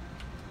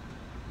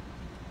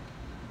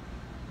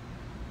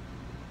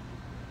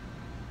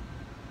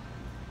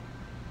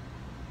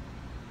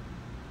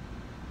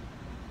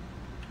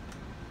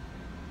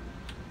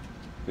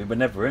 We were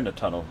never in a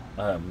tunnel.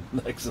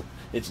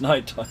 It's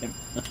night time.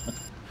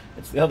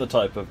 It's the other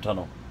type of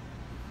tunnel.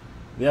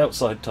 The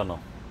outside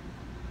tunnel.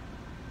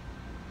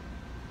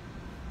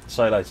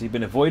 So later, you've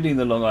been avoiding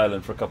the Long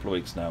Island for a couple of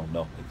weeks now.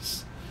 No,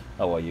 it's...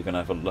 Oh well, you're going to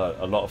have a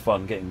lot of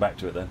fun getting back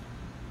to it then.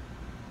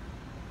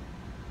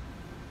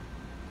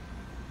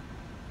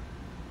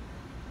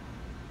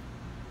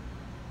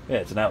 Yeah,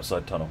 it's an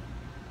outside tunnel.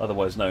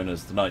 Otherwise known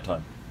as the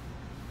nighttime.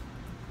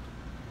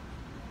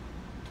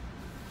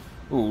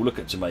 Ooh, look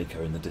at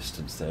Jamaica in the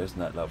distance there. Isn't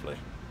that lovely?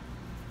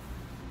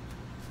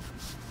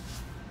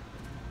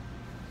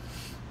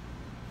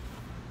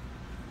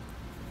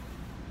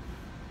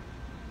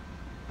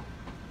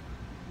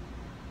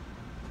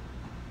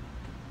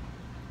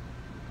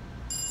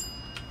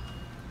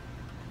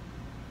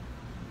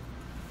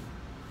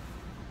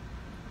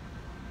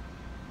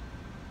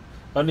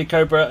 Only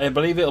Cobra, I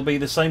believe it'll be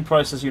the same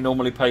price as you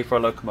normally pay for a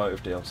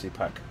locomotive DLC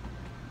pack.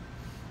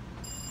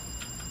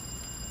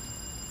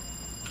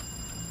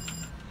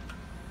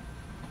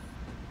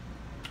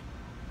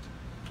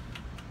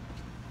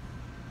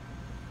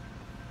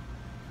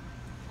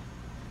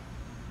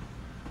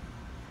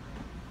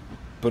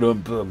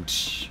 Boom, boom,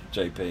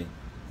 JP.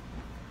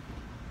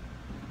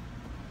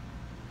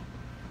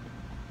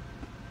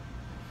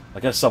 I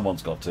guess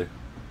someone's got to.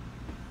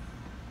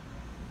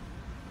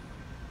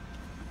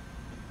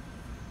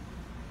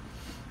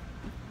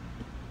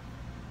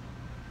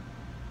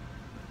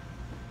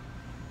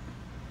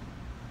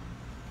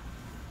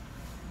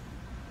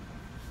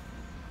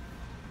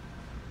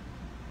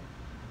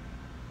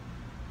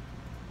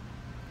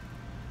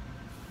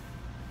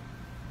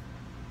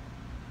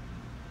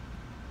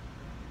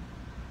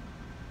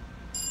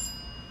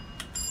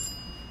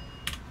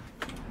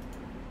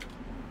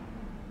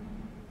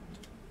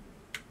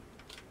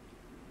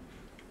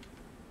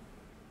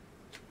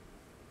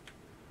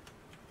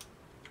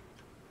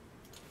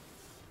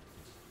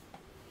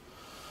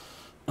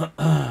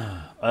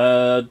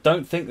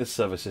 Don't think this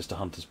service is to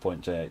Hunters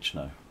Point, JH,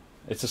 no.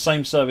 It's the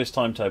same service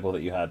timetable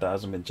that you had. That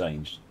hasn't been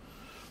changed.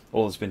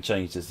 All that's been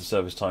changed is the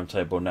service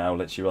timetable now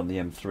lets you run the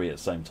M3 at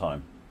the same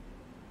time.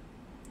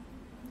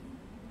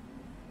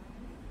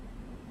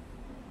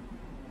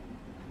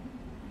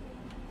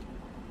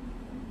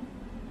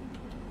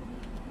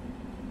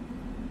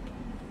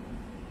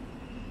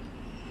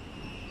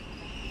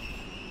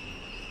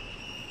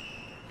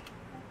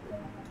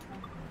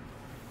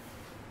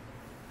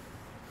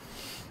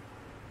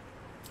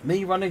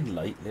 Me running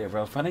late,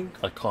 LIRR fanning?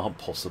 I can't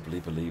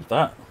possibly believe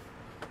that.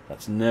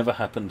 That's never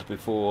happened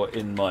before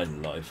in my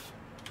life.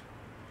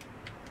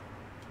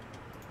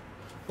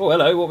 Oh,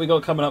 hello, what we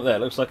got coming up there?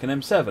 Looks like an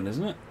M7,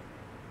 isn't it?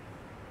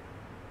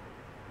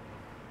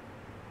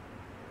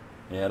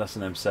 Yeah, that's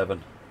an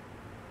M7.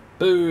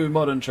 Boo,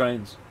 modern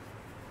trains.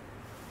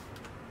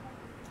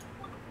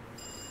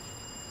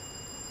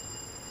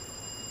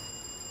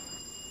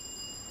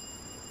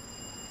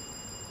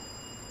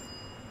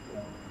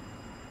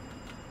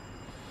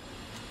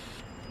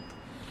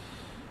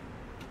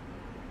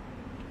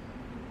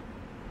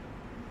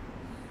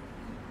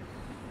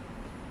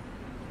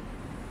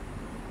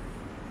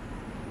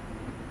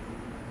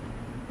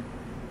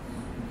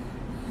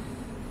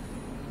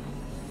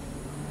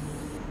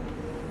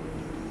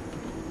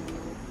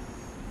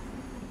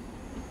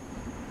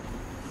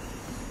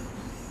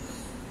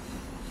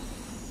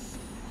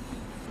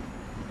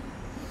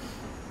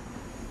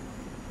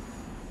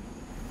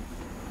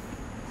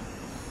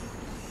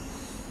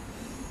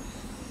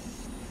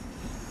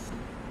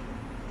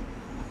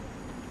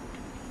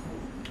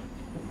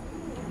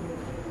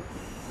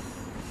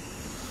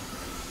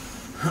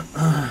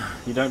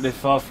 You don't live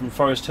far from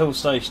Forest Hills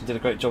Station. Did a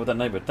great job with that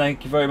neighbourhood.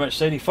 Thank you very much,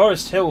 Sadie.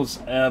 Forest Hills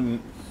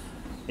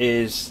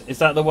is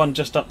that the one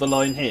just up the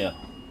line here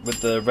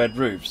with the red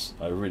roofs?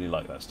 I really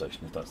like that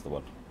station. If that's the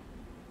one.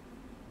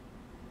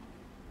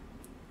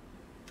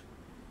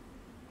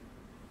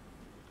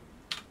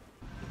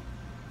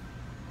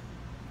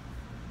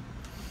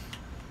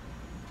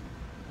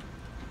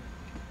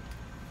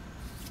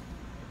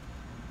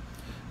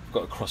 I've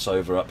got a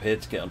crossover up here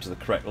to get onto the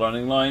correct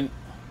running line.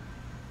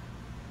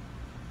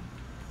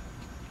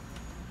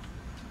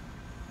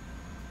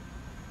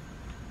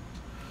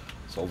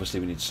 So obviously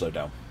we need to slow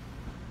down.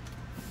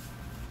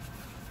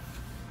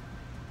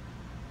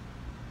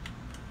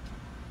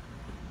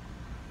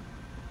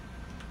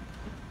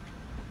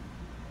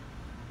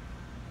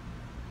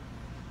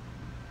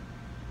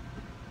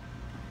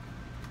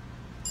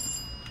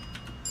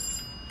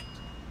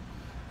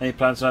 Any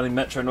plans on adding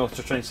Metro North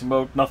to Train Sim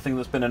World? Nothing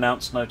that's been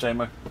announced, no,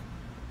 JMO.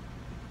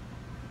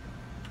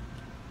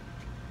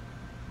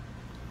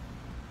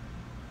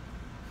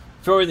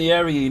 If you're in the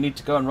area, you need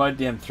to go and ride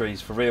the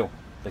M3s for real,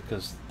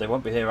 because they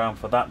won't be here around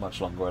for that much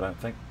longer, I don't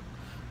think.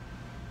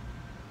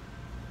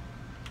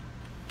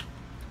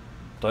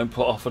 Don't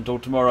put off until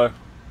tomorrow.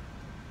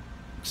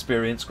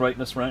 Experience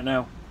greatness right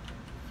now.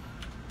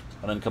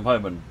 And then come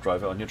home and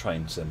drive it on your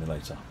train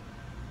simulator.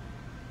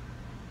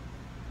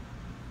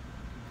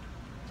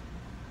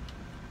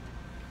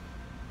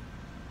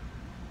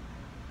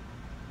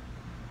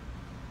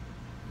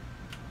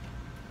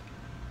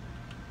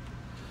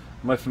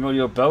 Am I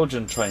familiar with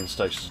Belgian train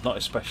stations? Not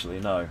especially,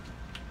 no.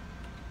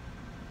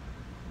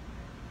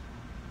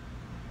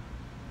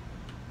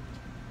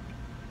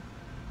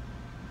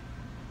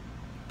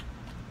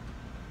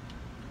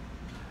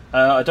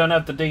 I don't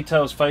have the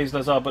details, Phase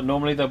Lazar, but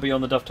normally they'll be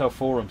on the Dovetail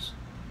forums.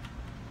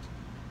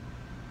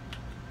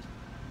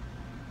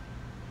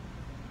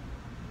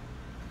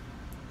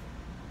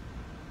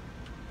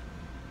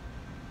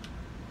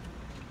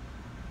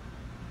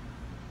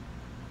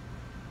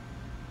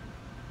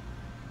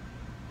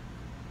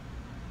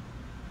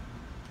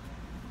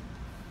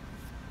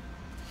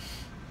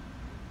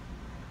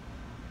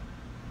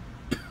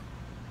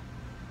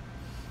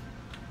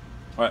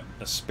 Alright,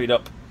 let's speed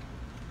up.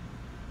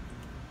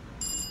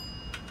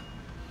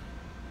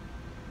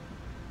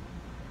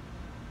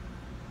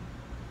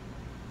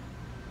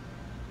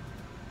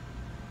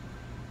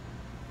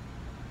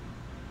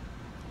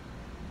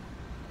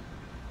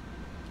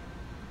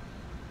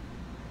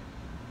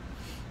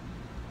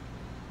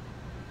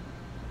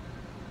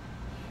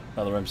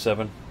 Another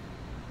M7.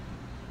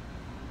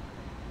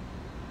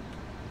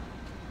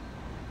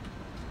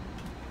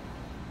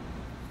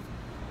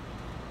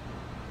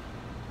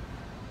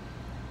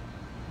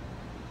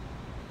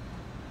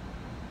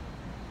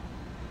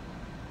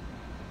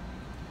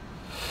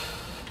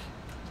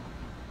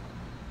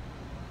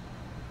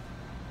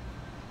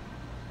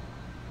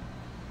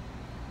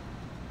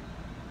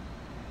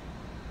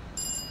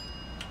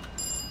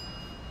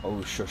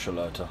 Oh, shush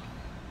alerter.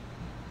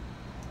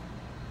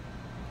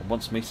 It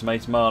wants me some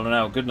 80 mile an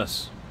hour,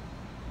 goodness.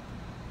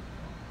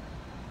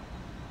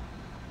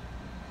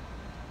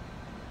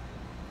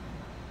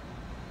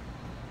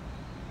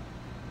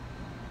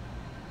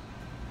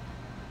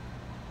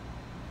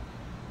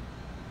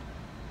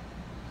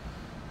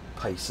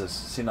 Pacers.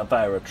 See, now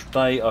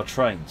they are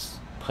trains.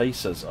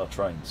 Pacers are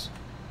trains.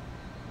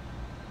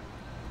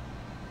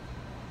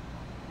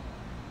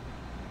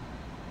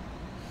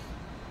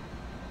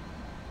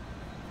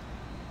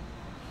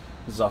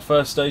 This is our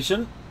first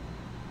station.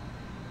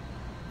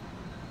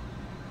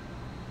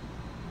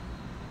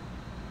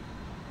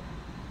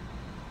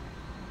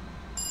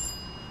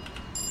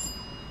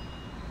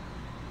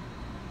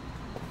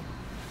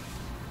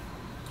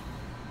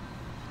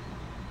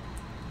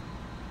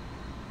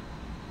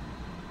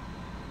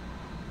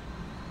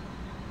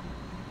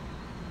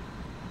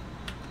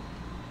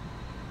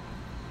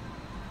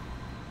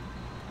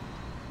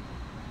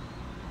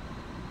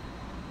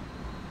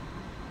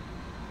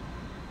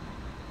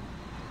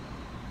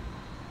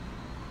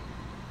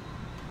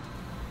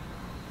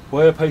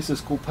 Why are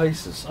pacers called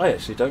pacers? I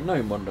actually don't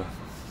know, wonder.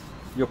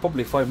 You'll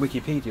probably find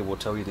Wikipedia will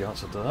tell you the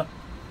answer to that.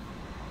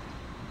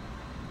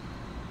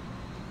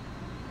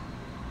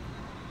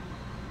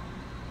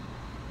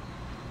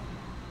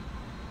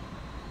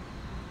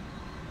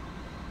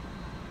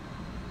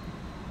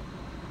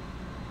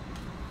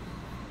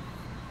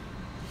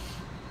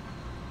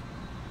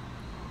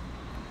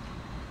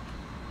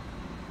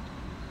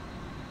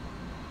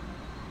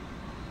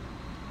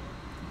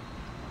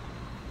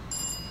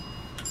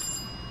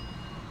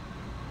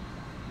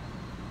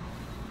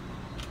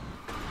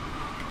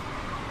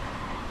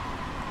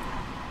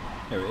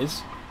 Here it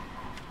is.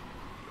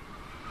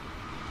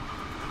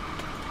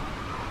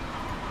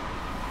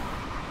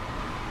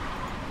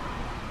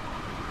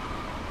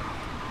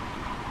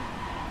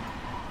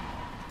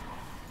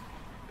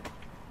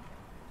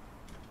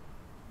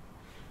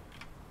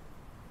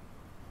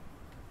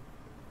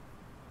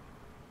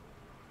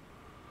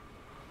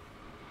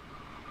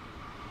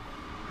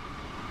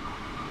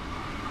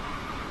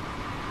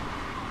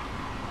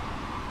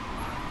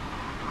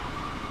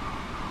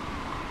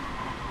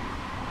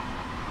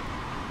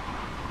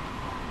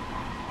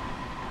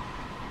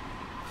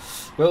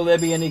 Will there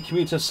be any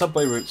commuter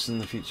subway routes in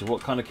the future?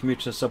 What kind of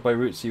commuter subway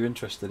routes are you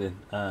interested in?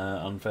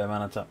 Unfair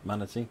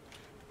Manatee?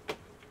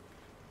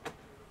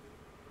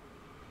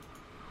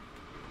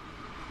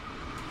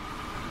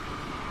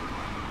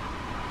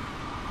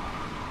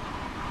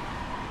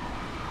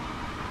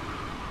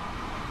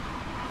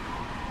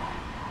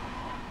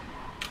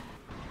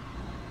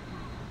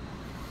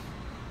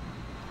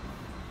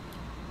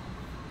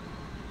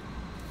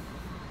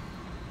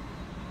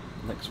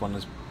 Next one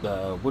is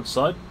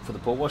Woodside for the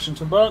Port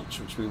Washington branch,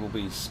 which we will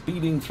be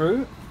speeding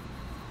through.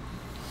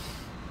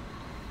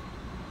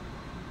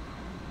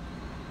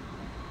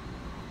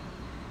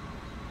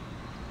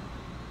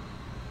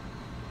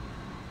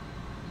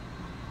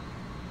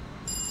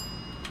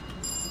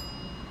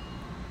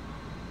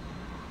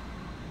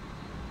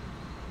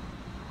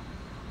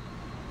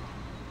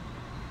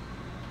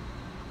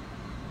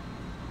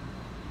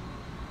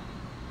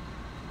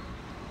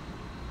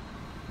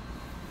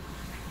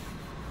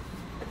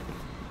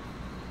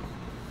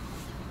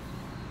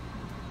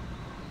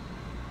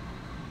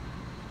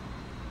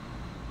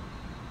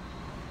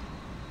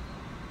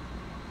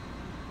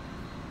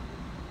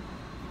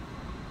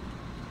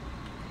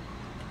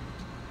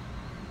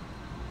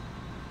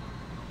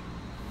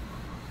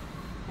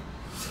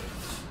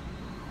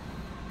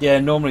 Yeah,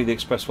 normally the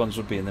express ones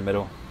would be in the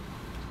middle.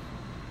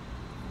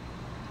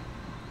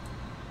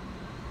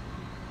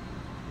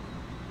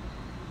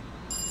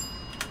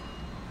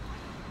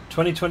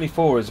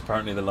 (2024) is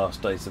apparently the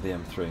last days of the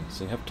M3,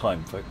 so you have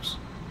time, folks.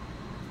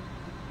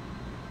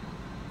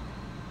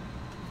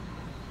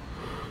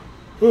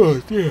 Oh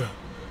dear.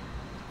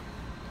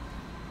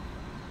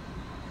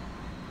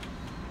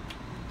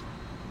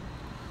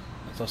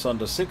 That's us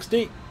under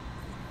 60.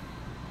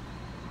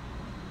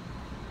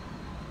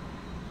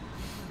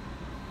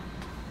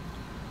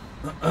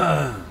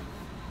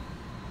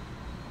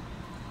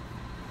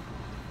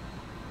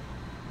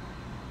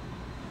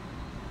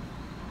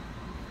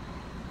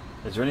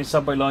 Is there any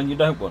subway line you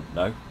don't want?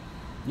 No.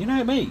 You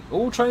know me.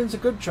 All trains are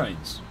good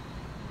trains.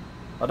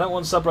 I don't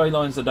want subway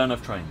lines that don't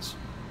have trains.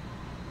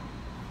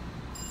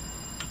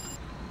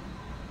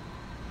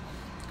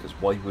 Because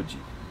why would you?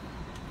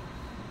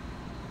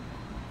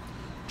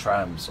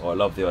 Trams. Oh, I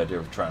love the idea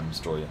of trams,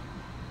 Doria.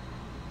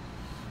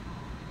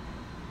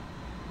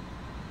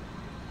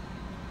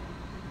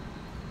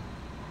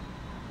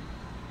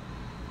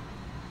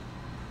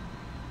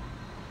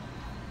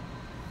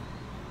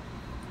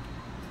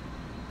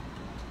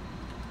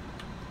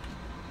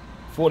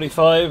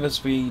 .45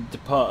 as we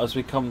depart, as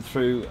we come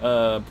through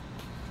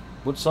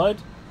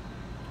Woodside.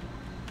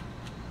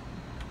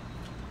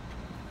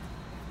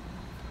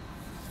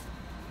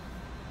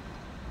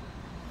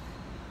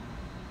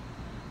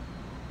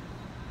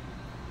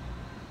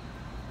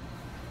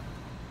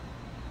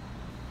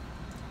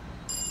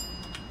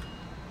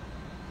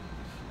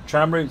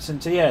 Tram routes in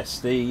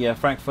TS, the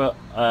Frankfurt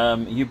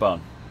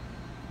U-Bahn.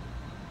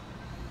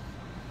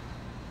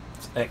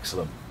 It's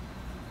excellent.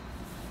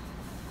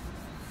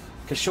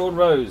 Sean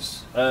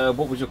Rose,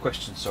 what was your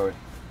question? Sorry.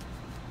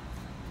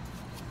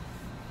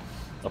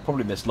 I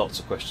probably missed lots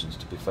of questions,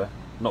 to be fair.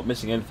 Not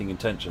missing anything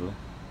intentionally.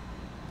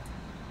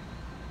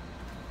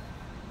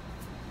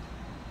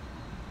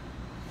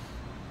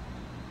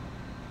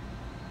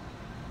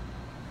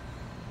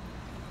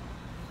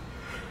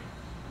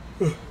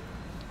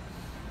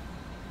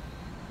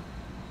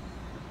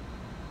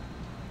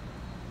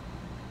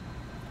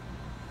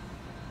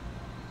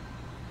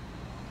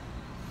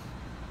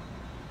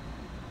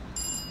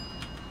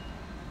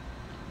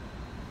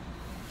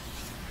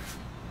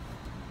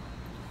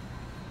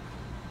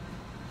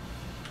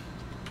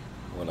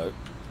 Hello.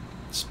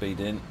 Speed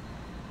in.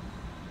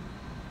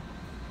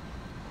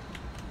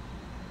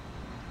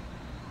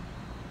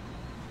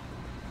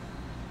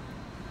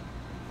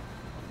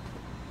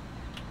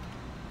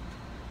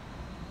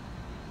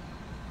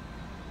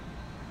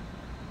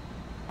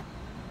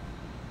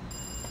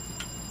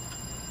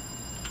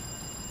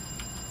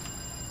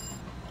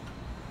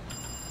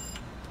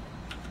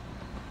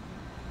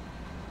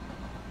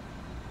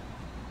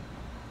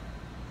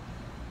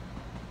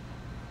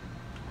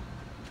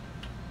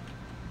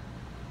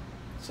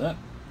 That.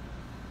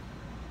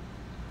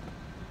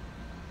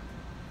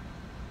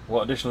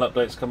 What additional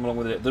updates come along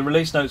with it? The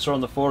release notes are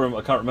on the forum.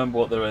 I can't remember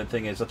what the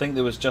thing is. I think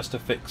there was just a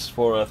fix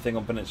for a thing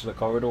on Peninsula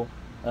Corridor,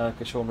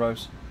 Kishorn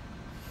Rose.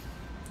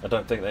 I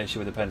don't think the issue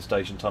with the Penn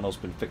Station tunnel's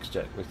been fixed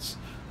yet.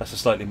 That's a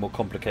slightly more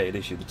complicated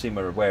issue. The team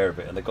are aware of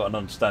it and they've got an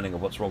understanding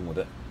of what's wrong with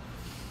it.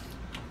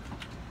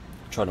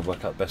 I'm trying to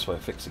work out the best way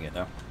of fixing it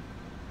now.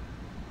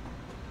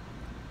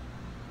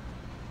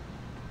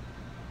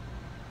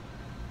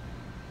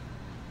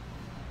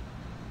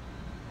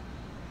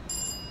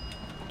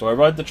 Do I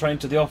ride the train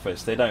to the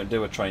office? They don't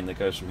do a train that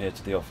goes from here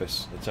to the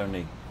office. It's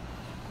only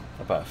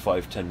about a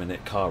 5-10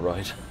 minute car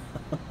ride.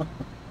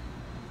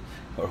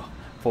 Or a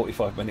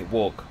 45-minute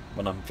walk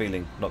when I'm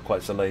feeling not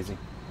quite so lazy.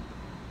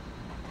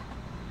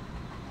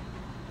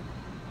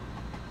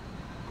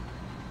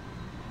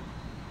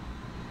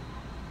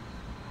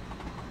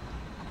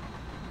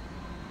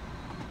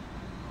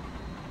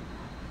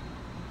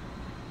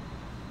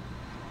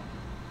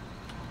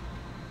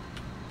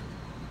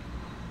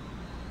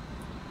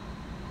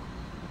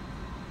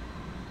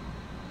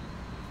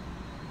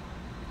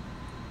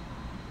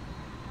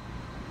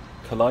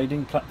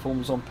 Colliding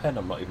platforms on Penn.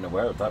 I'm not even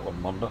aware of that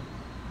one, Monda.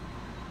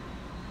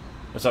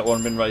 Has that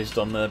one been raised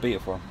on the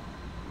beta forum?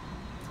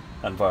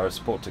 And via a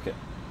support ticket?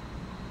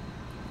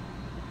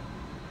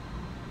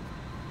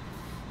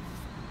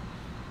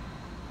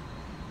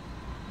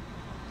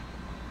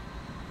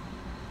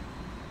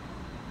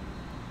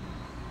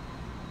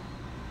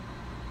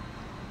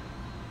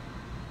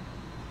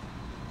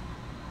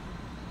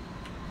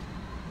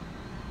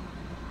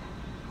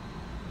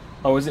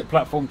 Oh, is it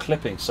platform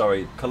clipping?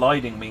 Sorry,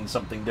 colliding means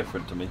something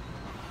different to me.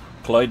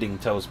 Colliding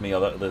tells me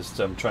that there's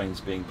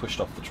trains being pushed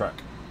off the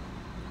track.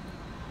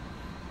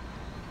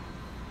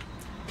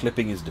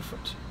 Clipping is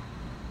different.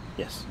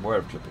 Yes, I'm aware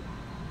of clipping.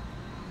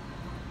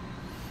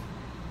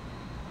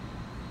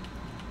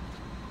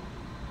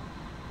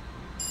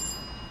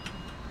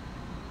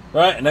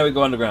 Right, and now we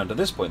go underground. At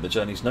this point, the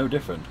journey's no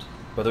different,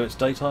 whether it's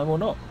daytime or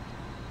not.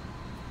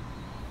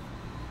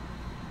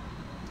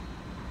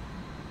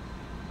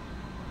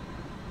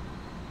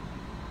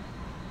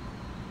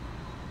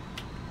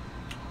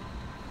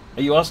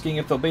 Are you asking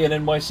if there'll be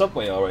an NY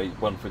Subway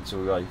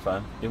RA142A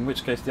fan? In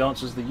which case the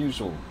answer is the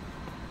usual.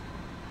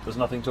 There's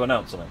nothing to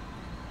announce on it.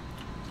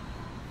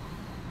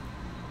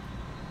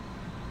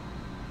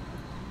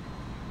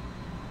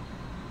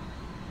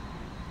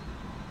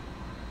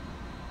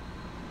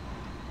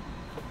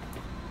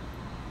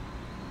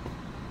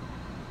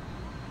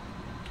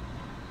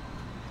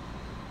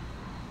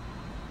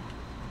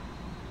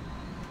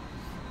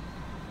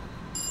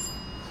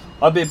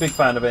 I'd be a big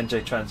fan of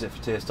NJ Transit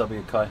for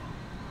TSW, Kai.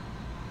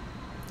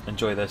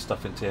 Enjoy their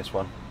stuff in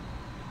TS1.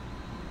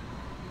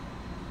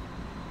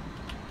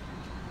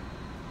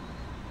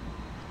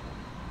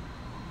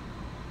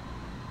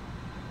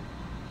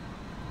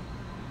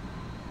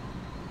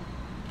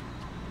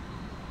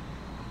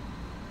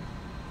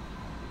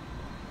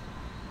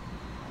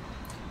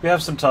 We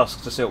have some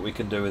tasks to see what we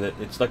can do with it.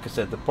 It's like I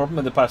said, the problem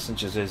with the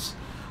passengers is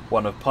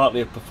one of partly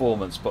of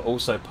performance, but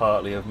also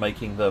partly of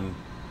making them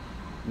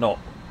not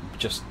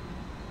just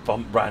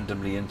bump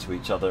randomly into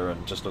each other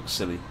and just look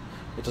silly.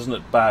 It doesn't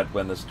look bad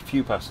when there's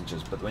few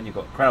passengers, but when you've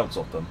got crowds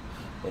of them,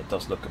 it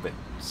does look a bit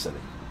silly.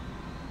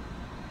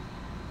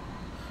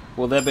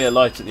 Will there be a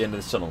light at the end of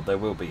this tunnel? There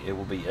will be. It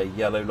will be a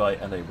yellow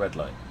light and a red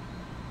light.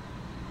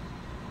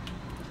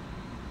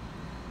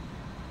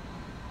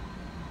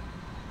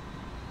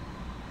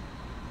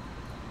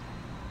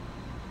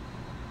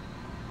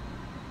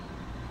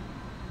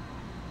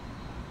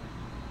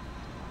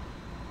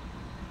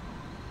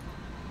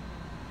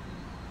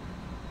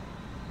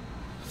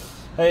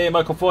 Hey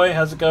Michael Foy,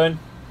 how's it going?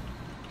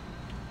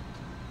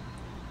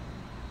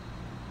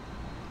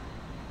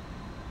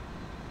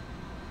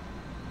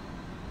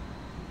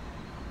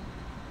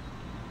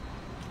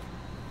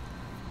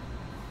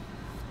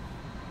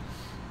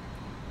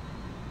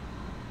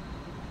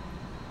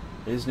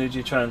 Is New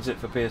Jersey Transit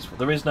for PS4?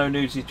 There is no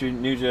New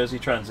Jersey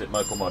Transit,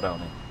 Michael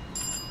Mardoni.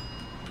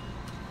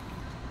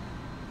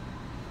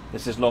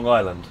 This is Long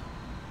Island.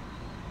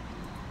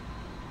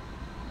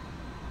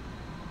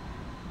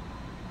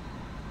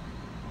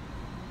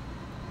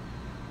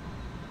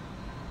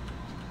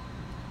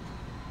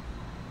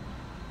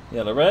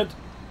 Yellow red.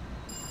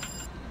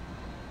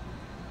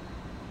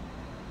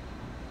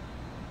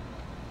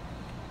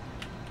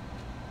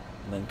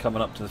 And then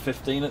coming up to the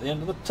 15 at the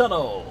end of the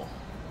tunnel.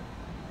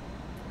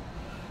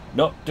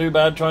 Not too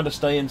bad trying to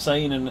stay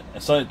insane and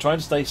trying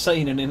to stay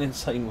sane in an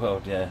insane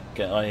world. Yeah,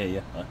 I hear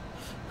you.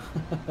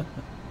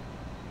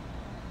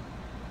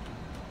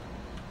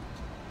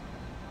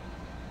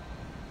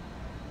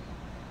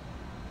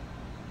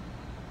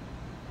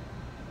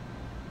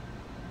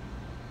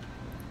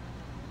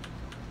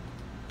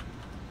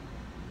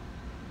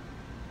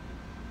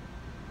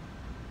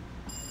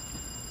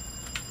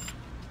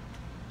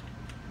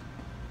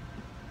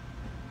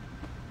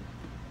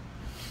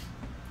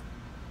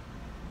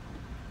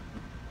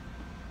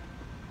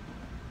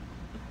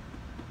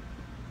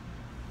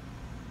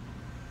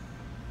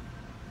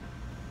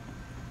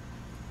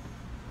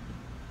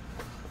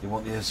 You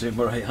want the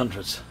Azuma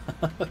 800s?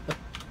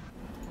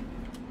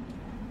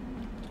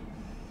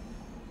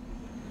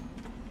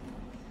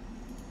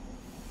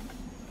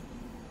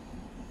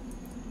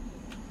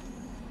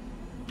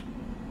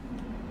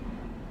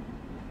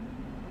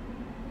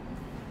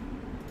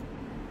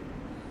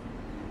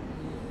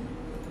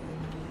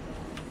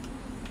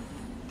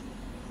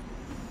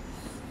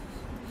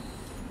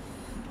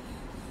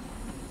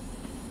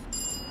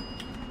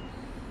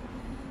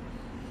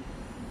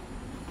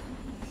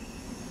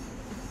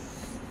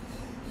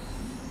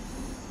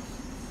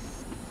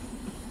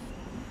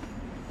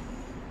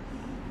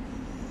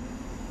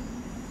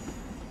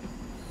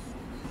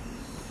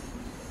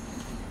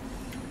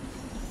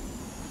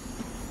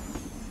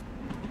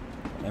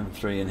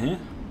 M3 in here.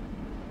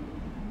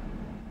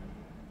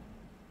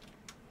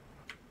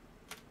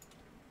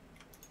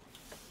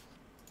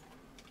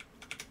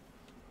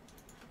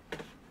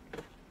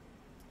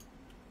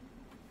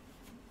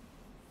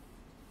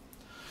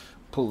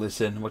 Pull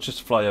this in. We'll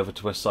just fly over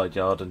to West Side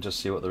Yard and just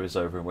see what there is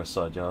over in West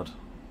Side Yard.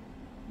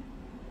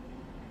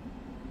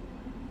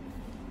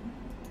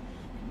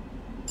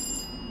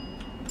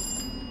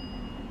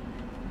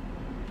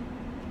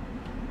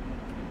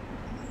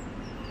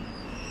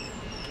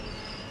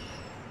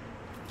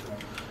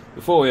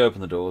 Before we open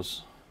the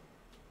doors,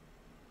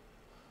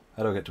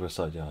 how do I get to West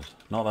Side Yard?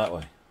 Not that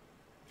way.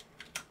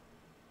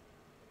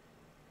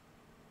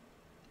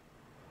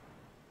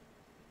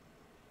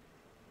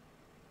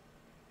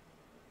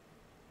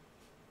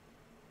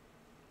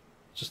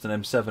 Just an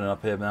M7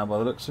 up here now by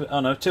the looks of it. Oh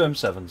no, two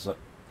M7s. Look.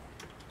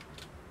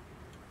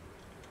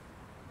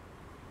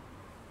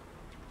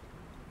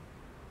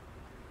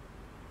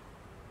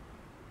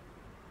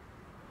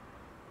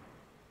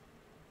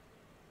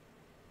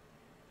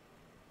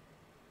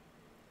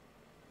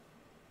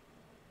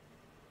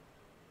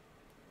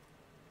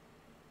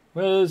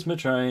 Where's my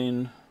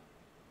train?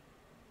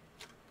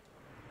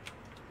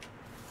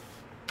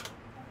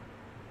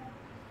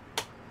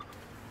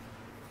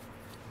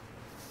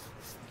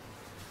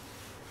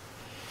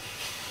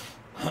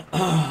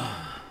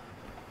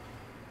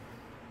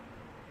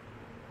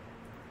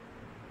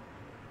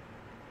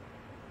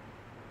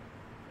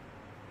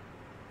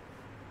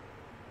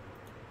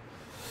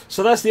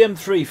 So that's the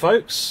M3,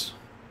 folks.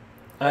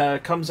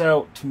 Comes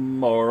out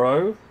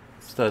tomorrow.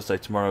 It's Thursday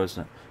tomorrow,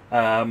 isn't it?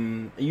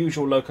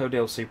 Usual Loco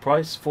DLC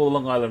price for the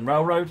Long Island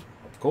Railroad,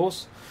 of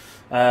course.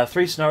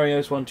 3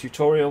 scenarios, 1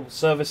 tutorial.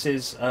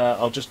 Services,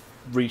 I'll just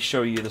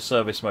re-show you the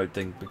service mode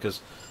thing, because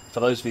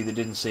for those of you that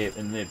didn't see it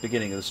in the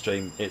beginning of the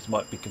stream, it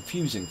might be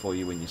confusing for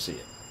you when you see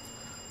it.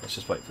 Let's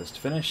just wait for this to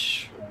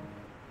finish.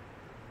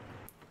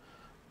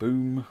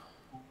 Boom.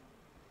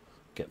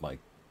 Get my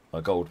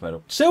gold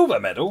medal. Silver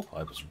medal?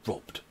 I was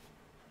robbed.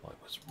 I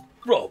was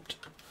robbed.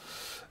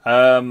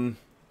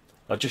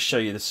 I'll just show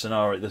you the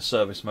scenario, the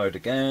service mode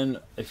again.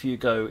 If you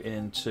go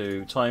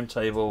into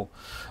timetable,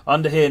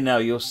 under here now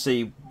you'll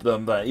see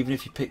them. Even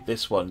if you pick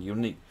this one,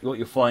 what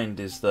you'll find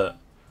is that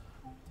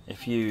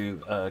if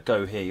you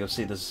go here, you'll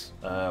see there's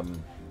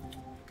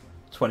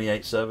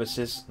 28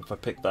 services. If I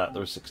pick that,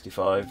 there are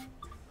 65.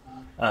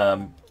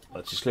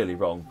 Which is clearly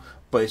wrong,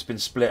 but it's been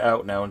split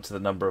out now into the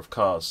number of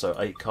cars. So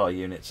 8 car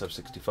units have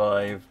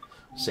 65,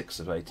 6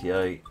 have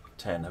 88.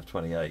 10 have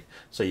 28,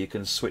 so you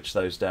can switch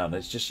those down.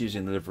 It's just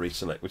using the livery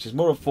select, which is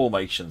more of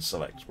formation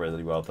select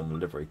really rather than the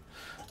livery,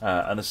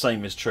 and the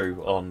same is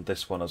true on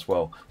this one as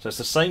well. So it's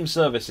the same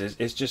services,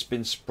 it's just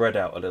been spread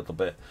out a little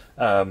bit,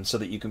 so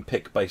that you can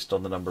pick based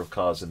on the number of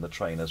cars in the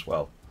train as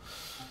well.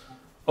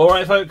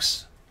 Alright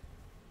folks,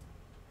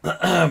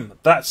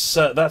 that's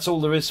all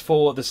there is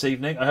for this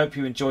evening. I hope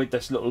you enjoyed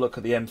this little look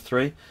at the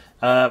M3,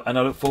 and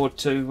I look forward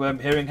to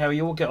hearing how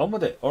you all get on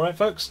with it. Alright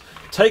folks,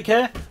 take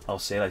care, I'll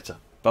see you later,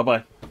 bye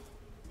bye.